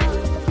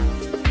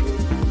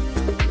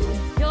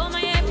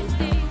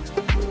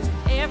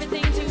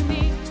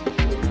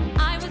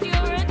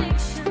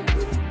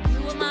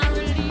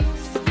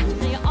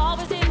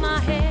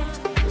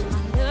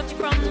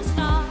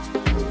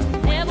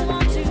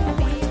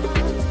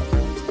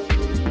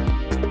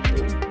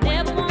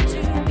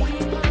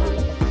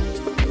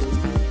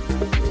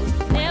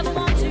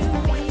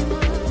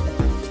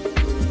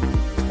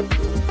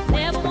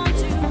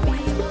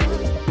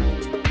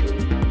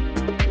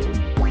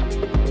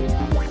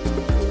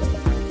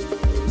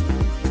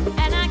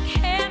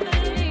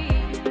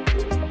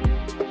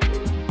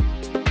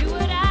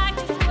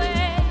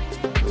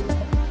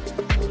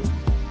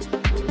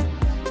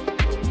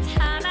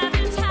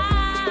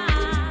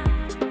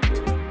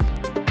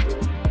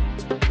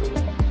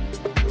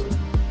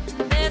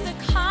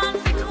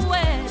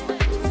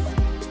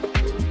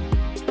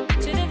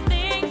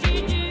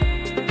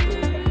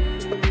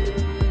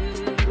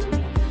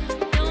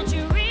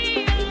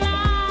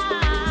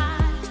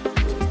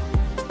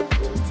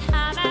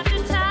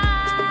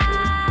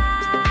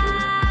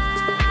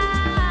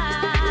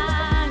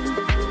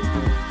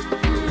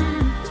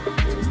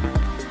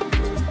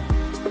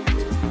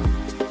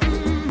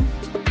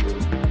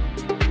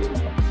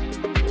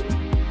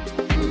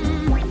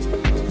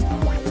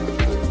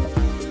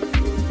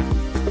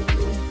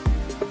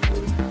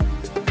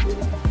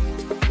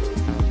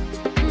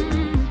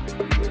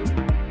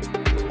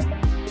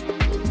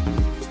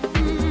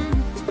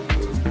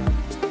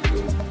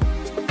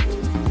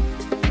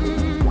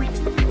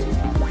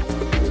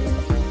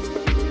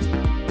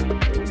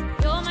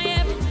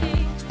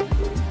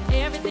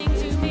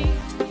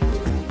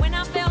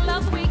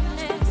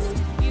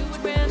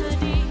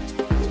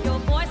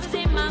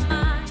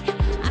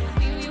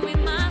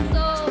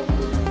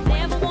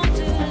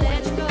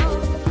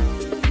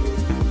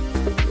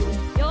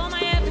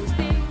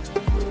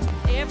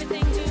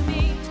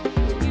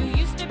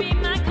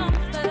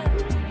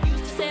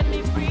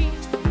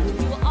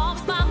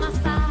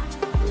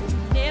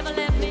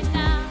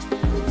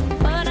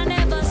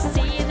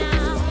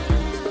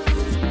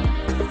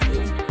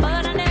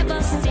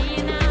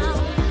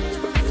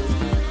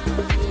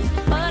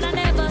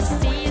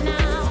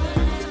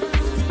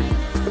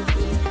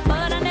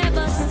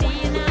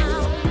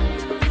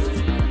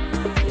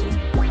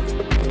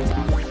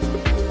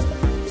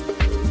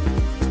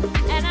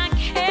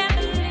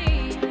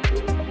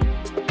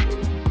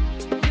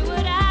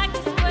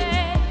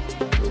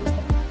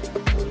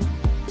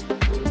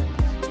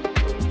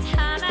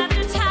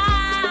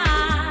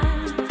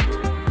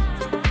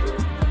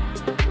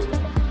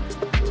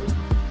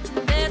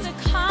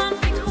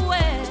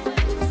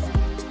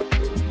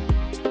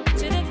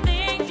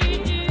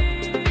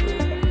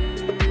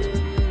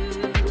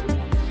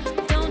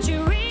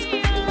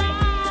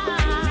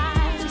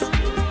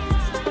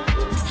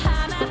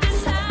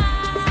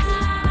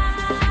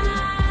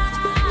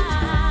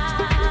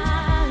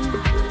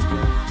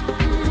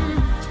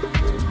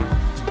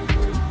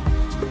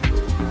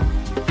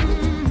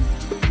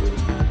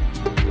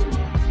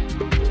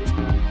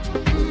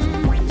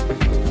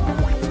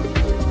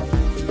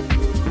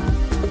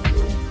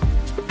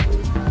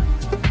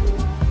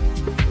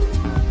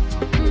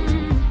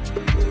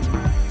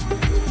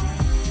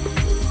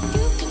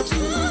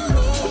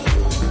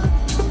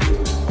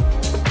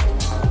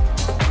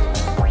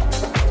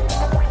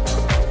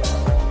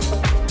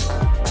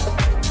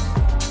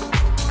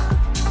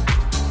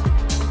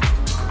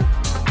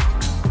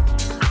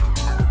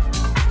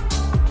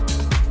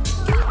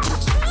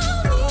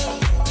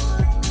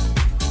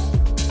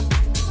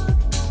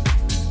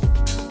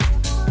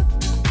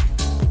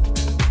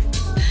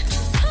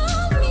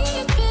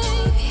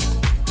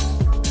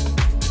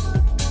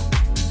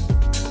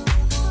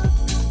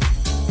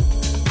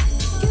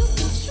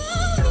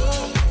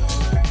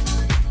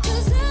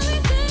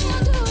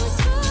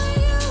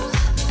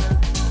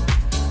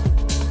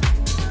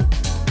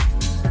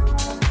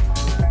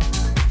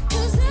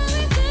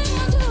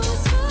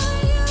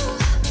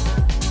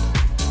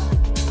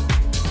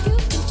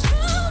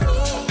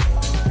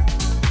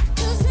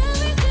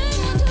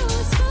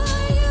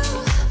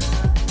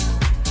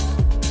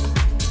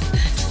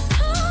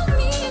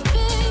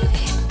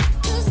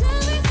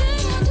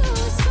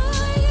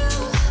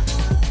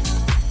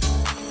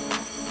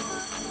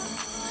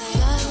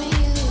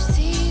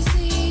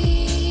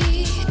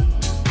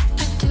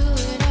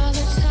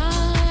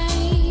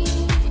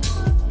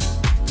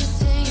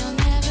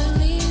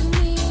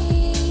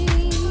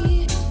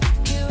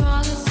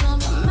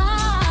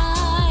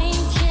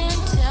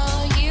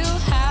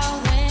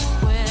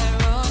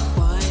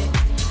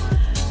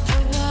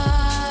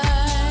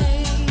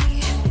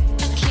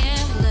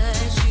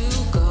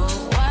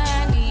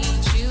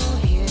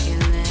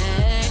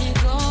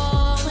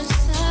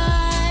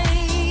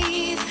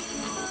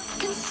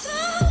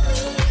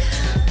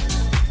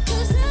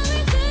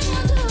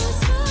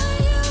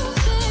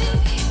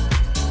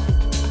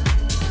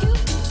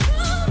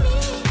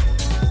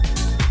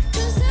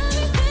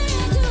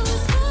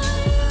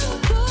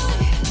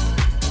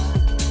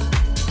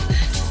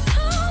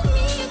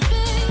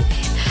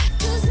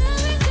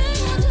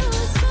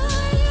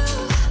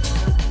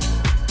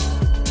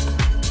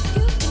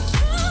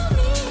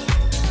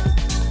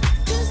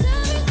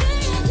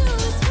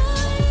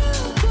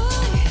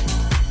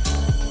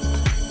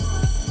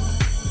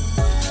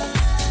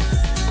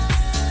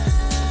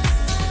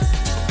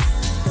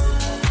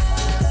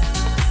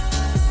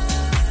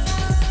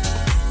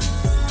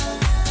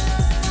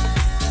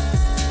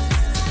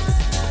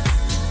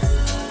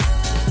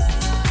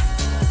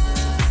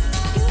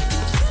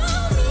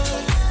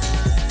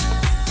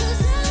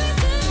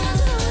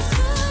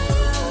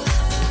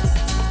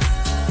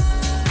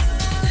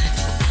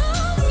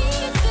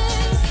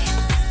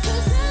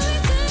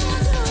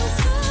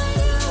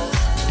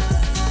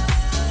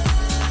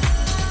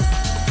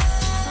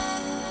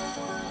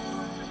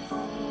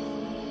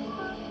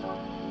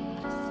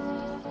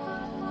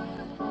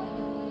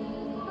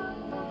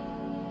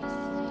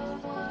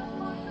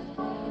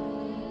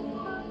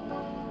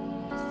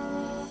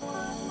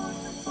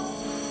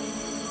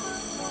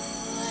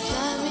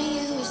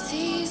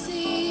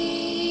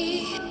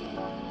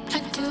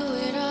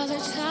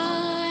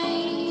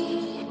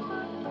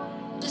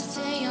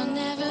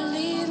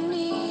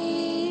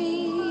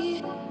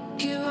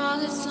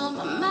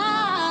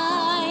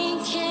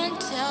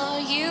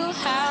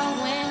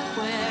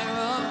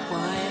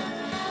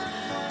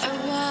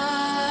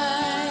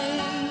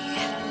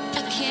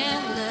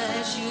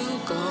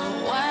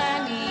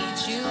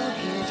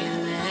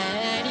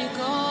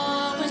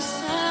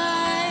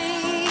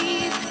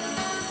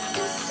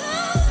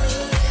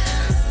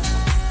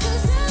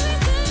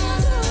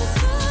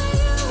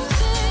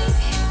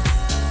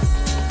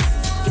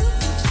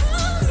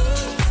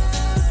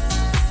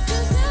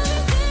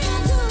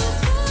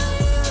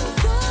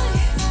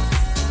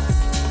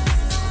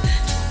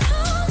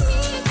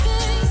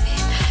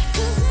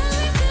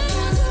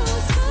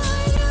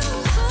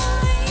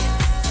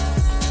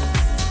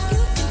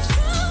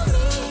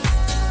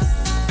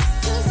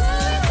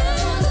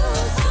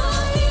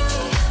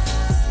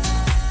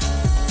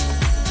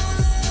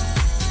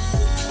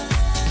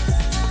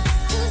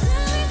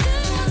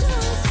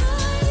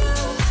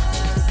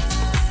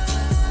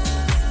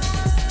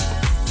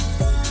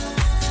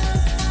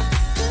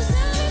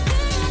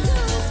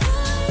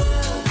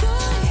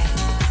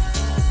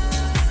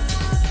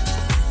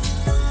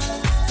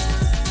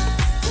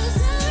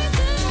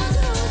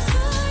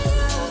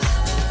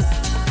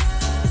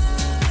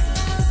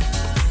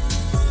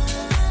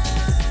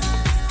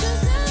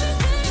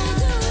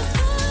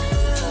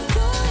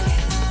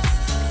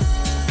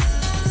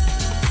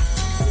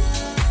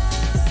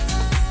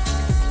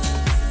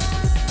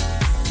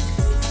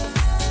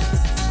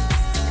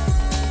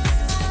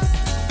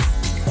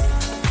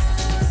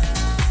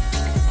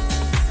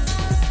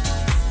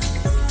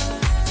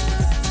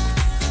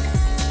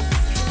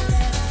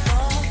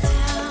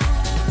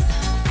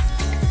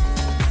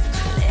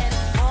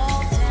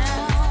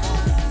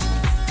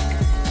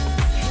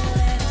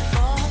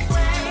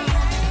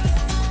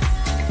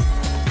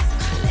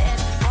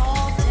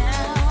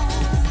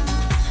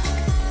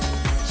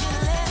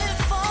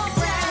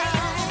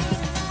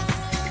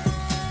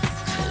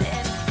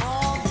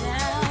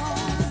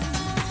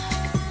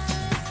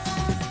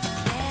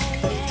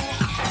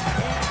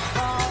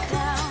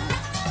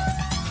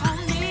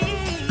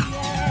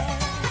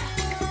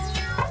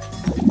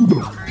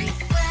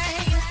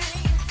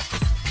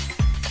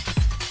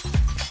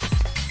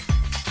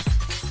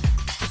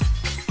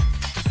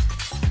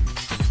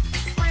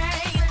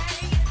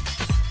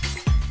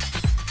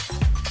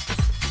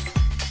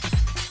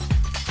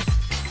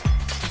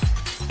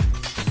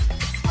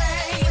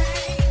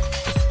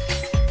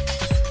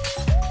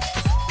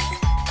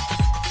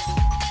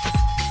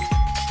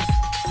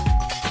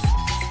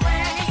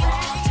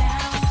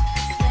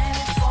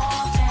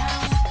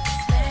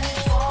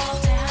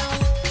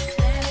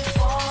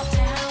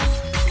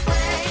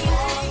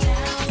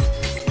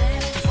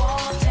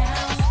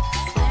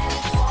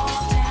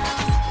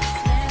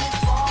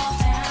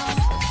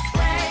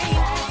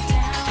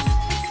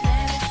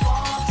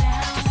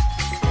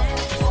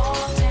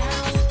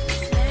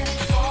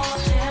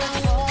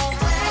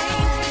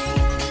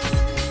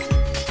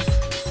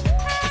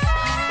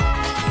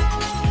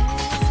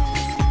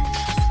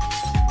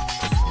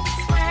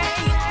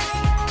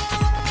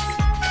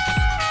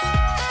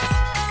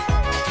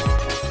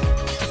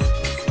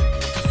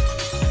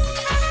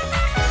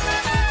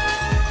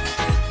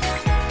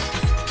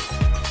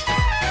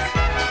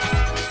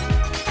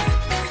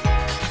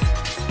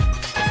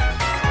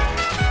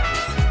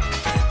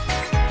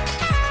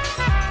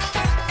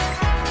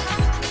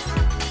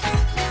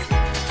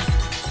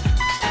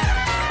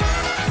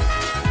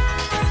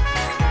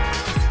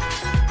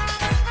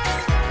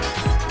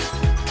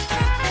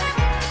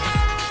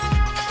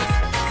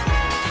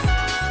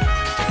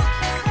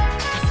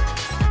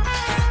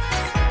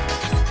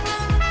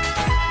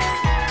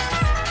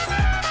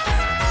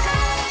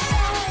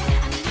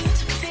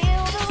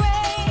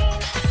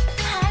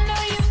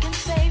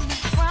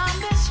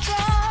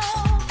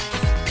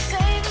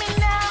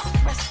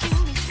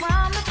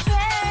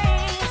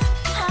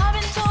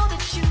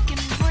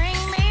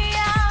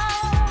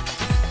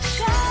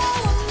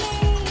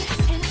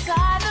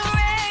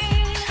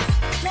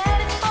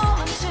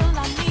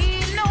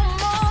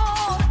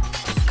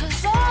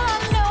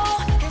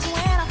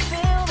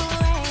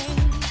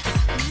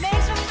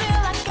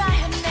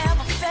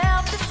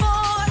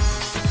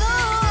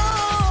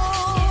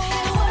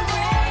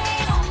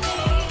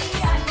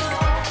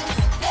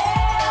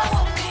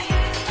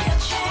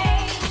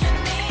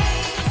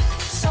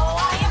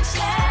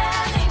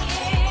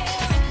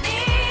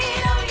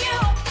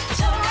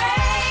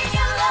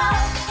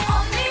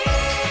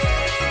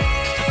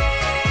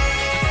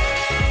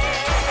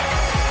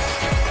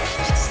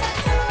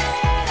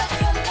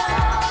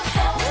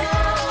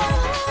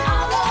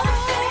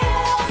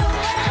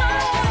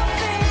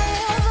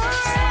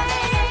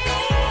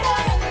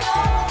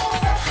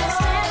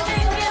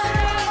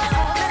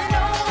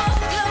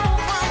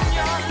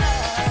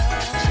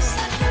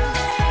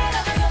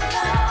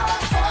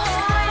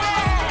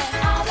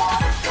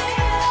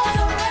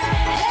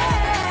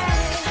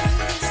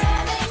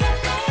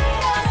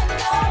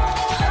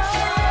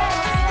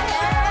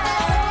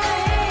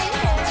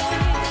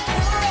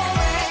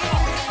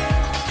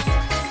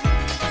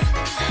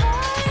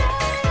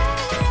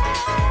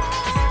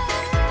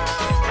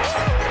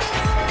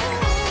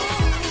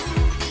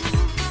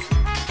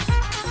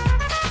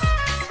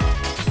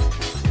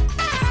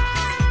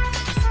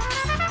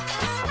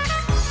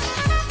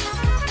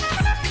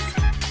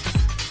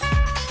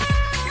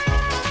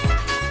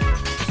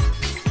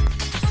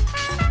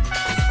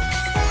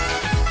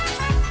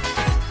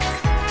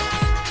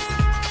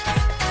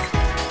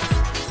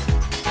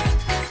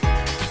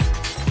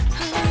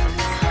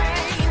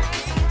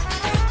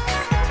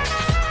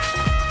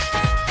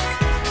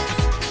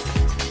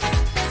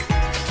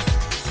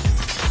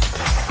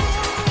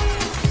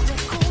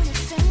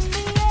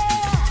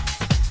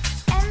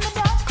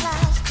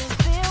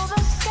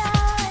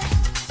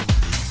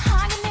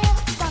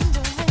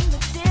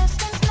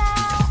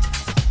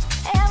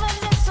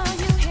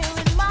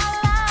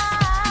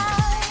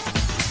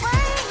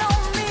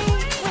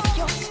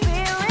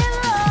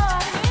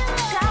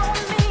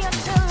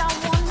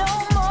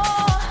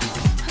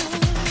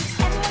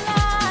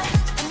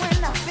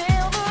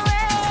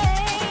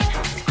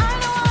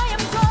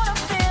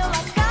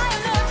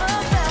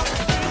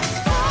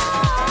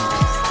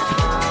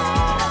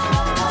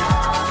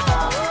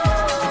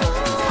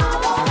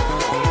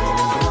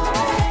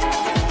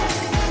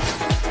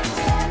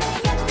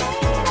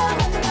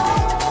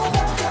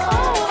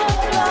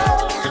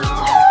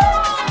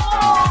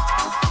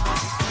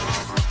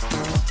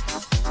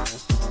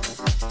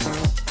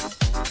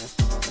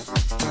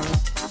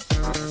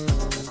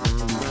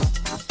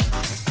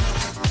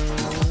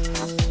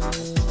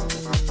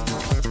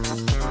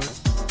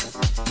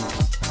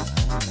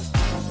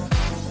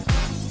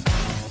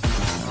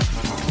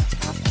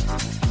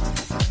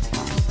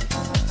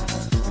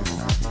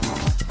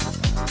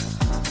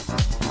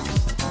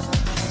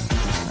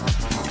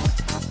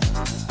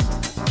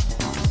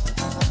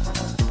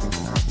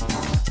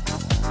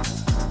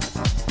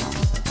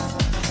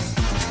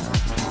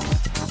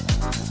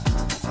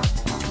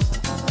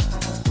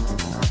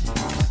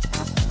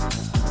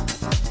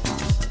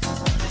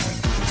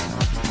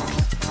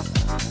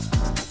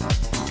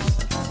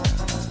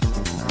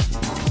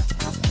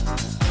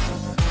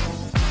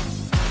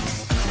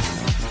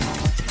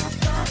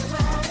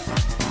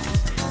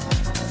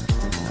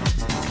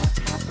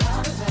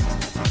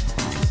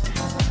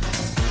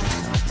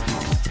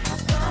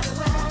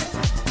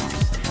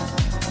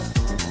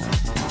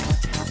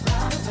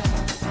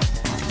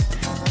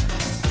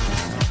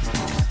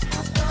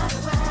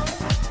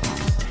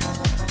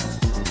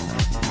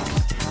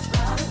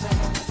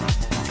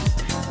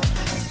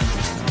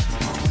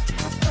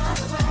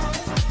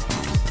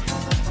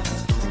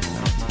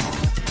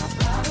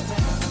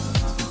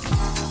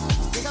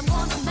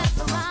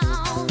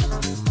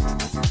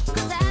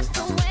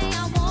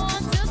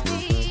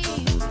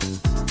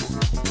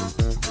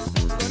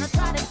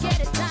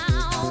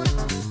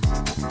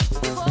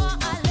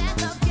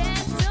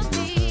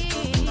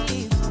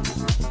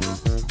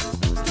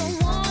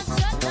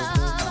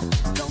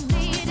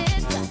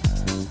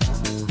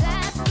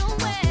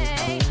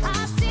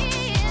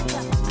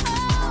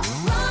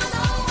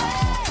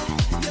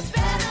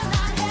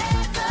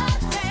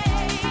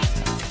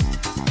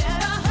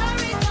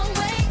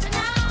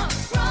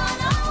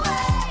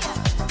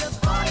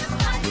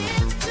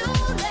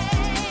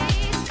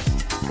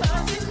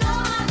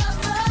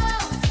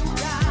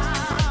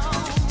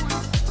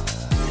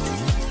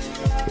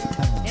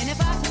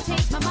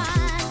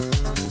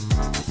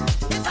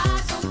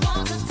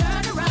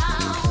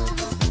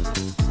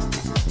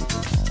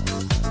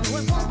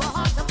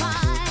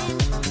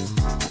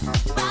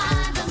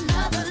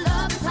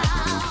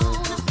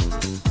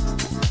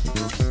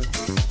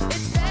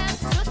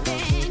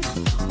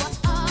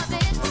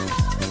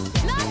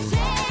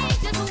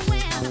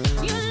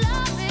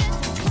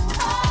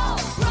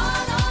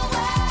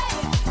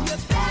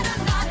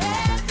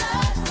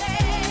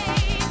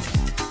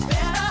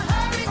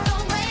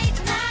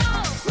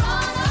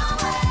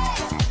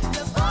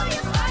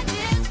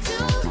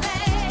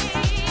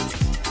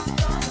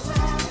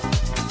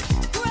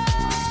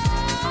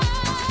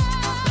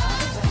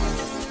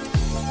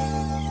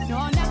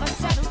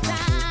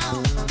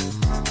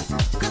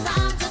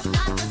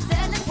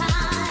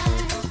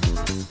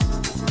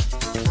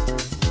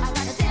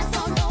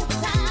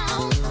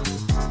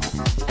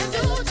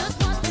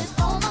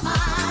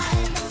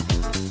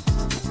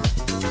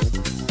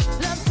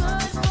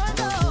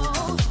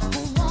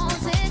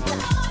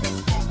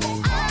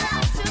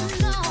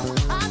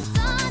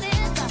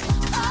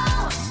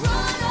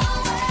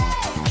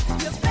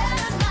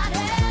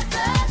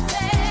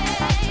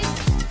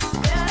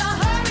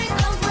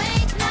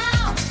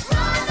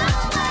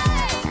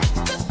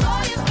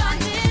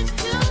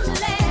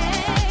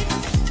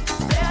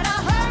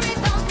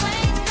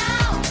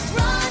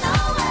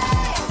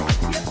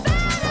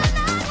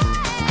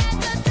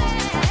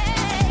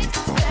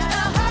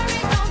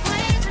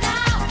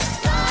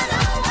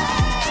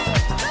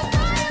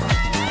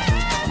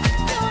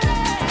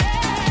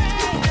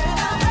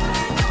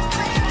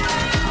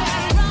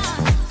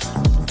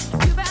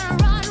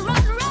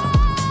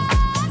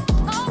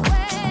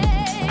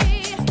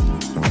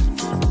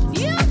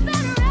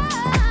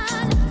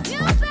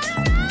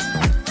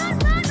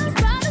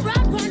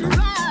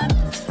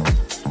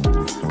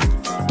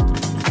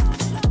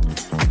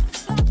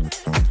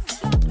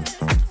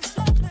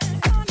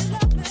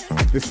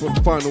This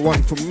one's final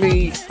one from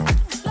me.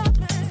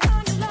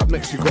 Up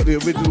next you've got the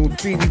original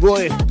Beanie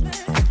Boy.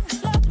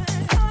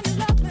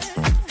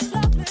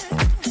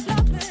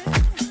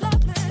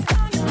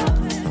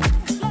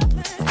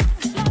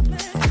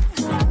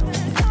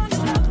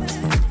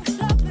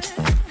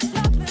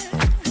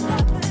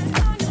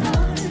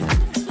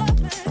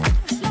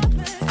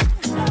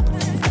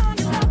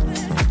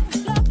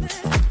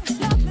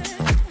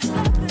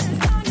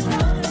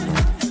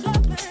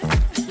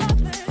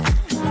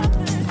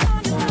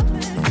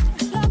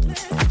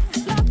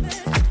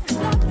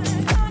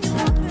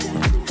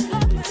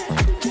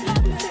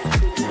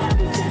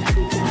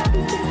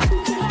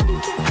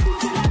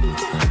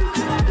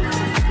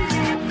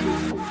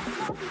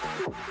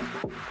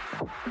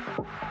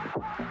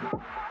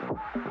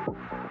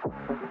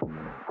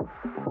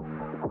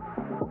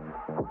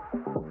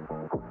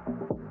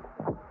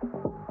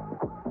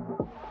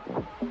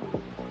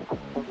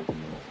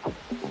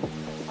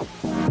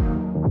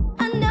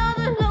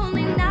 Another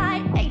lonely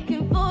night,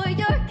 aching for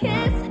your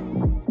kiss,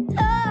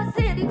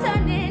 tossing,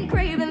 turning,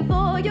 craving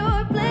for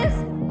your bliss,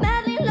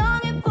 madly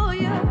longing for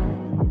you,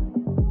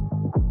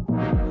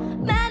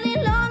 madly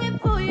longing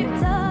for your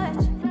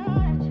touch.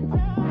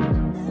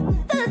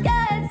 The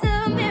sky's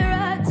a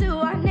mirror to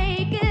our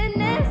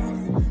nakedness.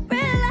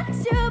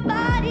 Relax your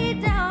body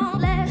down,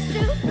 flesh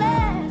to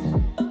flesh,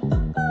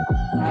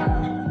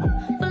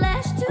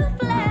 flesh to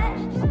flesh.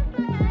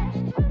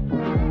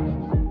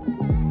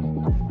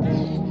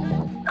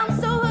 I'm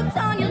so hooked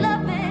on your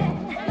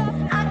loving,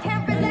 I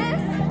can't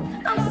resist.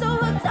 I'm so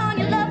hooked on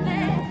your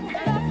loving,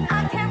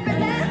 I can't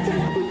resist.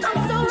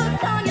 I'm so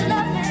hooked on your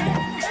loving,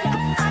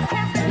 I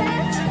can't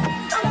resist.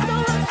 I'm so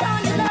hooked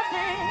on your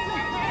loving.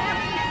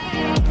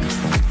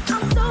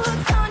 I'm so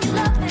hooked on your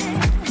loving,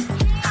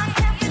 I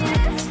can't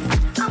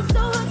resist. I'm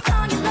so hooked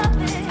on your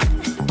loving,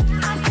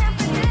 I can't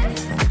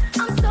resist.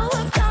 I'm so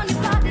hooked on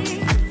your body.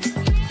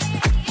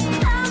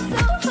 I'm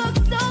so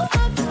hooked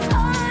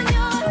on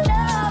your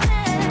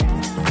loving.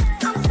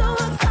 I'm so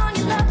hooked on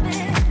your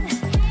loving,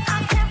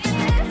 I can't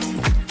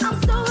resist. I'm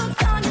so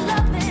hooked on your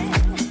loving,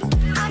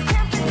 I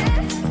can't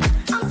resist.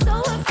 I'm so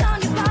hooked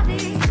on your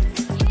body.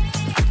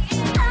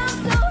 I'm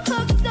so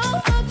hooked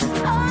on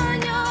your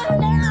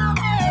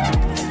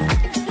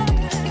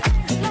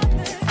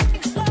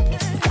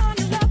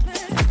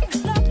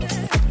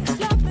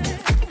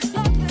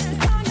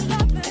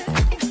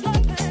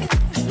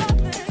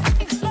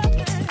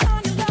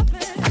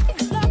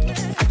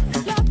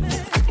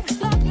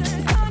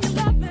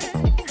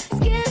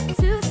Skin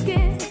to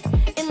skin,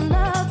 in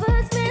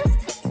lovers'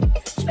 mist,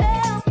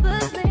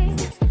 traveling,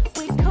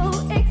 we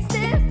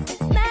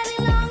coexist. Madly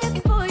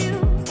longing for you,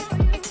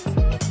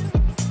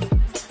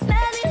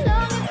 madly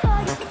longing for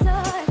your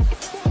touch.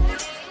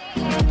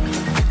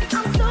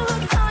 I'm so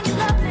hooked on your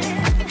loving,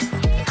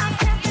 I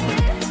can't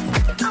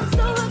resist. I'm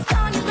so hooked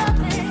on your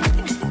loving,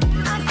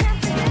 I can't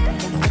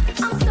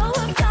resist. I'm so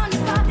hooked on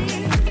your body.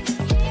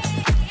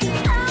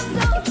 I'm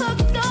so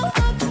hooked on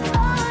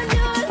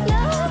your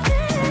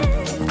loving.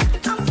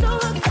 I'm so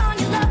hooked on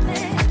your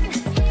loving,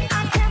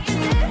 I can't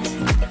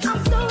resist. I'm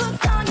so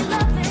hooked on your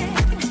loving,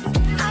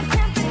 I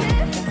can't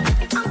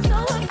resist. I'm so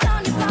hooked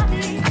on your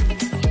body.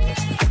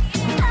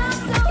 I'm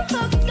so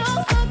hooked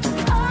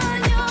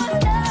on your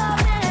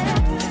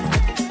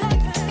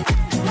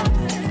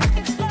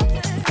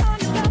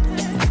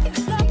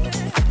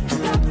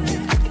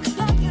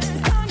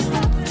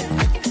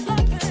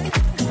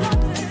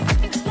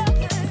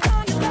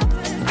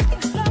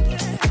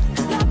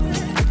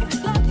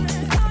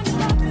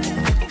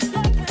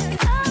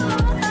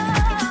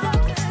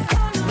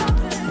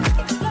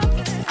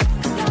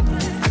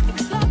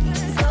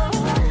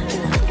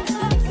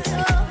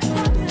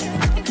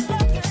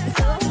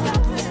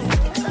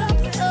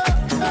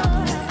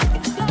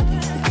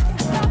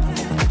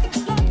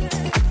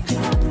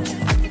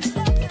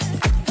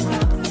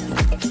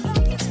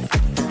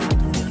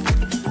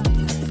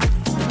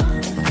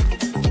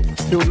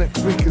Till next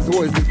week, as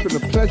always, it's been a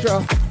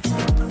pleasure.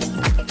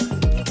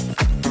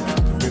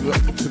 Been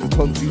locked into the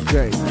Tom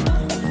DJ.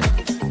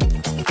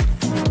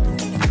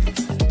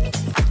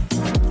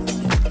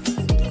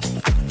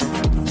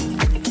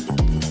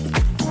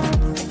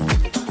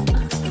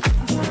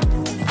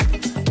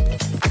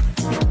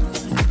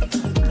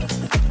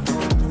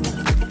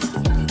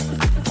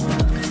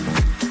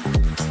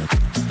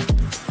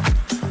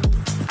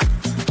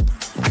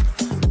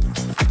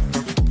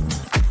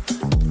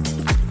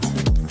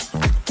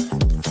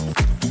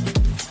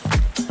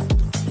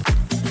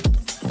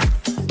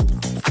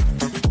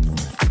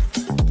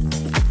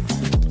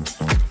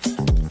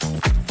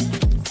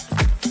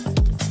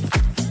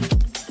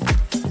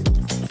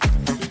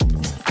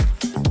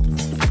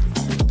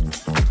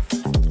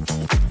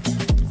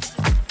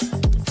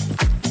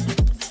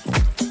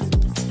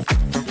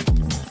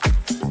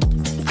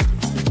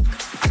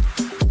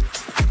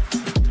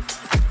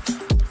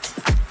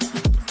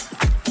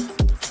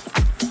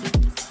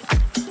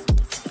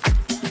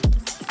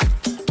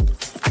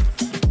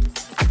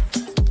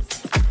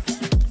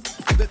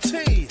 The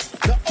T,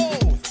 the O,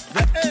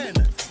 the N,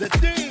 the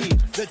D,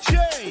 the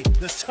J,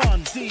 the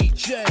Ton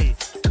DJ.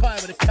 Kai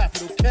with a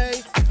capital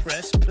K,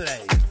 press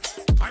play.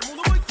 I'm on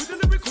the mic with the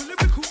lyrical.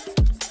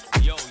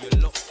 Yo,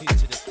 you're locked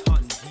into the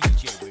Ton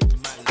DJ with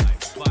man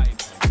like vibe.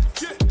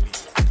 Get me.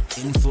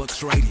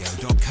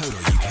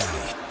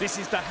 Influxradio.co.uk. This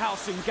is the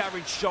House and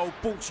Garage Show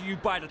brought to you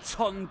by the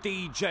Ton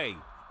DJ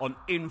on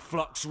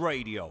Influx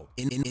Radio.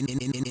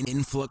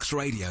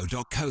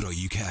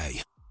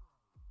 Influxradio.co.uk.